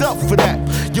fucked up for that.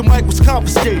 Your mic was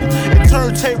confiscated and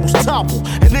turntables toppled,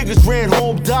 and niggas ran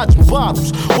home dodging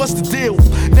bottles. What's the deal?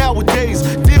 Nowadays,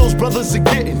 deals brothers are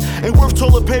getting ain't worth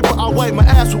toilet paper. I wipe my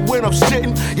ass with when I'm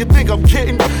shitting. You think I'm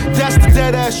kidding? That's the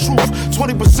dead ass truth.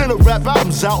 20% of rap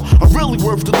albums out are really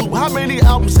worth the loot. How many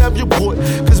albums have you bought?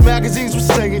 Cause magazines were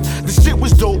saying the shit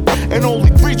was dope and only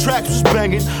 3 tracks was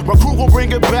banging. My crew gon'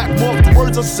 bring it back, mark the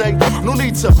words I say. No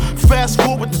need to fast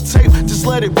forward the tape, just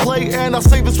let it play. And I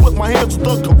say this with my hands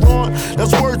with the Quran.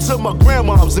 That's word to my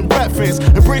grandmoms and rap fans,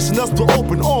 embracing us with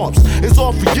open arms. It's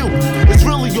all for you, it's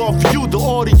really all for you. The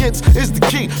audience is the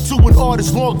key to an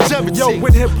artist's longevity. Yo,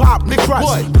 with hip hop, Nick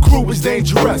Trust, the crew is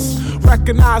dangerous.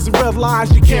 Recognize and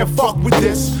realize you can't fuck with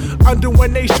this. Under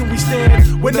one nation we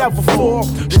stand, we never fall.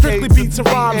 Strictly beats and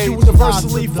rhymes,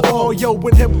 universally for all. Yo,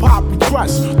 with hip hop we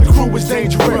trust, the crew is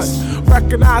dangerous.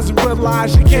 Recognize and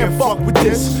realize you can't fuck with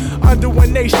this. Under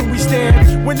one nation we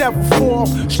stand, we never fall.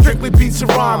 Strictly beats and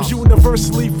rhymes,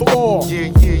 universally for all. Yeah.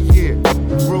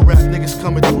 Real rap niggas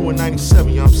coming through in 97,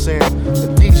 you know what I'm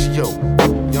saying? Eaze, yo, you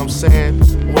know what I'm saying?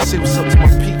 I wanna say what's up to my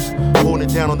peeps, holding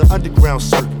it down on the underground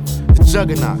circuit. The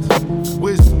Juggernaut,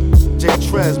 Wisdom, J.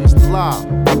 Trez, Mr. Live,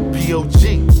 POG,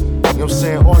 you know what I'm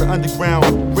saying? All the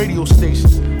underground radio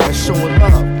stations that's showing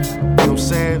love, you know what I'm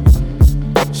saying?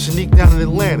 Shanique down in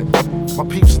Atlanta, my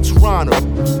peeps in Toronto, you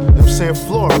know what I'm saying?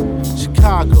 Florida,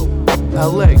 Chicago,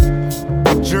 LA,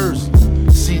 Jersey,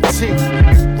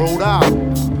 CT, Rhode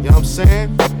Island, you know what I'm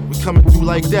saying? We coming through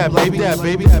like that, baby.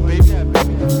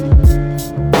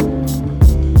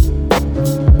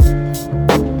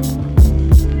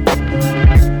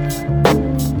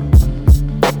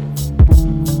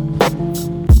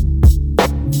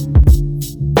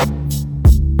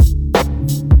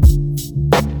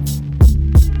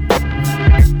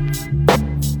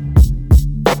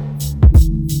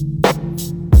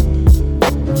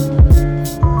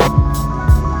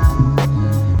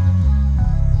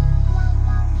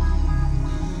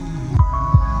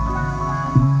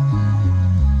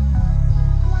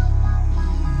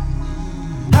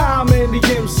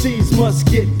 Must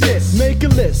get this. Make a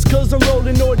list, cause I'm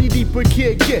rolling naughty deeper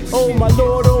kid gets. Oh my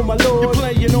lord, you're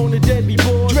playing on the deadly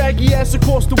board. Drag your ass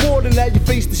across the water, now you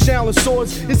face the shallowing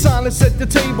swords. It's silence at the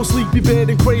table, sleepy bed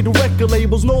and cradle record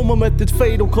labels. No more methods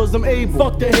fatal, cause I'm able.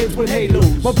 Fuck their heads with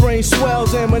halos. My brain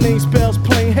swells and my name spells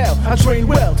plain hell. I train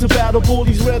well to battle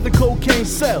bullies where the cocaine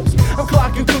sells. I'm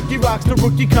clocking cookie rocks, the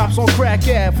rookie cops on crack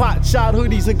Ave. Hot shot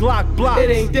hoodies and Glock blocks. It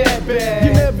ain't that bad.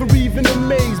 You never even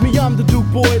amaze me. I'm the Duke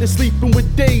boy that's sleeping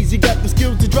with Daisy. Got the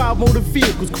skills to drive motor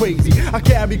vehicles crazy. I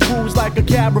carry crews like a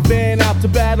caravan out to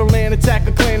battle and attack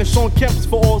a clan of Sean Kemp's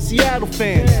for all Seattle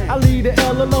fans. I leave the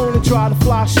L alone and try to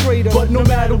fly straighter, but no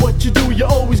matter what you do, you're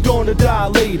always gonna die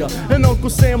later. And Uncle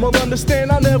Sam will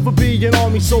understand I'll never be an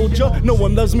army soldier. No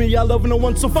one loves me, I love no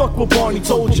one, so fuck what Barney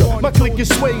told ya. My clique is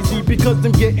Swayze because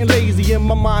I'm getting lazy, and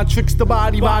my mind tricks the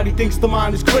body thinks the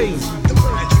mind is crazy.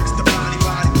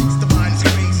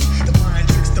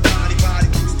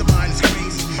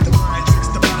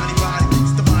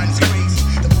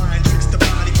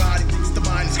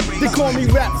 They call me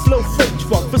rap flow French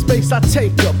fuck. for space I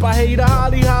take up. I hate a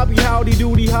holly hobby, howdy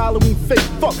doody Halloween fake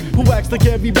fuck. Who acts like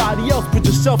everybody else, but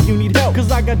yourself you need help.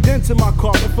 Cause I got dents in my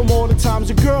carpet from all the times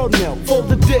a girl knelt. For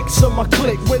the dicks on my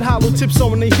click with hollow tips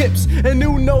on their hips. And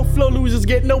new no flow losers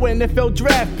get no NFL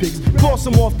draft picks. Cross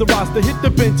them off the roster, hit the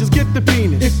benches, get the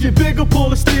penis. If you're bigger,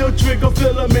 pull a steel trigger,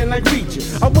 fill them in like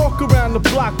Reacher. I walk around the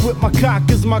block with my cock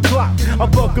as my clock. I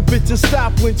buck a bitch and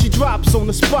stop when she drops on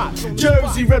the spot.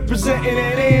 Jersey representing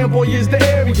and Amboy is the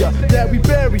area that we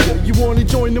bury her. You wanna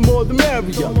join the more the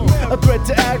merrier. A threat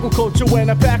to agriculture when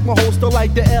I pack my holster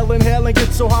like the L in hell and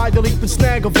get so high they'll even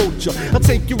snag a vulture. I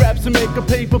take your raps and make a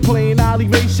paper plane. I'll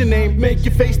erase your name, make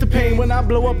you face the pain when I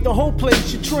blow up the whole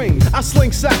place you train. I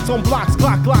sling sacks on blocks,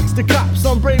 Glock locks the cops.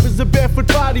 I'm brave as a barefoot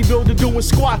bodybuilder doing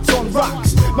squats on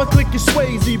rocks. My click is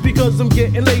Swayze because I'm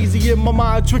getting lazy. In my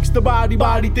mind tricks the body,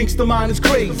 body thinks the mind is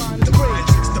crazy.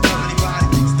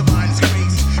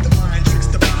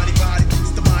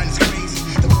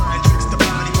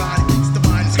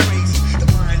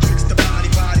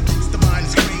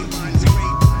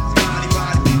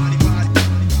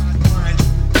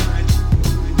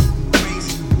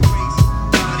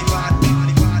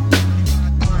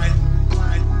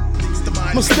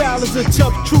 My style is a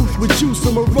tough truth with juice.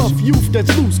 I'm a rough youth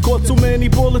that's loose. Caught so many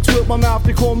bullets with my mouth,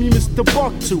 they call me Mr.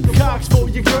 Bucktooth. Cocks for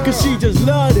your girl, cause she just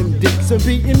love them dicks. And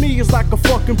beating me is like a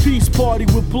fucking peace party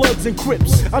with Bloods and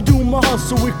Crips. I do my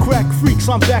hustle with crack freaks,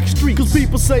 I'm back street. Cause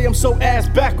people say I'm so ass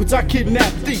backwards, I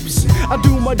kidnap thieves. I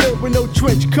do my dirt with no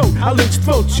trench coat, I lynch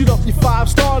throats. Shoot up your 5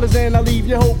 starters and I leave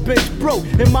your whole bench broke.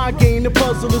 In my game, the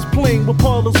puzzle is plain with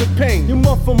puddles of pain. You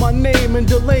muffle my name and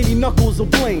Delaney knuckles are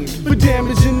blamed. For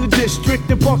damage in the district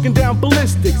and bucking down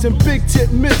ballistics. And big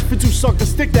tip misfits who suck a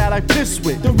stick that I piss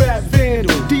with. The rap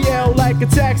vandal, DL like a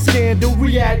tax scandal.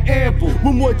 We add ample,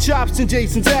 with more chops than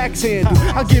Jason's axe handle.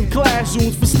 I give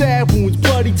classrooms for stab wounds,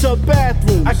 bloody tub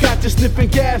bathrooms. I got you sniffing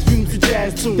gas fumes for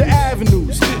jazz tunes. The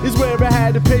avenues is where I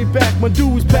had to pay back my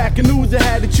dues. Packing news, I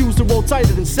had to choose to roll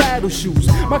tighter than saddle shoes.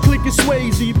 My clique is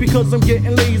Swayze because I'm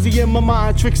getting lazy. And my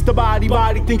mind tricks the body,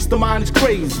 body thinks the mind is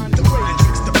crazy.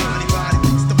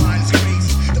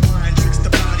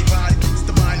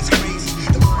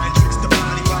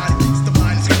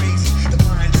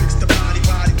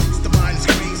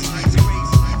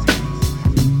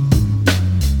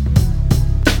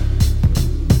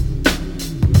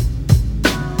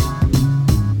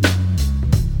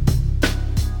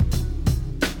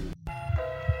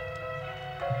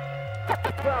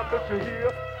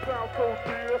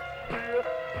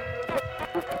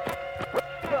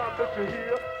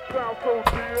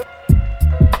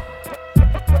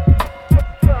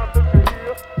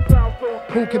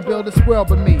 Who can build this world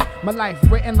but me? My life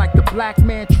written like the Black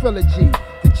Man trilogy.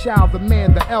 The child, the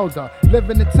man, the elder.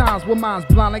 Living in times where mine's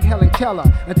blind like Helen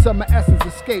Keller. Until my essence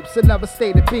escapes another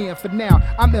state of being. For now,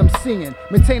 I'm MCing.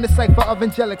 Maintain a cipher of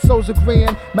angelic souls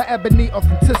agreeing. My ebony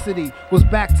authenticity was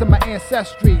back to my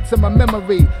ancestry, to my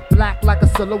memory. Black like a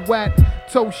silhouette.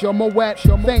 Toast your moet.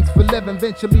 Thanks for living.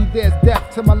 Eventually there's death.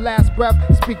 To my last breath,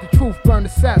 speak the truth, burn the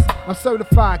cess. I'm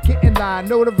certified, getting line,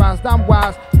 notarized, I'm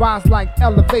wise. Rise like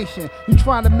elevation. You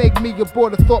trying to make me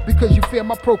abort a thought because you fear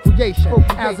my procreation.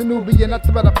 As a Nubian, I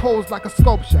thread a pose like a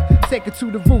sculpture. Take it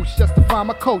to the roots, justify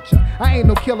my culture. I ain't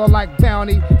no killer like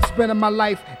Bounty. Spending my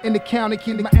life in the county,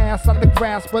 keeping my ass on the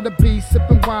grass by the beach.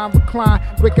 Sipping wine, recline,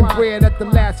 breaking bread at the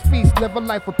last feast. Live a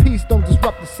life of peace, don't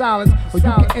disrupt the silence. Or you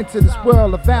can enter this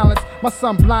world of violence. My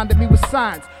son blinded me with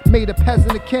science. Made a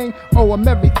peasant a king, oh I'm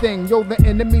everything. Yo, the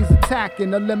enemy's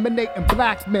attacking, eliminating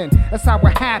black men. That's how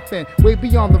it happened, way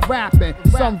beyond the rapping.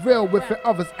 Some real with it,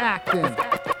 others acting.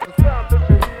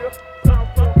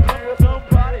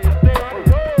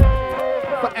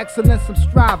 For excellence I'm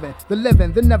striving, the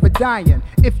living, the never dying.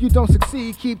 If you don't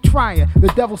succeed, keep trying. The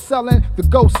devil selling, the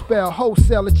ghost spell,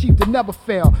 wholesale, achieve to never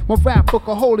fail. My rap book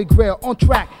a holy grail, on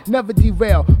track, never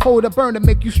derail. Hold a burner,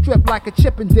 make you strip like a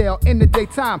Chippendale. In the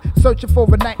daytime, searching for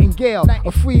a nightingale.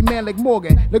 A free man like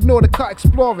Morgan, ignore the cut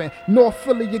exploring. North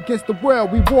Philly against the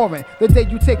world, we warring. The day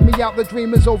you take me out, the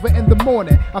dream is over in the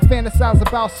morning. I fantasize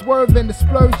about swerving, the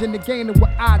splurging, the gaining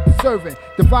what I deserving.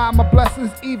 Divide my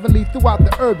blessings evenly throughout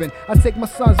the urban. I take my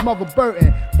son's mother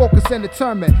burden, focus and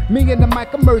determined. Me and the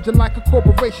mic emerging like a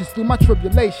corporation through my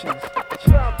tribulations.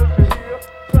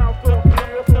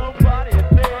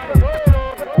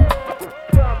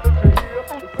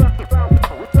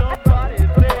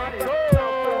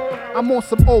 I'm on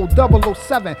some old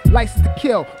 007, license to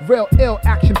kill. Real ill,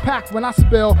 action packed when I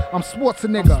spill. I'm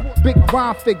Schwarzenegger, big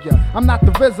rhyme figure. I'm not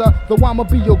the RZA, though I'ma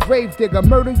be your grave digger.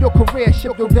 Murder your career,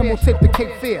 ship your demo tape to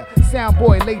Cape Fear. sound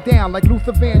boy, lay down like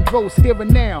Luther Vandross here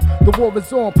and now. The war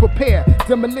is on, prepare.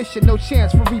 Demolition, no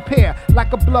chance for repair.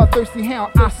 Like a bloodthirsty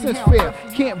hound, I sense fear.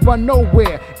 Can't run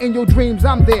nowhere. In your dreams,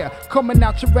 I'm there. Coming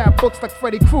out your rap books like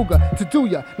Freddy Krueger to do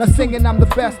ya. Now singing I'm the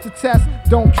best to test.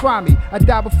 Don't try me. I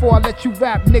die before I let you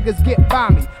rap, niggas get by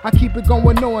me. I keep it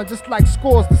going on just like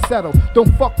scores to settle.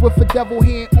 Don't fuck with a devil,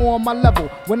 he ain't on my level.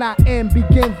 When I end,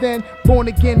 begin then, born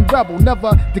again rebel.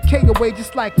 Never decay away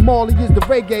just like Marley is the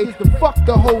reggae. The fuck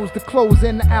the hoes, the clothes,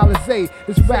 and the Alizé.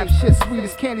 This rap shit sweet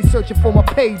as candy, searching for my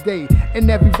payday. And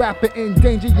every rapper in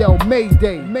danger, yo,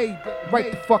 Mayday.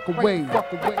 Right the fuck away.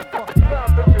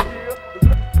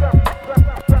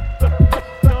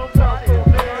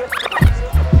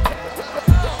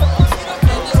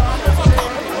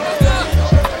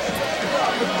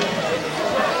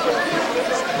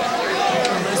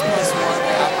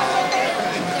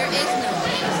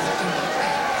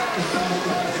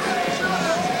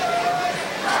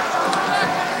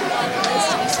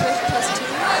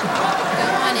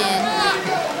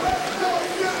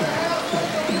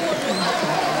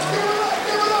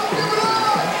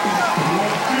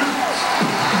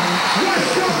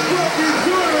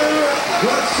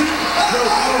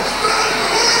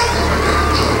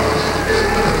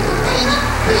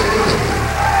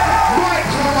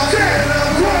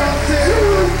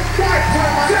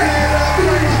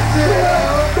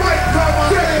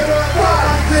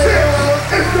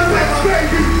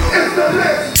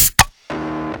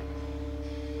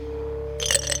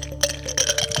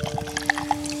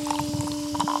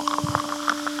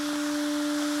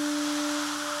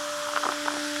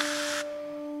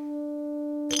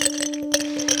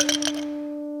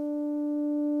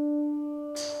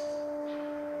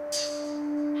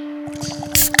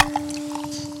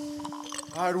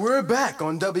 Alright, we're back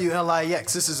on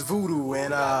WLIX. This is Voodoo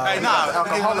and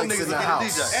Alcoholics in the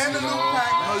house. And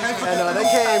they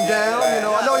came down. You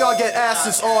know, I know y'all get asked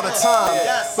this all the time,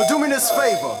 but do me this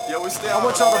favor. I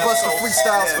want y'all to bust the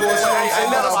freestyles for us. Alright,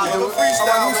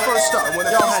 who's first up?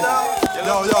 Y'all handle it.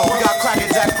 Yo, we got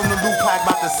Cracker Jack from the Loop Pack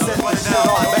about to set this shit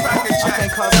off. I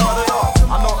can't cut it off.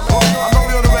 I know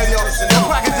we on the radio. Yo,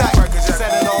 Cracker Jack, set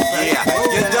it off. Yeah,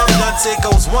 your dumb nuts, it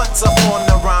goes once up on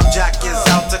the rhyme. Jack is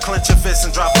out to clench your fists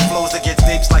and drop the flows that get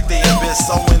deeps like the abyss.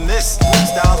 So in this,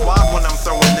 styles wild when I'm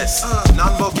throwing this.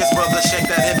 Non-bogus brother,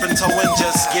 shake that hip and toe and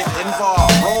just get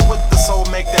involved. Roll with the soul,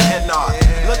 make the head nod.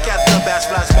 Look at the bash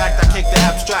flashback, that kick the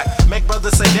abstract. Make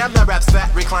brothers say, damn, that rap's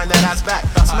fat, recline that ass back.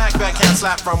 Smack back, hand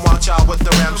slap from watch out with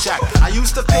the ram shack. I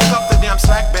used to pick up the damn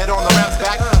slack, bet on the rap's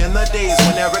back. In the days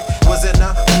when Eric was in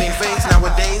a winning phase,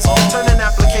 nowadays, turning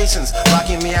applications,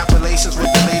 locking me appellations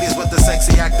with the ladies with the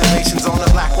sexy activations on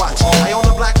the black watch. I own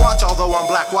a black watch, although I'm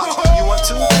black watch. You want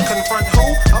to confront who?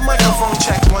 A microphone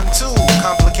check 1, 2.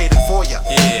 Complicated for ya.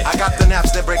 Yeah. I got the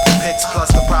naps that break the picks,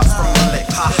 plus the props from the lick.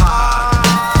 Ha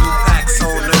ha. New packs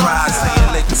on the rise,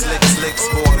 saying licks,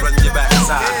 boy, run your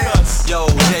backside. Yo,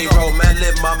 J-Ro, man,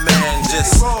 live my man.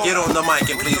 Just get on the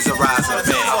mic and please arise and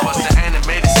bang. I was the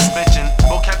animated suspension,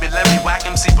 vocabulary whack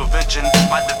MC prevention.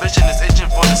 My division is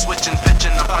itching for the switching,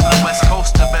 pitching. I'm on the west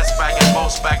coast, the best bag and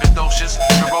boast, braggadocious,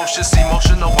 ferocious,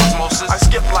 emotional osmosis. I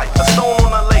skip like a stone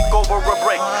on a lake over a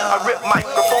break. I rip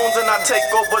microphones and I take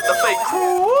over the fake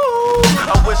crew.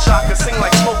 I wish I could sing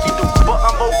like Smokey do, but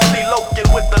I'm vocally located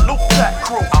with the Loop Pack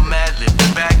crew. I'm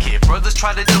mad-libbing back here. Brothers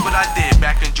try to do what I did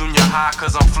back in junior high,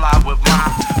 cause I'm fly with my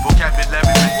vocabulary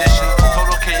rendition.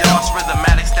 Total chaos,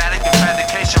 rhythmatic, static, and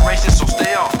fabrication racing, so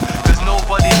stay on. Cause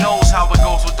nobody knows how it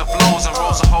goes with the flows and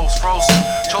rows of hoes frozen.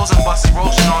 Chosen bust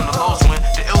erosion on the lows when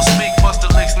the ill speak, bust the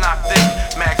licks not thick.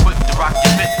 Mad quick to rock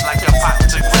your bit like a pot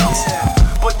to grits.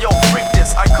 But yo, freak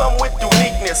this, I come with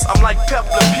uniqueness. I'm like Pep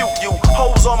Le Pew, you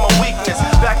hoes on my weakness.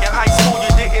 Back in high school,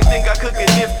 you didn't think I could get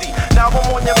nifty. Now I'm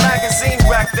on your magazine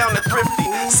rack down to Thrifty.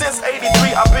 Since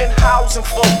 83, I've been housing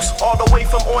folks. All the way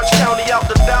from Orange County out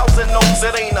to Thousand Oaks.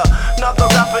 It ain't another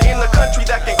rapper in the country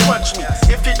that can crunch me.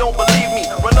 If you don't believe me,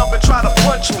 run up and try to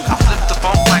punch me. I flip the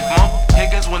funk like Monk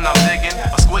Higgins when I'm digging.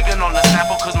 A squiggin' on the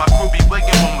snapper cause my crew be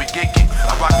wiggin' when we giggin'.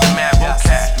 I rock the mad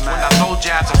vocab. When I throw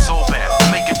jabs, I'm so bad. I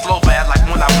make it flow bad like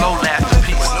when I blow last to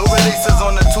peace. New releases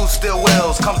on the 2 steel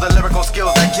wheels. Comes the lyrical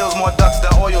skills that kills more ducks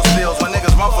than oil spills. When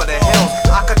niggas run for the hills,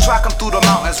 I could track them through the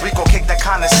mountains. Rico kick that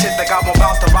kind of shit that got more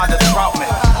bounce to Roger Troutman.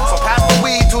 So pass the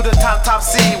weed to the top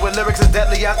C, with lyrics as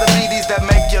deadly as the BDs that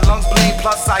make your lungs bleed.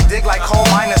 Plus I dig like coal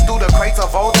miners through the crates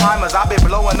of old timers. I been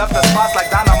blowing up the spots like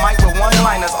dynamite with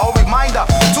one-liners. Oh, reminder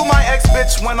to my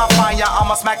ex-bitch, when I find ya,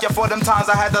 I'ma smack ya for them times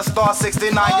I had the star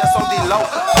 69. Yes, OD low,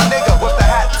 my nigga with the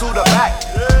hat to the back.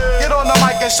 Get on the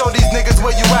mic and show these niggas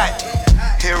where you at.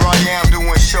 Here I am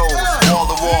doing shows, wall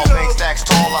to wall, bank stacks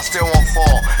tall fall, I still won't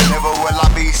fall. Never will I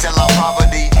be selling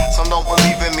property. Some don't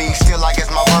believe in me, still I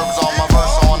guess my verbs on, my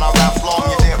verse on. I rap long,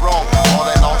 you did wrong. All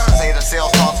that nonsense say the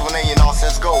sales starts when they your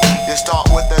nonsense go. You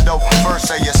start with the dope, first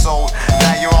say you sold.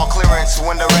 Now you're on clearance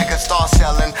when the record starts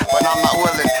selling. But I'm not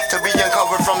willing to be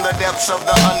uncovered from the depths of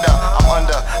the under. I'm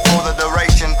under for the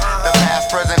duration. The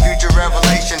past, present, future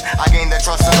revelation. I gain the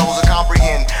trust of those who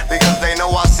comprehend. Because they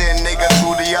know I send niggas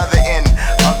to the other end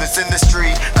of this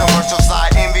industry. Commercial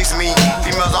side envies me.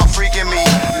 Females are freaking me.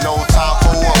 No time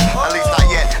for them, at least not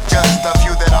yet. Just a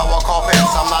few that I will call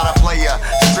pets. I'm not a player.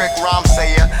 Strict rhyme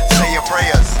sayer. Say your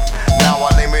prayers. Now I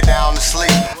lay me down to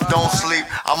sleep. Don't sleep,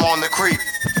 I'm on the creep.